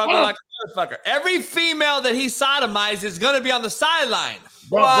going to struggle like a motherfucker. Every female that he sodomized is going to be on the sideline.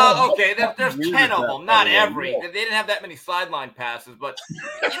 Well, okay, there's 10 of them, not every. They didn't have that many sideline passes, but,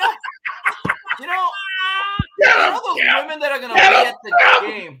 you know those women that are going to be at the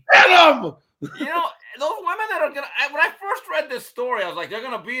game. Those women that are going to – when I first read this story, I was like, they're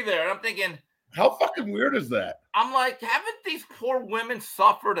going to be there. And I'm thinking – how fucking weird is that? I'm like, haven't these poor women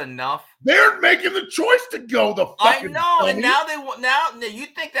suffered enough? They're making the choice to go the fucking I know, dummy. And now you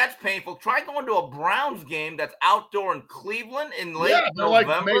think that's painful. Try going to a Browns game that's outdoor in Cleveland in late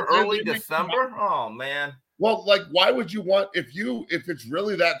November, early December. Oh, man. Well, like, why would you want, if it's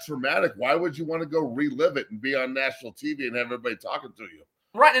really that traumatic, why would you want to go relive it and be on national TV and have everybody talking to you?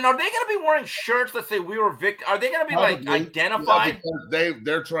 Right, and are they going to be wearing shirts that say we were victims? Are they going to be like identified? Yeah,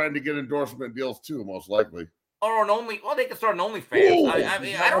 they're trying to get endorsement deals too, most likely. Or they can start an OnlyFans.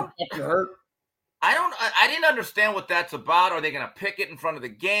 I didn't understand what that's about. Are they going to pick it in front of the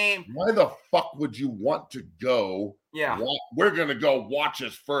game? Why the fuck would you want to go? Yeah, we're going to go watch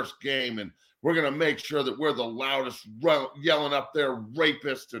his first game, and we're going to make sure that we're the loudest, yelling up there,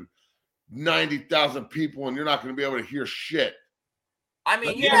 rapist and 90,000 people, and you're not going to be able to hear shit. I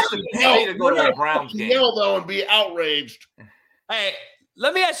mean, you have to pay to go to a Browns game. Yell, though, and be outraged. Hey,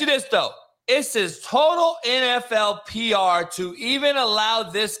 let me ask you this, though. This is total NFL PR to even allow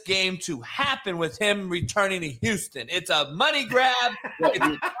this game to happen with him returning to Houston. It's a money grab. It's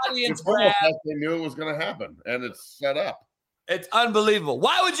an audience grab. Like they knew it was going to happen, and it's set up. It's unbelievable.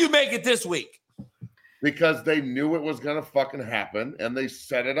 Why would you make it this week? Because they knew it was going to fucking happen, and they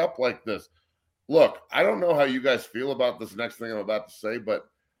set it up like this. Look, I don't know how you guys feel about this next thing I'm about to say, but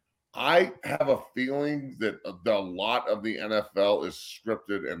I have a feeling that a lot of the NFL is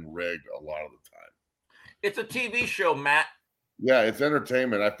scripted and rigged a lot of the time. It's a TV show, Matt. Yeah, it's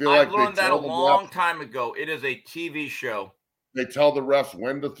entertainment. I feel I've learned that a long time ago. It is a TV show. They tell the refs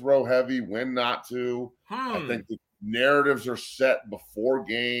when to throw heavy, when not to. I think the narratives are set before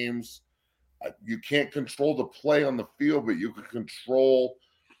games. You can't control the play on the field, but you can control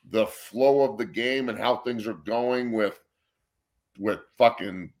the flow of the game and how things are going with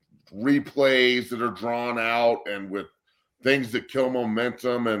fucking replays that are drawn out and with things that kill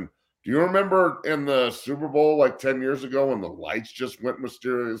momentum. And do you remember in the Super Bowl like 10 years ago when the lights just went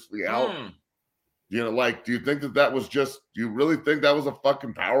mysteriously out? Do you think that was just, do you really think that was a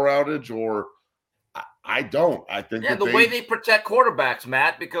fucking power outage? Or I don't. I think the way they protect quarterbacks,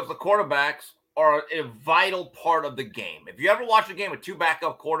 Matt, because the quarterbacks are a vital part of the game. If you ever watch a game with two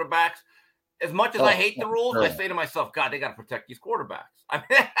backup quarterbacks, as much as I hate the rules, I say to myself, God, they got to protect these quarterbacks. I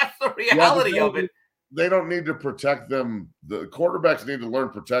mean, that's the reality of it. They don't need to protect them. The quarterbacks need to learn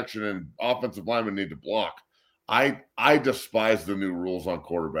protection, and offensive linemen need to block. I despise the new rules on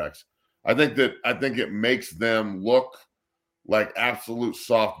quarterbacks. I think it makes them look like absolute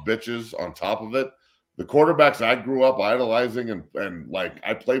soft bitches on top of it. The quarterbacks I grew up idolizing and like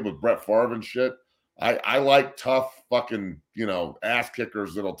I played with Brett Favre and shit. I like tough fucking, ass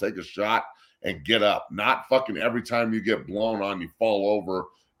kickers that'll take a shot and get up. Not fucking every time you get blown on, you fall over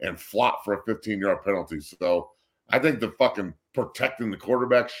and flop for a 15-yard penalty. So I think the fucking protecting the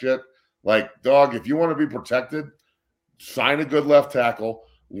quarterback shit, like, dog, if you want to be protected, sign a good left tackle,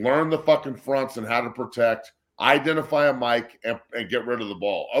 learn the fucking fronts and how to protect, identify a mic and get rid of the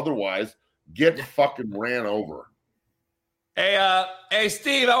ball. Otherwise, get fucking ran over. Hey,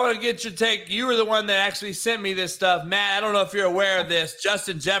 Steve, I want to get your take. You were the one that actually sent me this stuff. Matt, I don't know if you're aware of this.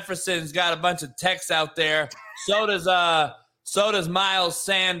 Justin Jefferson's got a bunch of texts out there. So does Miles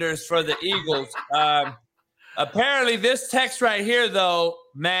Sanders for the Eagles. Apparently, this text right here, though,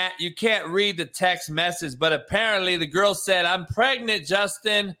 Matt, you can't read the text message, but apparently the girl said, "I'm pregnant,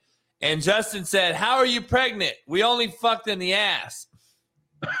 Justin." And Justin said, "How are you pregnant? We only fucked in the ass."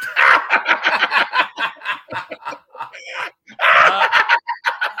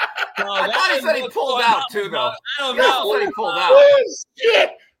 I thought he said he pulled out too, though. I don't He know. said he pulled out. Oh,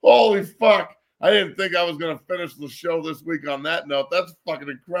 shit. Holy fuck. I didn't think I was going to finish the show this week on that note. That's fucking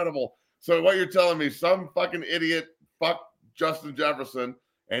incredible. So what you're telling me, some fucking idiot fucked Justin Jefferson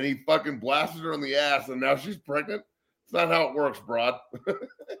and he fucking blasted her in the ass and now she's pregnant? It's not how it works, broad.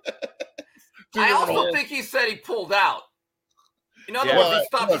 I also think he said he pulled out. In other words, he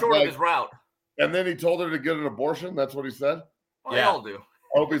stopped short of his route. And then he told her to get an abortion? That's what he said? Well, they all do.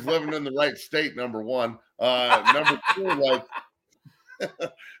 I hope he's living in the right state, number one. Number two,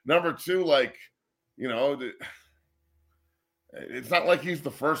 you know, it's not like he's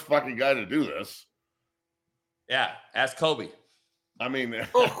the first fucking guy to do this. Yeah, ask Kobe. I mean,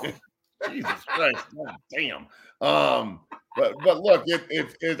 Jesus Christ, God damn. But look,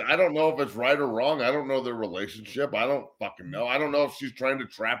 it I don't know if it's right or wrong. I don't know their relationship. I don't fucking know. I don't know if she's trying to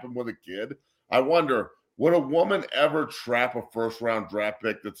trap him with a kid. I wonder, would a woman ever trap a first-round draft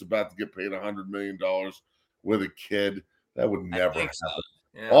pick that's about to get paid $100 million with a kid? That would never happen. So.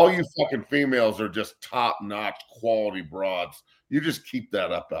 Yeah. All you fucking females are just top-notch quality broads. You just keep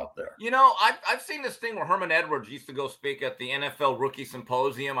that up out there. You know, I've seen this thing where Herman Edwards used to go speak at the NFL Rookie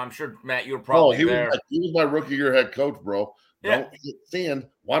Symposium. I'm sure, Matt, you were probably there. He was my rookie year head coach, bro. Yeah. Don't get thin.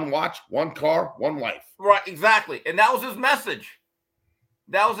 One watch, one car, one life. Right, exactly. And that was his message.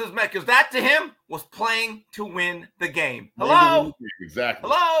 That was his message. Because that to him was playing to win the game. Hello? Exactly.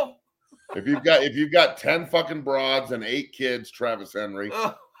 Hello? If you've got 10 fucking broads and 8 kids, Travis Henry,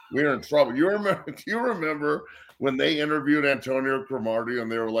 we're in trouble. Do you remember when they interviewed Antonio Cromartie and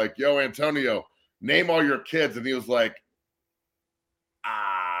they were like, "Yo, Antonio, name all your kids," and he was like,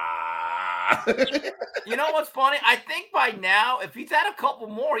 You know what's funny? I think by now, if he's had a couple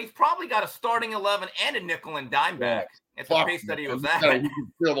more, he's probably got a starting 11 and a nickel and dime back. At the pace that he was at. He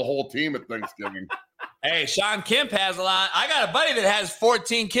could fill the whole team at Thanksgiving. Hey, Sean Kemp has a lot. I got a buddy that has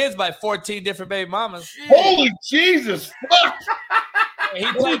 14 kids by 14 different baby mamas. Jeez. Holy Jesus! Fuck! He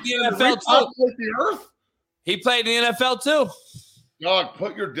played the NFL too. The earth? He played in the NFL too. Dog,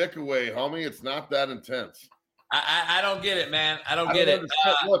 put your dick away, homie. It's not that intense. I don't get it, man. I don't get it.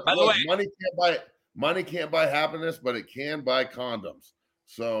 Look, by the way, money can't buy happiness, but it can buy condoms.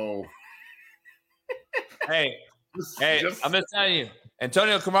 So, hey, I'm just telling you,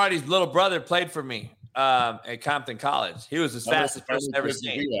 Antonio Cromartie's little brother played for me at Compton College. He was the fastest person I've ever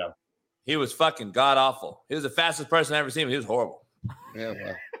seen. He was fucking god awful. He was the fastest person I've ever seen. He was horrible. Yeah,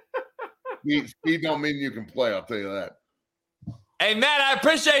 well, speed don't mean you can play. I'll tell you that. Hey, Matt, I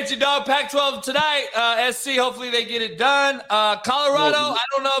appreciate you, dog. Pac-12 tonight. SC, hopefully they get it done. Colorado, I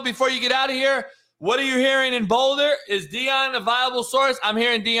don't know, before you get out of here, what are you hearing in Boulder? Is Deion a viable source? I'm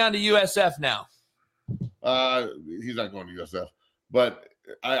hearing Deion to USF now. He's not going to USF. But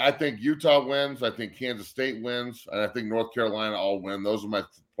I think Utah wins. I think Kansas State wins. And I think North Carolina all win. Those are my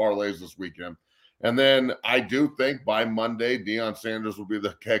parlays this weekend. And then I do think by Monday, Deion Sanders will be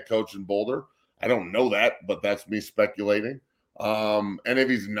the head coach in Boulder. I don't know that, but that's me speculating. And if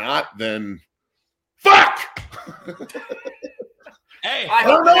he's not, then fuck. Hey, I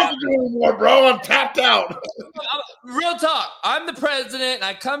don't know what to do anymore, bro. I'm tapped out. Real talk. I'm the president, and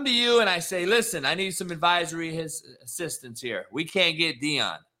I come to you and I say, "Listen, I need some advisory assistance here. We can't get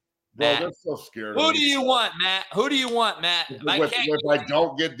Deion." Bro, they're so scared. Who do you want, Matt? Who do you want, Matt? If I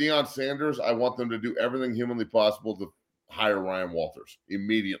don't get Deion Sanders, I want them to do everything humanly possible to hire Ryan Walters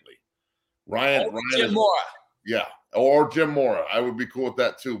immediately. Jim Mora. Yeah, or Jim Mora. I would be cool with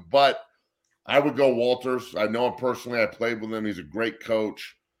that too. But I would go Walters. I know him personally. I played with him. He's a great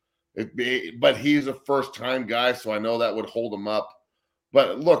coach. But he's a first-time guy, so I know that would hold him up.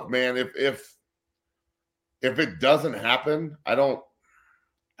 But look, man, if it doesn't happen, I don't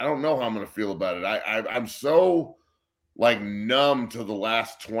know how I'm going to feel about it. I'm so numb to the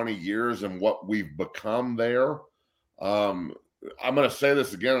last 20 years and what we've become there. I'm going to say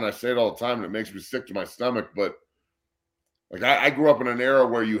this again, and I say it all the time, and it makes me sick to my stomach, but I grew up in an era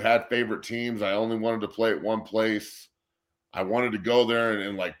where you had favorite teams. I only wanted to play at one place. I wanted to go there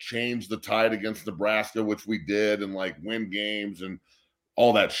and change the tide against Nebraska, which we did, and win games and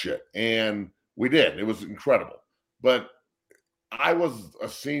all that shit. And we did. It was incredible. But I was a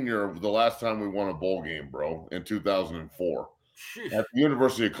senior the last time we won a bowl game, bro, in 2004 at the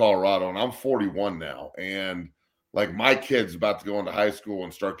University of Colorado, and I'm 41 now, and like my kid's about to go into high school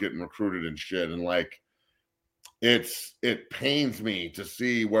and start getting recruited and shit, and like it pains me to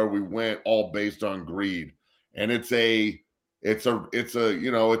see where we went all based on greed, and it's a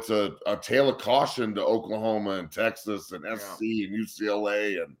tale of caution to Oklahoma and Texas and SC and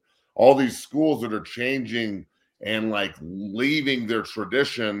UCLA and all these schools that are changing and like leaving their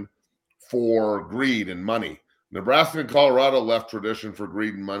tradition for greed and money. Nebraska and Colorado left tradition for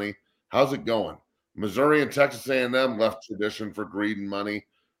greed and money. How's it going? Missouri and Texas A&M left tradition for greed and money.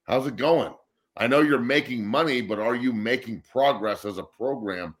 How's it going? I know you're making money, but are you making progress as a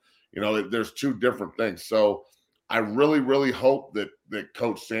program? You know, there's two different things. So I really, really hope that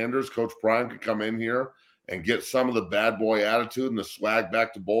Coach Sanders, Coach Prime can come in here and get some of the bad boy attitude and the swag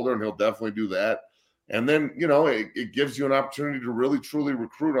back to Boulder, and he'll definitely do that. And then, you know, it gives you an opportunity to really, truly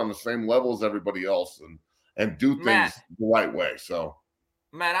recruit on the same level as everybody else and do things the right way. So,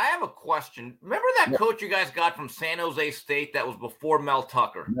 Matt, I have a question. Remember that coach you guys got from San Jose State that was before Mel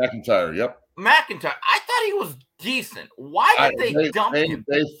Tucker? McIntyre, yep. McIntyre. I thought he was decent. Why did they dump him?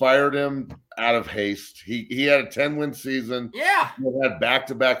 They fired him out of haste. He had a 10-win season. Yeah. He had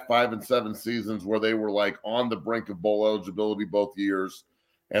back-to-back 5 and 7 seasons where they were like on the brink of bowl eligibility both years.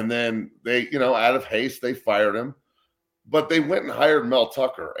 And then they, you know, out of haste, they fired him. But they went and hired Mel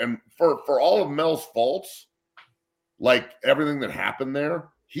Tucker. And for all of Mel's faults, like everything that happened there,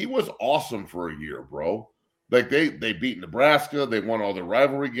 he was awesome for a year, bro. Like they beat Nebraska, they won all their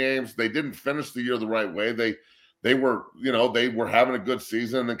rivalry games. They didn't finish the year the right way. They were, you know, they were having a good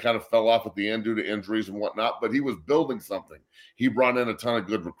season and then kind of fell off at the end due to injuries and whatnot, but he was building something. He brought in a ton of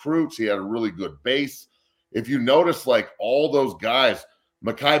good recruits. He had a really good base. If you notice, like all those guys,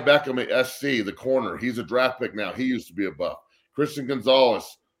 Mekhi Beckham at SC, the corner, he's a draft pick now. He used to be a Buff. Christian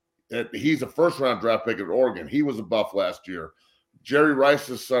Gonzalez, he's a first-round draft pick at Oregon. He was a Buff last year. Jerry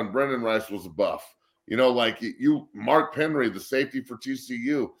Rice's son, Brendan Rice, was a Buff. You know, like Mark Penry, the safety for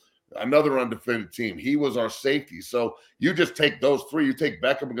TCU, another undefeated team. He was our safety. So you just take those three. You take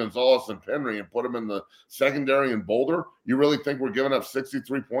Beckham, Gonzalez, and Penry and put them in the secondary in Boulder. You really think we're giving up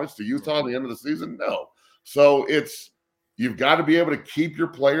 63 points to Utah at the end of the season? No. So you've got to be able to keep your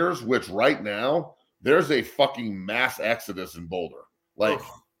players, which right now there's a fucking mass exodus in Boulder. Like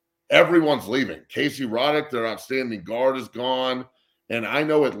everyone's leaving. Casey Roddick, their outstanding guard, is gone. And I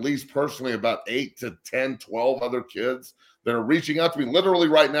know at least personally about 8 to 10, 12 other kids that are reaching out to me literally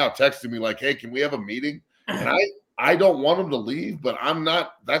right now, texting me like, hey, can we have a meeting? And I don't want them to leave, but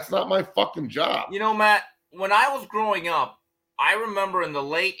that's not my fucking job. You know, Matt, when I was growing up, I remember in the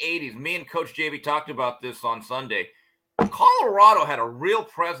late 80s, me and Coach JB talked about this on Sunday. Colorado had a real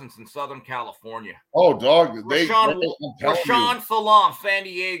presence in Southern California. Oh, dog. Rashawn Salam, San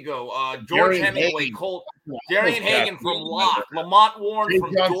Diego. George Hemingway, Colt. Darian Hagan from Locke. Lamont Warren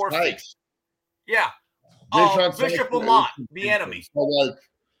from Dorset. Yeah. Bishop Lamont, the enemy. So, like,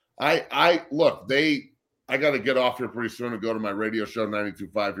 I look, I got to get off here pretty soon and go to my radio show,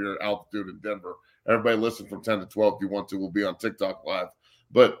 92.5 here at Altitude in Denver. Everybody listen from 10 to 12 if you want to. We'll be on TikTok live.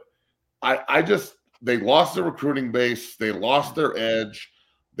 But they lost their recruiting base. They lost their edge.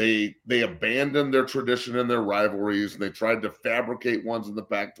 They abandoned their tradition and their rivalries, and they tried to fabricate ones in the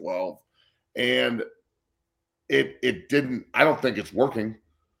Pac-12. And it didn't – I don't think it's working.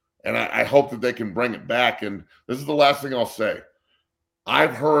 And I hope that they can bring it back. And this is the last thing I'll say.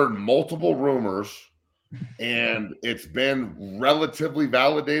 I've heard multiple rumors, and it's been relatively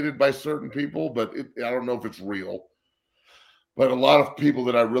validated by certain people, but I don't know if it's real. But a lot of people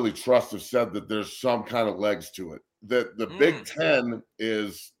that I really trust have said that there's some kind of legs to it. That the Big Ten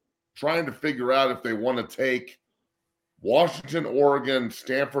is trying to figure out if they want to take Washington, Oregon,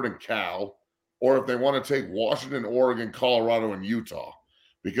 Stanford, and Cal, or if they want to take Washington, Oregon, Colorado, and Utah.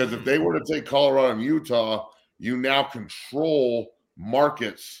 Because if they were to take Colorado and Utah, you now control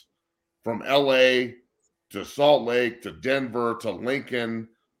markets from LA to Salt Lake to Denver to Lincoln,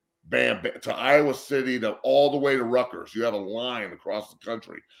 to Iowa City, to all the way to Rutgers. You have a line across the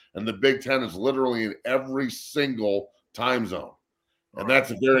country. And the Big Ten is literally in every single time zone. And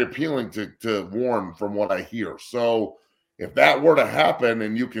that's very appealing to Warren from what I hear. So if that were to happen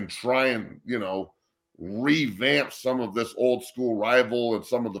and you can try and, revamp some of this old school rival and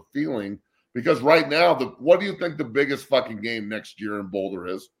some of the feeling, because right now, what do you think the biggest fucking game next year in Boulder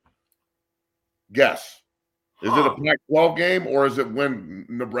is? Guess. Is it a Pac-12 game, or is it when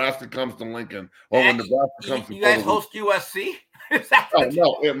Nebraska comes to Lincoln, or when Nebraska comes to? You guys host USC?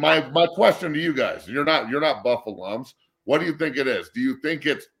 No. My question to you guys: you're not Buff alums. What do you think it is? Do you think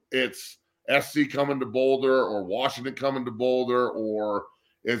it's SC coming to Boulder or Washington coming to Boulder, or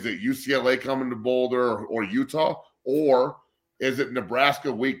is it UCLA coming to Boulder or Utah, or is it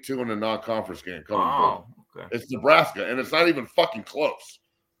Nebraska week 2 in a non-conference game coming to Boulder? Okay. It's Nebraska, and it's not even fucking close.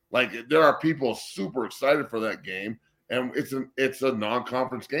 Like, there are people super excited for that game, and it's a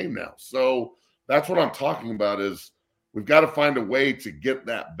non-conference game now. So that's what I'm talking about is we've got to find a way to get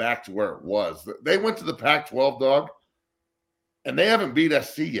that back to where it was. They went to the Pac-12, dog, and they haven't beat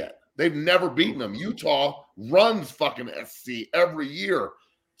SC yet. They've never beaten them. Utah runs fucking SC every year.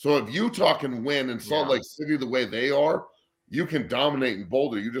 So if Utah can win in Salt Lake City the way they are, you can dominate in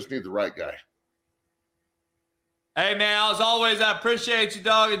Boulder. You just need the right guy. Hey, man, as always, I appreciate you,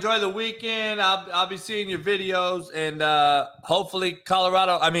 dog. Enjoy the weekend. I'll be seeing your videos, and hopefully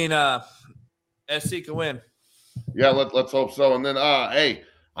SC can win. Yeah, let's hope so. And then, hey,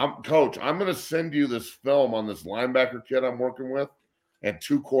 Coach, I'm going to send you this film on this linebacker kid I'm working with and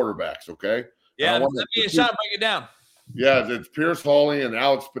 2 quarterbacks, okay? Yeah, let me and Sean break it down. Yeah, it's Pierce Hawley and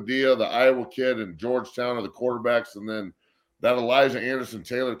Alex Padilla, the Iowa kid, and Georgetown are the quarterbacks, and then that Elijah Anderson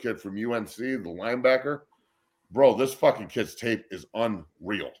Taylor kid from UNC, the linebacker. Bro, this fucking kid's tape is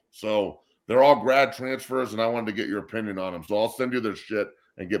unreal. So they're all grad transfers, and I wanted to get your opinion on them. So I'll send you their shit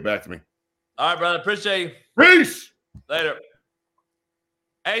and get back to me. All right, brother. Appreciate you. Peace. Later.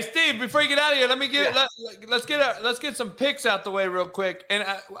 Hey, Steve, before you get out of here, let's get some picks out the way real quick. And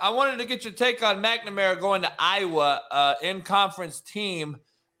I wanted to get your take on McNamara going to Iowa, in-conference team.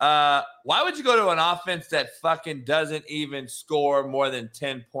 Why would you go to an offense that fucking doesn't even score more than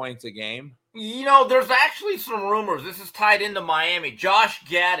 10 points a game? You know, there's actually some rumors. This is tied into Miami. Josh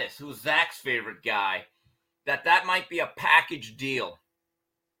Gaddis, who's Zach's favorite guy, that might be a package deal.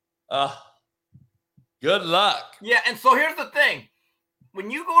 Good luck. Yeah, and so here's the thing. When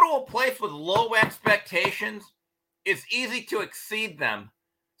you go to a place with low expectations, it's easy to exceed them.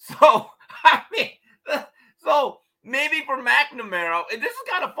 So, maybe for McNamara, and this is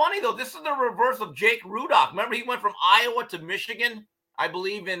kind of funny, though. This is the reverse of Jake Rudock. Remember, he went from Iowa to Michigan, I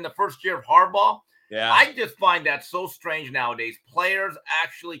believe, in the first year of Harbaugh. Yeah. I just find that so strange nowadays. Players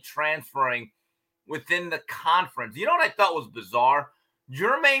actually transferring within the conference. You know what I thought was bizarre?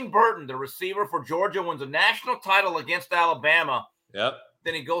 Jermaine Burton, the receiver for Georgia, wins a national title against Alabama. Yep.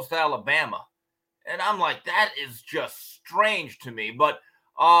 Then he goes to Alabama. And I'm like, that is just strange to me. But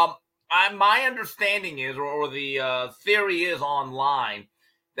my understanding is, or the theory is online,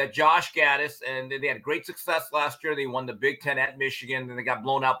 that Josh Gaddis, and they had great success last year. They won the Big Ten at Michigan, and they got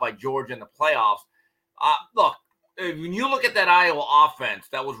blown out by Georgia in the playoffs. Look, when you look at that Iowa offense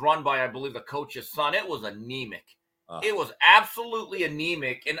that was run by, I believe, the coach's son, it was anemic. It was absolutely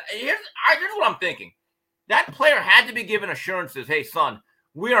anemic. And here's what I'm thinking. That player had to be given assurances, hey, son,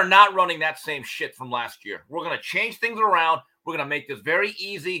 we are not running that same shit from last year. We're going to change things around. We're going to make this very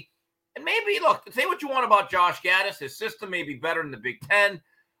easy. And maybe, look, say what you want about Josh Gaddis. His system may be better in the Big Ten.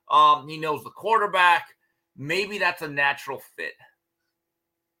 He knows the quarterback. Maybe that's a natural fit.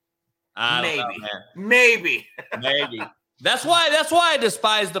 Maybe. That's why I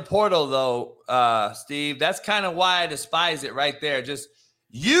despise the portal, though, Steve. That's kind of why I despise it right there.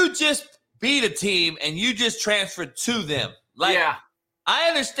 You just beat a team and you just transferred to them. I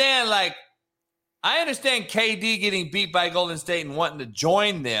understand KD getting beat by Golden State and wanting to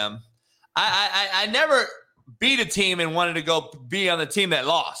join them. I never beat a team and wanted to go be on the team that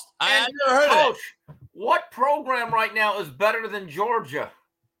lost. I never heard of it. Coach, what program right now is better than Georgia?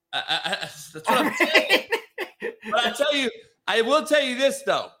 That's what I'm saying. But I will tell you this,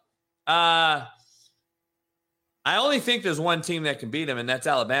 though. I only think there's one team that can beat them, and that's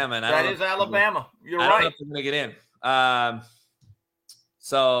Alabama. And that is Alabama. You're right. I don't know if they're going to get in.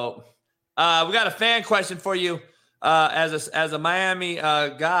 So we got a fan question for you. As a Miami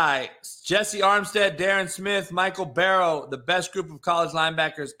guy, Jesse Armstead, Darren Smith, Michael Barrow, the best group of college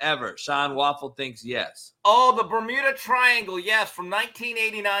linebackers ever. Sean Waffle thinks yes. Oh, the Bermuda Triangle, yes. From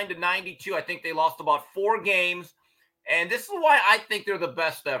 1989 to 92, I think they lost about 4 games. And this is why I think they're the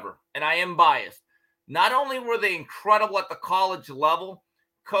best ever. And I am biased. Not only were they incredible at the college level,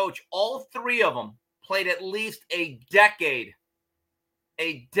 Coach, all 3 of them played at least a decade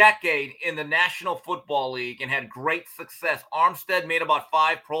in the National Football League and had great success. Armstead made about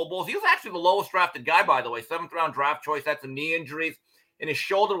 5 Pro Bowls. He was actually the lowest drafted guy, by the way, 7th-round draft choice. Had some knee injuries, and his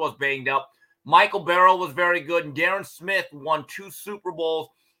shoulder was banged up. Michael Barrow was very good, and Darren Smith won 2 Super Bowls.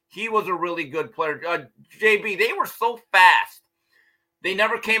 He was a really good player. JB, they were so fast. They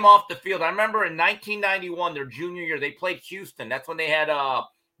never came off the field. I remember in 1991, their junior year, they played Houston. That's when they had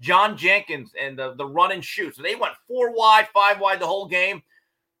John Jenkins and the run and shoot. So they went 4 wide, 5 wide the whole game.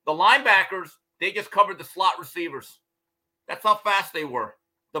 The linebackers, they just covered the slot receivers. That's how fast they were.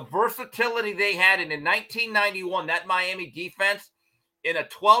 the versatility they had. And in 1991, that Miami defense, in a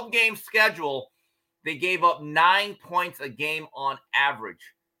 12-game schedule, they gave up 9 points a game on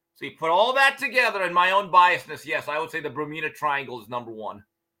average. So you put all that together, and my own biasness, yes, I would say the Bermuda Triangle is number one.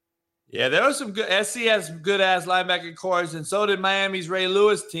 Yeah, there was some good – SC has some good-ass linebacker cores, and so did Miami's Ray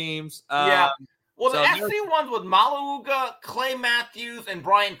Lewis teams. Yeah. Well, the so SC ones with Malauga, Clay Matthews, and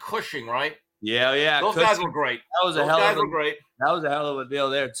Brian Cushing, right? Yeah. Those guys were great. Those guys were great. That was a hell of a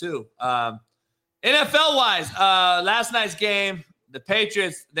deal there, too. NFL-wise, last night's game, the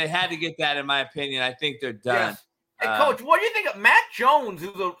Patriots, they had to get that, in my opinion. I think they're done. Yes. Hey, Coach, what do you think of Matt Jones,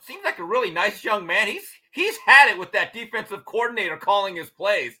 who seems like a really nice young man? He's had it with that defensive coordinator calling his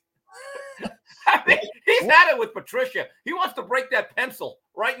plays. I mean, he's had it with Patricia. He wants to break that pencil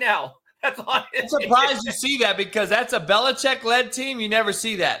right now. That's on his. I'm surprised you see that, because that's a Belichick-led team. You never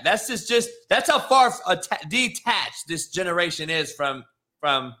see that. That's just that's how far detached this generation is from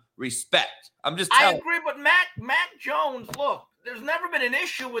respect. I'm just telling I agree, but Matt Jones, look, there's never been an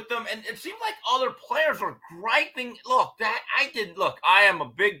issue with them, and it seems like other players are griping. Look, I am a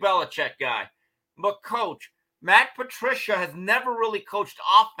big Belichick guy, but Coach, Matt Patricia has never really coached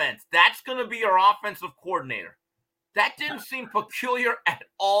offense. That's going to be our offensive coordinator. That didn't seem peculiar at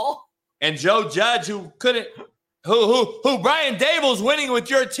all. And Joe Judge, who Brian Dable's winning with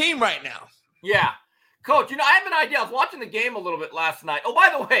your team right now. Yeah. Coach, I have an idea. I was watching the game a little bit last night. Oh, by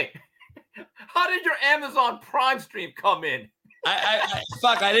the way, how did your Amazon Prime stream come in?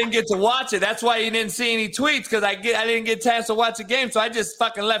 I didn't get to watch it. That's why you didn't see any tweets, because I didn't get a chance to watch the game, so I just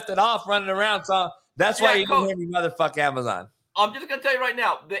fucking left it off running around. So that's why you didn't hear me, motherfucker Amazon. I'm just gonna tell you right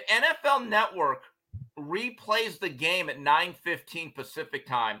now, the NFL Network replays the game at 9:15 Pacific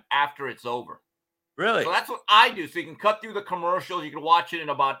time after it's over. Really? So that's what I do. So you can cut through the commercials. You can watch it in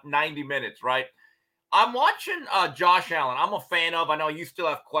about 90 minutes, right? I'm watching Josh Allen. I'm a fan of. I know you still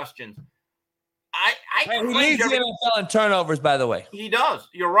have questions. He leads the NFL in turnovers, by the way. He does.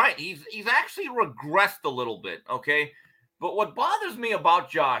 You're right. He's actually regressed a little bit, okay? But what bothers me about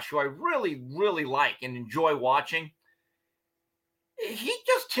Josh, who I really, really like and enjoy watching, he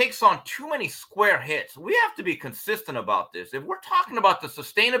just takes on too many square hits. We have to be consistent about this. If we're talking about the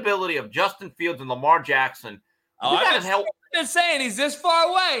sustainability of Justin Fields and Lamar Jackson, we got to help. I'm just saying he's this far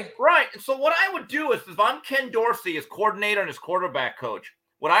away. Right. So what I would do is, if I'm Ken Dorsey, his coordinator and his quarterback coach,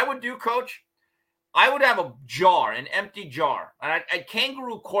 what I would do, Coach, I would have an empty jar, and I'd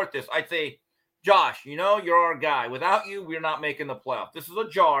kangaroo court this. I'd say, Josh, you're our guy. Without you, we're not making the playoffs. This is a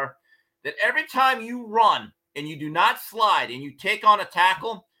jar that every time you run and you do not slide and you take on a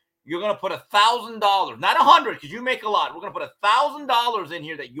tackle, you're going to put $1,000, not $100, because you make a lot. We're going to put $1,000 in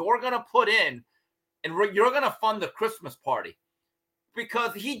here that you're going to put in, and you're going to fund the Christmas party,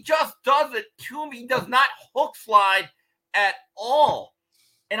 because he just does it to me. He does not hook slide at all.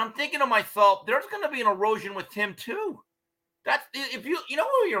 And I'm thinking to myself, there's going to be an erosion with him too. That's if you know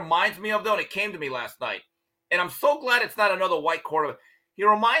who he reminds me of, though, and it came to me last night. And I'm so glad it's not another white quarterback. He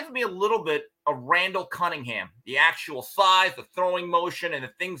reminds me a little bit of Randall Cunningham, the actual size, the throwing motion, and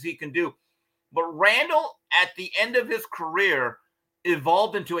the things he can do. But Randall, at the end of his career,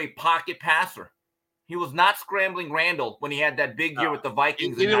 evolved into a pocket passer. He was not scrambling Randall when he had that big year with the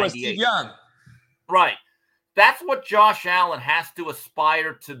Vikings in 98. Steve Young. Right. That's what Josh Allen has to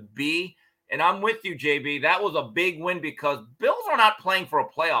aspire to be. And I'm with you, JB. That was a big win, because Bills are not playing for a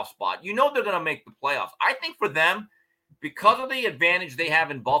playoff spot. They're going to make the playoffs. I think for them, because of the advantage they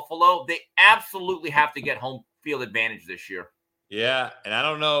have in Buffalo, they absolutely have to get home field advantage this year. Yeah, and I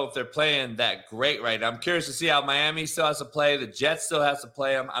don't know if they're playing that great right now. I'm curious to see how Miami still has to play. The Jets still has to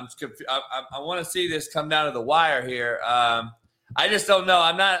play them. I want to see this come down to the wire here. I just don't know.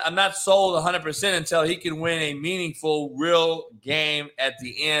 I'm not sold 100% until he can win a meaningful, real game at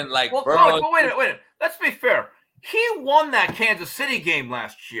the end. Like, well, Burrow. Coach, wait a minute. Let's be fair. He won that Kansas City game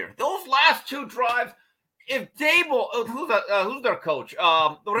last year. Those last two drives. If Dable, who's their coach?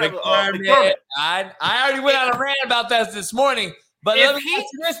 McDermott. I already went on a rant about that this morning. But let me ask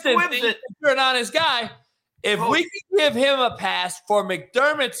you this, then. You're an honest guy. If we can give him a pass for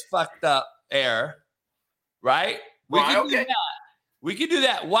McDermott's fucked up error, right? We can do that. We can do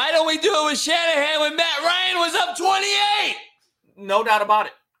that. Why don't we do it with Shanahan when Matt Ryan was up 28? No doubt about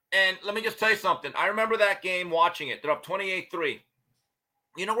it. And let me just tell you something. I remember that game, watching it. They're up 28-3.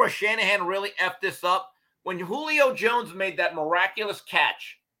 You know where Shanahan really effed this up? When Julio Jones made that miraculous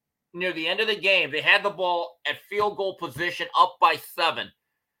catch near the end of the game, they had the ball at field goal position up by 7.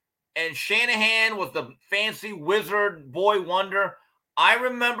 And Shanahan was the fancy wizard boy wonder. I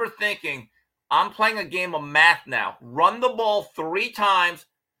remember thinking, I'm playing a game of math now. Run the ball 3 times,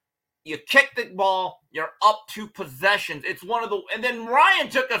 You kick the ball, you're up 2 possessions. It's one of the, and then Ryan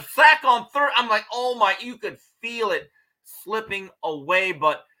took a sack on third. I'm like, oh my, you could feel it slipping away.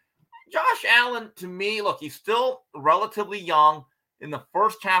 But Josh Allen, to me, look, he's still relatively young in the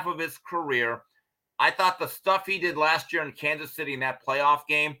first half of his career. I thought the stuff he did last year in Kansas City in that playoff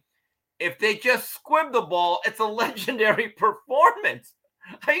game, if they just squib the ball, it's a legendary performance.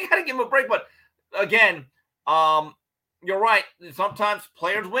 You got to give him a break. But again, you're right. Sometimes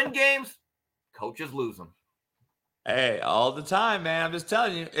players win games, coaches lose them. Hey, all the time, man. I'm just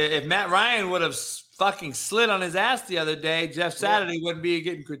telling you, if Matt Ryan would have fucking slid on his ass the other day, Jeff Saturday wouldn't be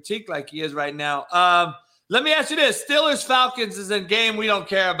getting critiqued like he is right now. Let me ask you this. Steelers-Falcons is a game we don't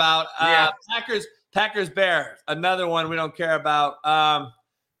care about. Packers-Bears, another one we don't care about.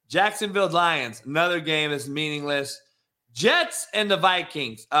 Jacksonville-Lions, another game that's meaningless. Jets and the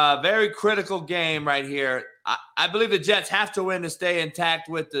Vikings, very critical game right here. I believe the Jets have to win to stay intact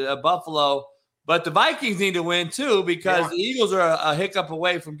with the Buffalo, but the Vikings need to win too because the Eagles are a hiccup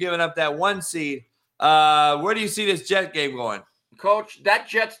away from giving up that 1 seed. Where do you see this Jet game going? Coach, that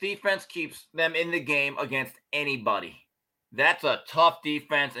Jets defense keeps them in the game against anybody. That's a tough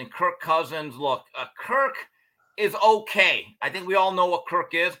defense, and Kirk Cousins, look, Kirk is okay. I think we all know what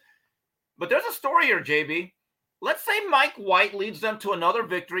Kirk is, but there's a story here, JB. Let's say Mike White leads them to another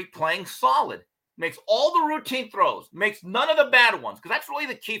victory playing solid, makes all the routine throws, makes none of the bad ones, because that's really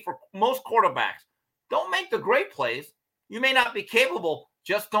the key for most quarterbacks. Don't make the great plays. You may not be capable,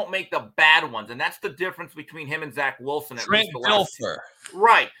 just don't make the bad ones, and that's the difference between him and Zach Wilson. Trent Dilfer.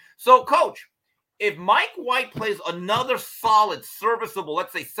 Right. So, Coach, if Mike White plays another solid, serviceable,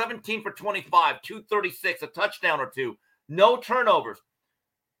 let's say 17 for 25, 236, a touchdown or 2, no turnovers,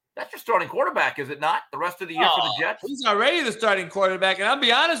 that's your starting quarterback, is it not? The rest of the year for the Jets? He's already the starting quarterback. And I'll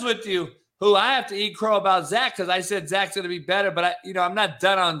be honest with you, I have to eat crow about Zach because I said Zach's going to be better. But, I'm not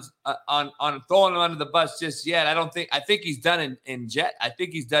done on throwing him under the bus just yet. I think he's done in Jet. I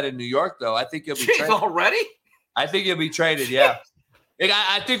think he's done in New York, though. I think he'll be traded. Already? I think he'll be traded, yeah.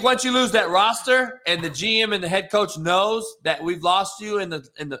 I think once you lose that roster and the GM and the head coach knows that we've lost you in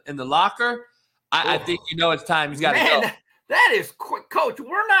the locker, I think it's time. He's got to go. That is quick, Coach.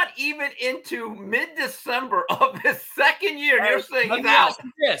 We're not even into mid-December of his second year. You're saying he's out.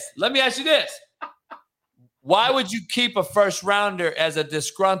 Let me ask you this. Why would you keep a first rounder as a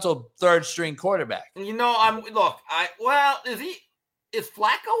disgruntled third string quarterback? Is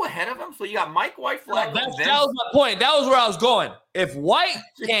Flacco ahead of him? So you got Mike White, Flacco. That was my point. That was where I was going. If White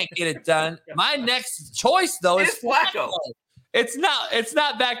can't get it done, my next choice though is Flacco. It's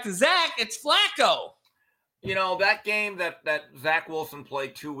not back to Zach. It's Flacco. That game that Zach Wilson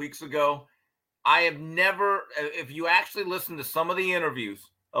played 2 weeks ago, I have never, if you actually listen to some of the interviews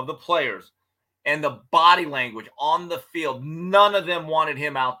of the players and the body language on the field, none of them wanted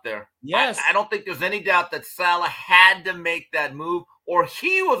him out there. Yes. I don't think there's any doubt that Saleh had to make that move or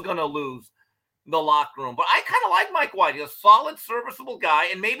he was going to lose the locker room. But I kind of like Mike White. He's a solid, serviceable guy,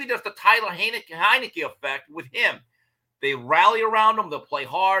 and maybe there's the Tyler Heineke effect with him. They rally around him, they'll play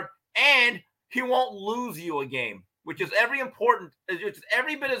hard, and he won't lose you a game, which is it's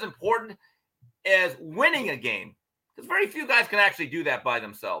every bit as important as winning a game. Because very few guys can actually do that by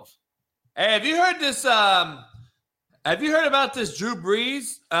themselves. Hey, have you heard this? Have you heard about this Drew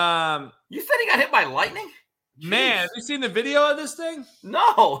Brees? You said he got hit by lightning? Man, have you seen the video of this thing?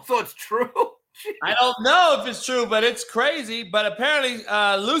 No, so it's true. I don't know if it's true, but it's crazy. But apparently,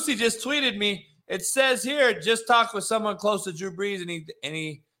 Lucy just tweeted me. It says here, just talked with someone close to Drew Brees,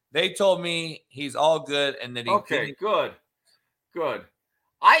 and they told me he's all good and that he. Okay, good.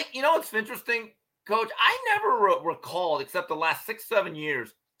 It's interesting, Coach. I never recalled, except the last 6-7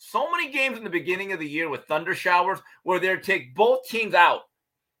 years, so many games in the beginning of the year with thunder showers where they'd take both teams out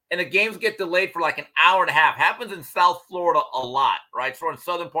and the games get delayed for like an hour and a half. Happens in South Florida a lot, right? So in the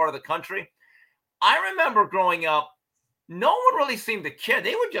southern part of the country. I remember growing up, no one really seemed to care.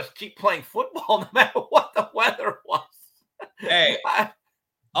 They would just keep playing football no matter what the weather was. Hey,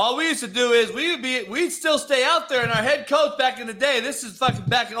 all we used to do is we'd still stay out there, and our head coach back in the day, this is fucking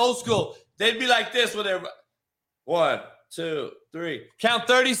back in old school, they'd be like this with their 1, 2, 3. Count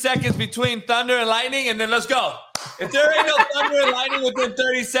 30 seconds between thunder and lightning, and then let's go. If there ain't no thunder and lightning within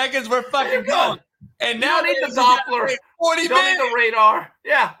 30 seconds, we're fucking going. And now you don't need the Doppler. 40 you don't minutes. need the radar.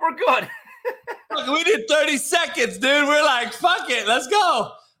 Yeah, we're good. We did 30 seconds, dude. We're like, fuck it, let's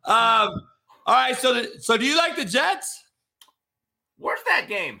go. All right, so do you like the Jets? Where's that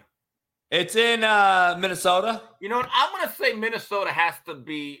game? It's in Minnesota. You know what? I'm going to say Minnesota has to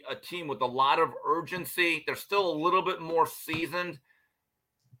be a team with a lot of urgency. They're still a little bit more seasoned.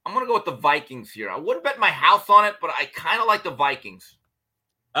 I'm going to go with the Vikings here. I wouldn't bet my house on it, but I kind of like the Vikings.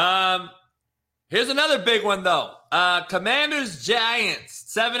 Here's another big one though. Commanders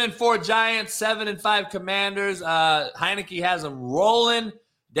Giants, 7-4 Giants, 7-5 Commanders. Heineke has them rolling.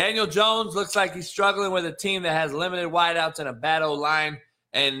 Daniel Jones looks like he's struggling with a team that has limited wideouts and a bad O-line.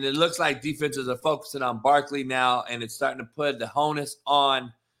 And it looks like defenses are focusing on Barkley now, and it's starting to put the onus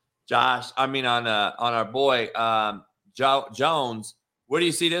on on our boy Jones. Where do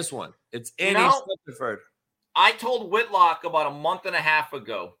you see this one? It's in East Rutherford. I told Whitlock about a month and a half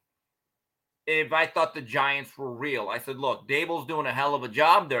ago if I thought the Giants were real. I said, look, Dable's doing a hell of a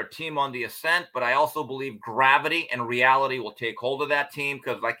job. They're a team on the ascent, but I also believe gravity and reality will take hold of that team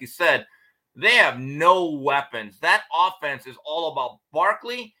because, like you said, they have no weapons. That offense is all about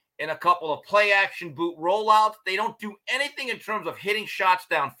Barkley and a couple of play-action boot rollouts. They don't do anything in terms of hitting shots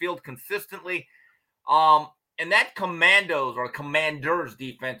downfield consistently. And that Commanders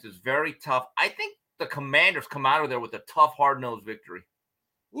defense is very tough. I think the Commanders come out of there with a tough, hard-nosed victory.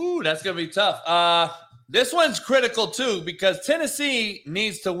 Ooh, that's going to be tough. This one's critical, too, because Tennessee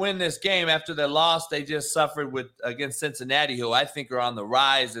needs to win this game after their loss they just suffered against Cincinnati, who I think are on the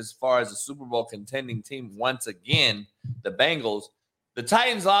rise as far as a Super Bowl contending team once again, the Bengals. The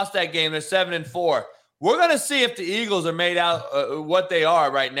Titans lost that game. They're 7-4. We're going to see if the Eagles are made out what they are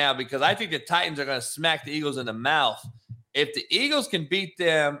right now because I think the Titans are going to smack the Eagles in the mouth. If the Eagles can beat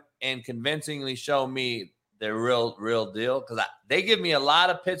them and convincingly show me they're real deal, because they give me a lot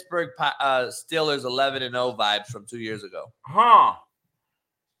of Pittsburgh Steelers 11-0 vibes from 2 years ago. Huh.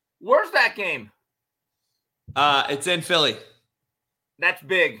 Where's that game? It's in Philly. That's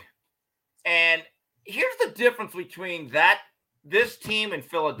big. And here's the difference between this team in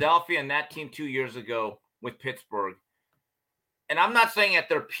Philadelphia and that team 2 years ago with Pittsburgh. And I'm not saying at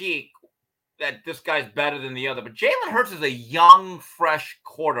their peak that this guy's better than the other, but Jalen Hurts is a young, fresh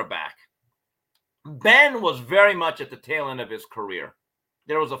quarterback. Ben was very much at the tail end of his career.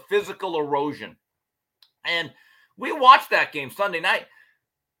 There was a physical erosion. And we watched that game Sunday night.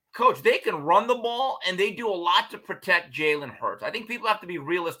 Coach, they can run the ball, and they do a lot to protect Jalen Hurts. I think people have to be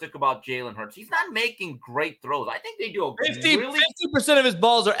realistic about Jalen Hurts. He's not making great throws. I think they do 50% of his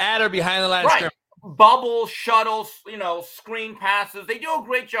balls are at or behind the line of scrimmage. Bubbles, shuttles, screen passes. They do a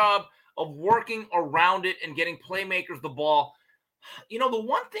great job of working around it and getting playmakers the ball. The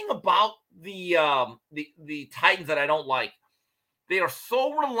one thing about the Titans that I don't like, they are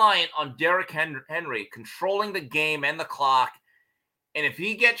so reliant on Derrick Henry controlling the game and the clock. And if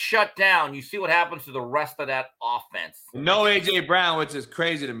he gets shut down, you see what happens to the rest of that offense. No A.J. Brown, which is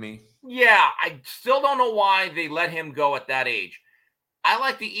crazy to me. Yeah, I still don't know why they let him go at that age. I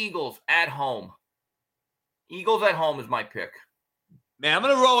like the Eagles at home. Eagles at home is my pick. Man, I'm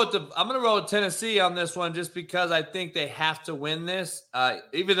gonna roll with Tennessee on this one just because I think they have to win this.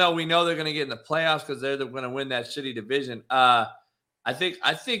 Even though we know they're gonna get in the playoffs because they're gonna win that shitty division. I think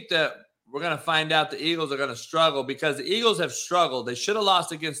that we're gonna find out the Eagles are gonna struggle because the Eagles have struggled. They should have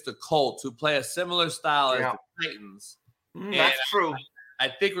lost against the Colts, who play a similar style as the Titans. That's true. I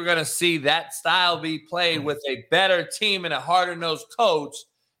think we're gonna see that style be played with a better team and a harder-nosed coach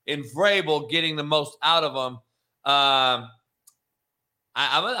in Vrabel getting the most out of them.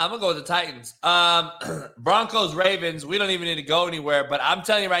 I'm going to go with the Titans. Broncos, Ravens, we don't even need to go anywhere. But I'm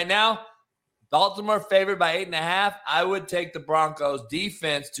telling you right now, Baltimore favored by 8.5. I would take the Broncos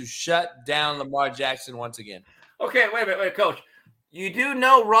defense to shut down Lamar Jackson once again. Okay, wait, Coach. You do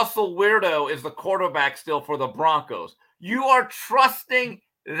know Russell Weirdo is the quarterback still for the Broncos. You are trusting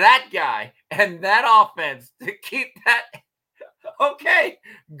that guy and that offense to keep that. Okay,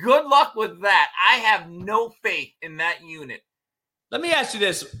 good luck with that. I have no faith in that unit. Let me ask you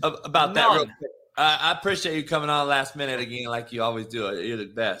this about that real quick. I appreciate you coming on last minute again like you always do. You're the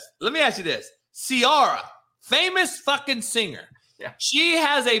best. Let me ask you this. Ciara, famous fucking singer. Yeah. She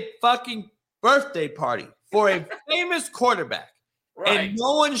has a fucking birthday party for a famous quarterback. Right. And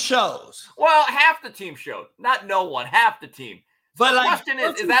no one shows. Well, half the team showed. Not no one. Half the team. So but the question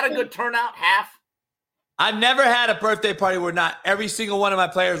is that a good turnout? Half? I've never had a birthday party where not every single one of my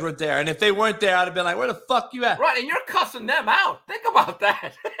players were there. And if they weren't there, I'd have been like, where the fuck you at? Right, and you're cussing them out. Think about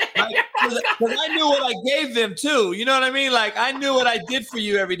that. Because I knew what I gave them, too. You know what I mean? Like, I knew what I did for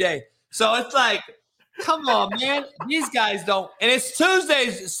you every day. So it's like, come on, man. These guys don't. And it's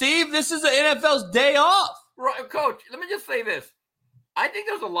Tuesdays, Steve. This is the NFL's day off. Right, Coach, let me just say this. I think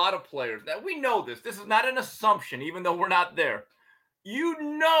there's a lot of players that we know this. This is not an assumption, even though we're not there. You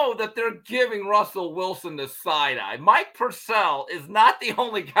know that they're giving Russell Wilson the side eye. Mike Purcell is not the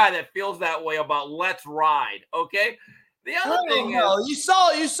only guy that feels that way about let's ride, okay? The other thing is you saw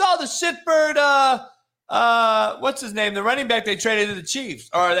the shitbird what's his name? The running back they traded to the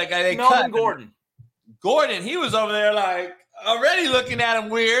Chiefs or that guy they Melvin cut. Gordon. Gordon, he was over there like already looking at him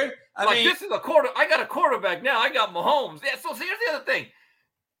weird. I mean, this is I got a quarterback now. I got Mahomes. Yeah. So here's the other thing.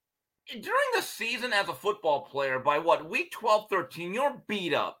 During the season as a football player, by week 12, 13, you're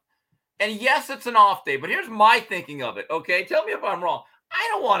beat up. And yes, it's an off day, but here's my thinking of it, okay? Tell me if I'm wrong. I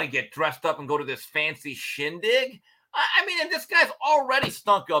don't want to get dressed up and go to this fancy shindig. I mean, and this guy's already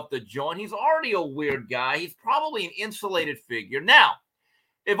stunk up the joint. He's already a weird guy. He's probably an insulated figure. Now,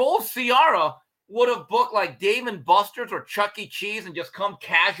 if old Ciara would have booked like Dave and Buster's or Chuck E. Cheese and just come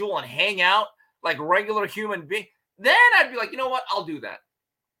casual and hang out like regular human being, then I'd be like, you know what? I'll do that.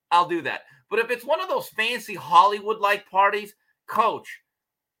 But if it's one of those fancy Hollywood-like parties, Coach,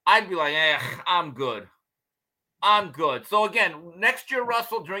 I'd be like, I'm good. So again, next year,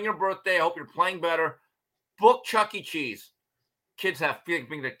 Russell, during your birthday, I hope you're playing better. Book Chuck E. Cheese. Kids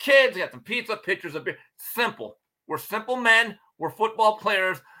bring their kids. They got some pizza, pictures of beer. Simple. We're simple men. We're football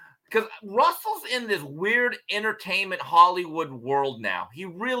players. Because Russell's in this weird entertainment Hollywood world now. He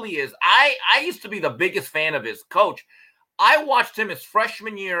really is. I used to be the biggest fan of his. Coach, I watched him his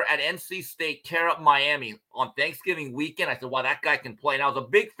freshman year at NC State tear up Miami on Thanksgiving weekend. I said, wow, that guy can play. And I was a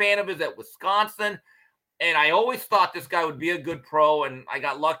big fan of his at Wisconsin. And I always thought this guy would be a good pro. And I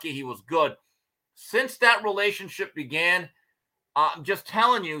got lucky. He was good. Since that relationship began, I'm just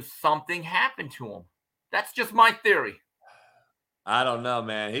telling you, something happened to him. That's just my theory. I don't know,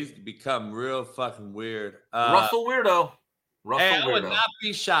 man. He's become real fucking weird. Russell weirdo. I would not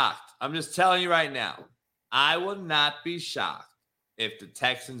be shocked. I'm just telling you right now. I will not be shocked if the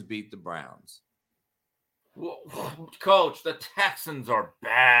Texans beat the Browns. Coach, the Texans are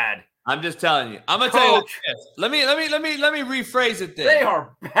bad. I'm just telling you. I'm gonna tell you like this. Let me rephrase it then. They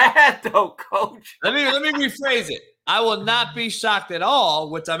are bad though, Coach. Let me rephrase it. I will not be shocked at all,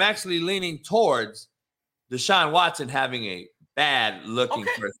 which I'm actually leaning towards Deshaun Watson having a bad looking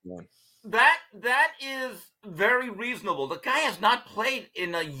first one. That is very reasonable. The guy has not played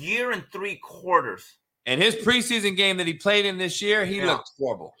in a year and 3 quarters. And his preseason game that he played in this year, he looked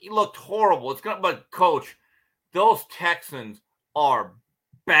horrible. He looked horrible. But Coach, those Texans are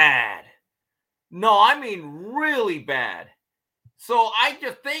bad. No, I mean really bad. So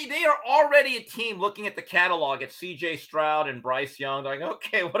they are already a team looking at the catalog at CJ Stroud and Bryce Young. They're like,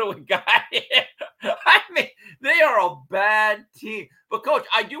 okay, what do we got here? I mean, they are a bad team. But Coach,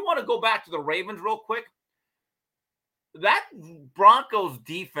 I do want to go back to the Ravens real quick. That Broncos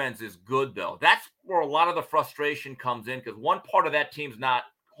defense is good, though. That's where a lot of the frustration comes in because one part of that team's not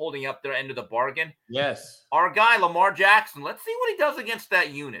holding up their end of the bargain. Yes. Our guy, Lamar Jackson, let's see what he does against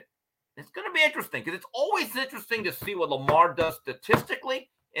that unit. It's going to be interesting because it's always interesting to see what Lamar does statistically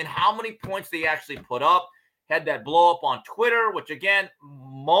and how many points they actually put up. Had that blow up on Twitter, which, again,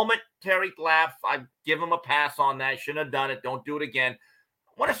 momentary lapse. I give him a pass on that. Shouldn't have done it. Don't do it again.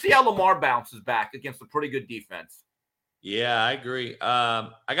 I want to see how Lamar bounces back against a pretty good defense. Yeah, I agree.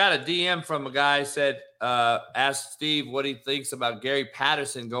 I got a DM from a guy said, asked Steve what he thinks about Gary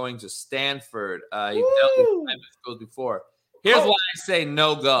Patterson going to Stanford. He dealt with schools before. Here's why I say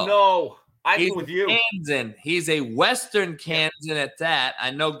no go. No, I'm with you. Kansan. He's a Western Kansan at that. I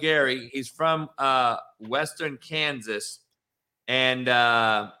know Gary. He's from Western Kansas, and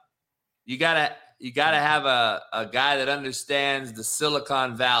you gotta have a guy that understands the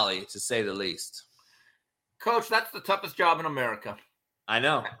Silicon Valley, to say the least. Coach, that's the toughest job in America. I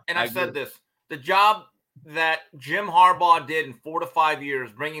know. And I've said this. The job that Jim Harbaugh did in 4 to 5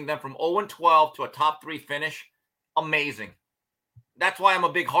 years, bringing them from 0-12 to a top 3 finish, amazing. That's why I'm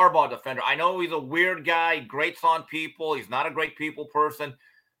a big Harbaugh defender. I know he's a weird guy. He grates on people. He's not a great people person.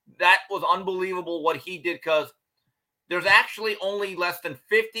 That was unbelievable what he did because there's actually only less than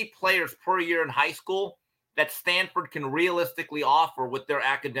 50 players per year in high school that Stanford can realistically offer with their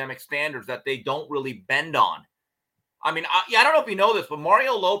academic standards that they don't really bend on. I mean, I don't know if you know this, but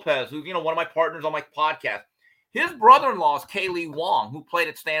Mario Lopez, who's one of my partners on my podcast, his brother-in-law is Kaylee Wong, who played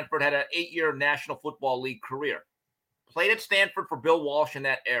at Stanford, had an 8-year National Football League career. Played at Stanford for Bill Walsh in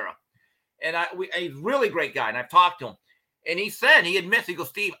that era. And he's a really great guy, and I've talked to him. And he admits, he goes,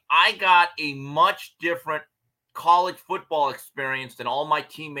 Steve, I got a much different college football experience than all my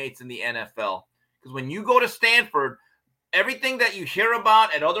teammates in the NFL. Because when you go to Stanford, everything that you hear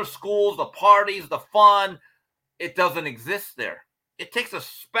about at other schools, the parties, the fun, it doesn't exist there. It takes a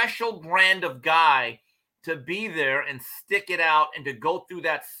special brand of guy to be there and stick it out and to go through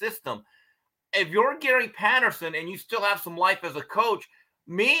that system. If you're Gary Patterson and you still have some life as a coach,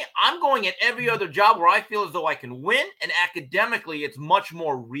 I'm going at every other job where I feel as though I can win, and academically it's much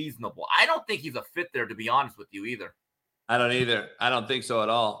more reasonable. I don't think he's a fit there, to be honest with you, either. I don't either. I don't think so at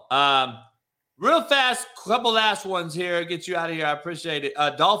all. Real fast, couple last ones here. Get you out of here. I appreciate it.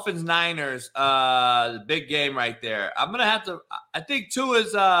 Dolphins Niners, the big game right there. I'm gonna have to. I think two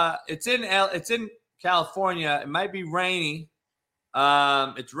is it's in California. It might be rainy.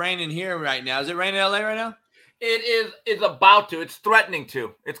 It's raining here right now. Is it raining in LA right now? It is. It's about to. It's threatening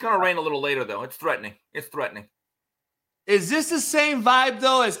to. It's gonna rain a little later though. It's threatening. It's threatening. Is this the same vibe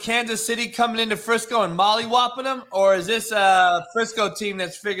though as Kansas City coming into Frisco and mollywhopping them, or is this a Frisco team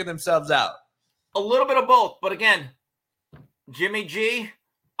that's figured themselves out? A little bit of both, but again, Jimmy G,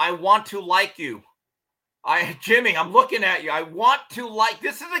 I want to like you. Jimmy, I'm looking at you. I want to like.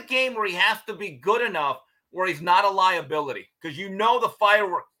 This is a game where he has to be good enough where he's not a liability, because you know the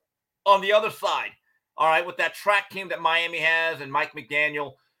fireworks on the other side. All right, with that track team that Miami has and Mike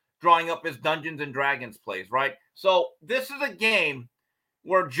McDaniel drawing up his Dungeons and Dragons plays, right? So this is a game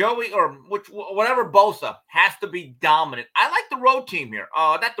where Joey or whatever Bosa has to be dominant. I like the road team here.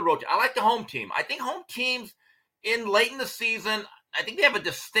 Not the road team. I like the home team. I think home teams late in the season, I think they have a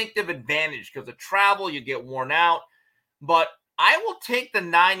distinctive advantage because of travel, you get worn out. But I will take the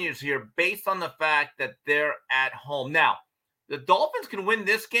Niners here based on the fact that they're at home. Now, the Dolphins can win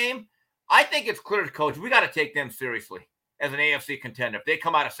this game. I think it's clear, Coach. We got to take them seriously as an AFC contender. If they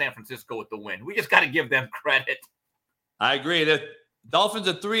come out of San Francisco with the win, we just got to give them credit. I agree. The Dolphins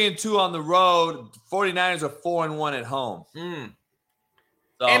are 3-2 on the road. 49ers are 4-1 at home.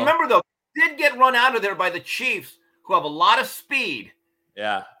 So. And remember, though, did get run out of there by the Chiefs, who have a lot of speed.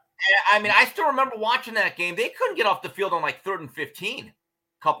 Yeah. I mean, I still remember watching that game. They couldn't get off the field on like 3rd and 15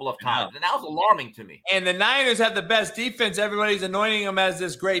 a couple of times, and that was alarming to me. And the Niners have the best defense. Everybody's anointing them as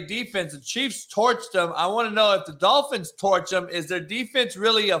this great defense. The Chiefs torched them. I want to know if the Dolphins torch them, is their defense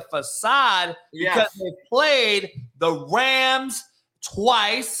really a facade? Because they played the Rams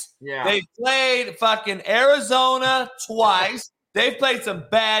twice. Yeah. They played fucking Arizona twice. They've played some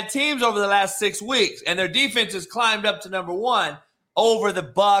bad teams over the last 6 weeks, and their defense has climbed up to number one over the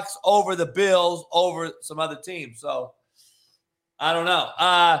Bucks, over the Bills, over some other teams. So I don't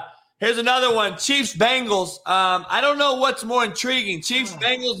know. Here's another one. Chiefs Bengals. I don't know what's more intriguing. Chiefs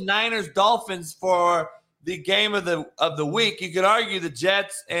Bengals, Niners, Dolphins for the game of the week. You could argue the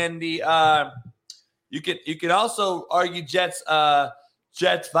Jets and the you could also argue Jets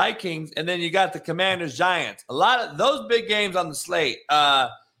Vikings, and then you got the Commanders Giants. A lot of those big games on the slate.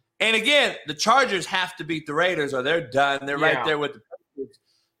 And again, the Chargers have to beat the Raiders or they're done. They're right there with the Patriots.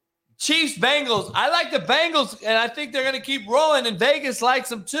 Chiefs Bengals. I like the Bengals, and I think they're going to keep rolling, and Vegas likes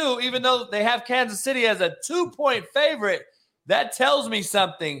them too, even though they have Kansas City as a 2-point favorite. That tells me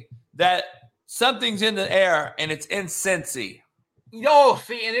something, that something's in the air, and it's in Cincy. See,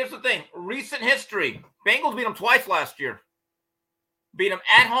 and here's the thing. Recent history. Bengals beat them twice last year. Beat them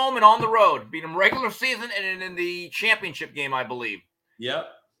at home and on the road. Beat them regular season and in the championship game, I believe. Yep.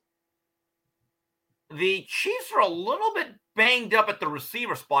 The Chiefs are a little bit banged up at the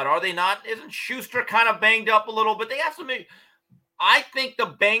receiver spot, are they not? Isn't Schuster kind of banged up a little bit? They have some. I think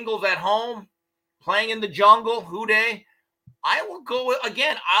the Bengals at home, playing in the jungle, Houday, I'll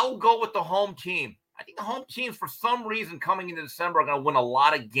go with the home team. I think the home teams, for some reason, coming into December, are going to win a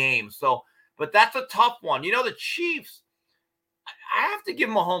lot of games. So, but that's a tough one. You know, the Chiefs, I have to give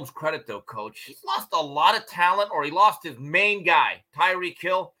Mahomes credit, though, Coach. He's lost a lot of talent, or he lost his main guy, Tyreek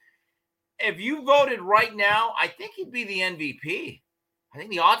Hill. If you voted right now, I think he'd be the MVP. I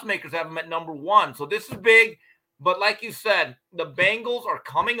think the odds makers have him at number one. So this is big. But like you said, the Bengals are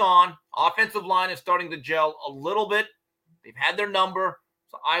coming on. Offensive line is starting to gel a little bit. They've had their number.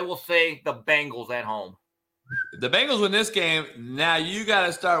 So I will say the Bengals at home. The Bengals win this game. Now you got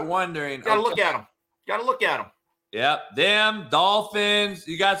to start wondering. Got to look at them. Got to look at them. Yep. Them, Dolphins.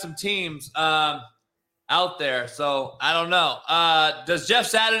 You got some teams out there. So I don't know. Does Jeff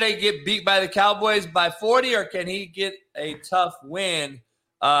Saturday get beat by the Cowboys by 40, or can he get a tough win?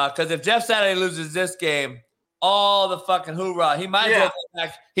 Because if Jeff Saturday loses this game, all the fucking hoorah. He might as well go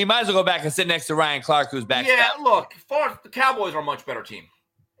back. He might as well go back and sit next to Ryan Clark, who's back. Yeah, look, the Cowboys are a much better team.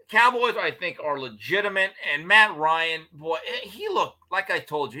 Cowboys, I think, are legitimate. And Matt Ryan, boy, he looked, like I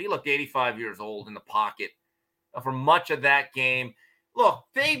told you, he looked 85 years old in the pocket for much of that game. Look,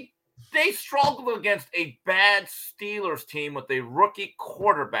 they struggled against a bad Steelers team with a rookie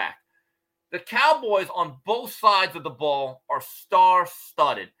quarterback. The Cowboys on both sides of the ball are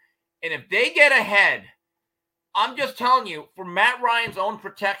star-studded. And if they get ahead, I'm just telling you, for Matt Ryan's own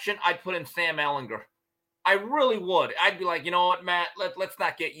protection, I'd put in Sam Ehlinger. I really would. I'd be like, you know what, Matt, let's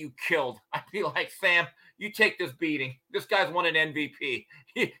not get you killed. I'd be like, Sam, you take this beating. This guy's won an MVP.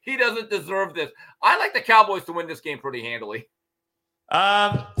 He doesn't deserve this. I like the Cowboys to win this game pretty handily.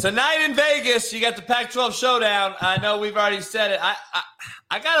 Tonight in Vegas, you got the Pac-12 showdown. I know we've already said it.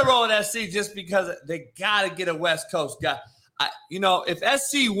 I got to roll with SC just because they got to get a West Coast guy. If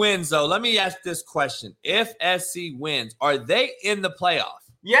SC wins, though, let me ask this question. If SC wins, are they in the playoff?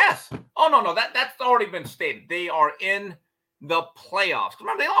 Yes. Oh, no. That's already been stated. They are in the playoffs.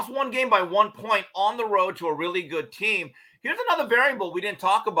 Remember, they lost one game by 1 point on the road to a really good team. Here's another variable we didn't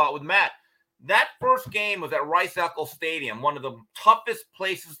talk about with Matt. That first game was at Rice-Eccles Stadium, one of the toughest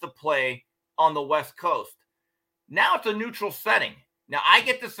places to play on the West Coast. Now it's a neutral setting. Now, I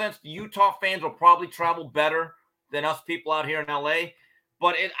get the sense the Utah fans will probably travel better than us people out here in LA,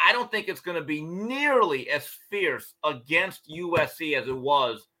 but I don't think it's going to be nearly as fierce against USC as it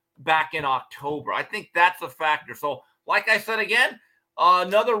was back in October. I think that's a factor. So, like I said again,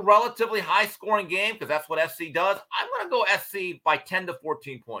 another relatively high-scoring game because that's what SC does. I'm going to go SC by 10 to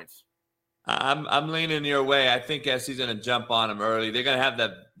 14 points. I'm leaning your way. I think SC's going to jump on them early. They're going to have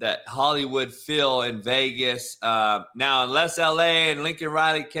that Hollywood feel in Vegas. Now, unless LA and Lincoln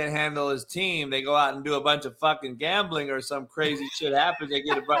Riley can't handle his team, they go out and do a bunch of fucking gambling or some crazy shit happens. They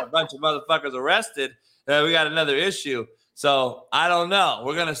get a bunch of motherfuckers arrested. We got another issue. So I don't know.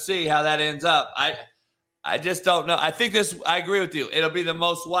 We're going to see how that ends up. I just don't know. I agree with you. It'll be the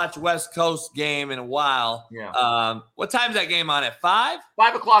most watched West Coast game in a while. Yeah. What time's that game on at 5?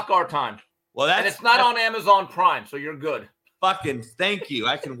 5 o'clock our time. Well, and it's not on Amazon Prime, so you're good. Fucking thank you.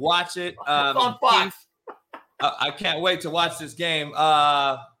 I can watch it. It's on Fox. I can't wait to watch this game. Man,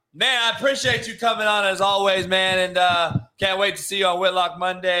 I appreciate you coming on as always, man. And can't wait to see you on Whitlock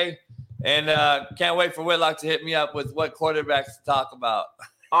Monday. And can't wait for Whitlock to hit me up with what quarterbacks to talk about.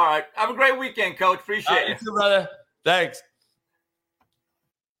 All right. Have a great weekend, Coach. Appreciate you too, brother. Thanks.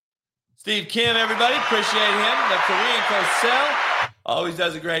 Steve Kim, everybody. Appreciate him. The Korean Coach Sel always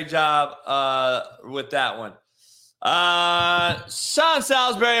does a great job with that one. Sean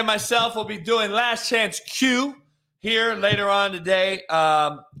Salisbury and myself will be doing Last Chance Q here later on today.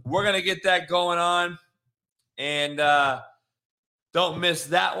 We're going to get that going on. And don't miss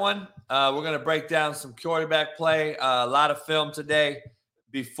that one. We're going to break down some quarterback play. A lot of film today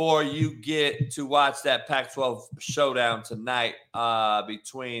before you get to watch that Pac-12 showdown tonight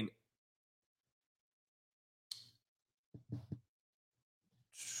between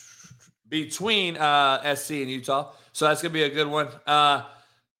SC and Utah. So that's going to be a good one.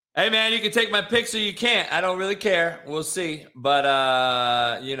 Hey, man, you can take my picks or you can't. I don't really care. We'll see. But,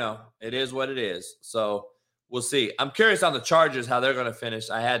 it is what it is. So we'll see. I'm curious on the Chargers, how they're going to finish.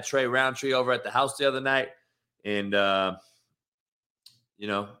 I had Trey Roundtree over at the house the other night. And, it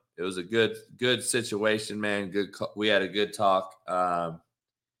was a good situation, man. We had a good talk.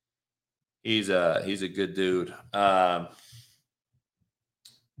 He's a good dude.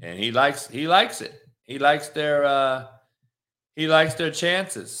 And he likes it. He likes their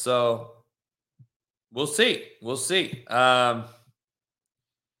chances. So we'll see. Let's see.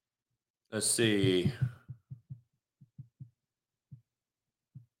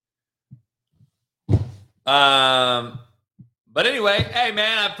 But anyway, hey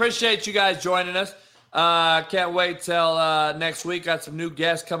man, I appreciate you guys joining us. Can't wait till next week. Got some new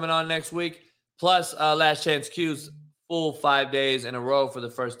guests coming on next week. Plus Last Chance Q's full 5 days in a row for the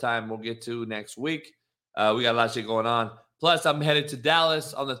first time we'll get to next week. We got a lot of shit going on. Plus, I'm headed to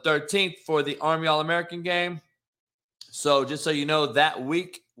Dallas on the 13th for the Army All-American game. So just so you know, that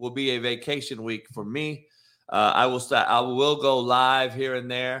week will be a vacation week for me. I will go live here and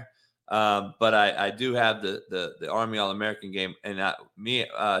there. But I do have the Army All-American game. And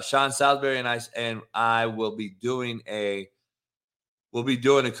Sean Salisbury and I will be doing a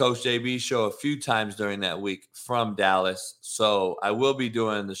Coach JB show a few times during that week from Dallas. So I will be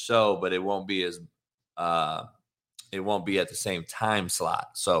doing the show, but it won't be at the same time slot.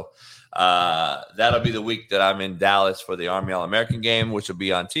 So that'll be the week that I'm in Dallas for the Army All-American game, which will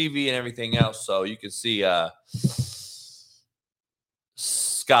be on TV and everything else. So you can see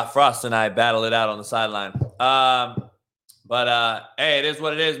Scott Frost and I battle it out on the sideline. But hey, it is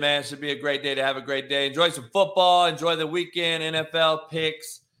what it is, man. It should be a great day to have a great day. Enjoy some football. Enjoy the weekend, NFL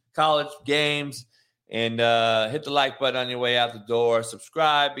picks, college games, and hit the like button on your way out the door.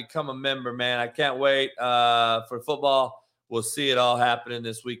 Subscribe, become a member, man. I can't wait for football. We'll see it all happening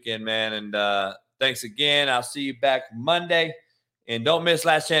this weekend, man. And thanks again. I'll see you back Monday. And don't miss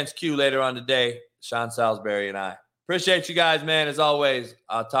Last Chance Q later on today. Sean Salisbury and I. Appreciate you guys, man. As always,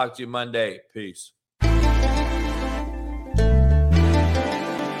 I'll talk to you Monday. Peace.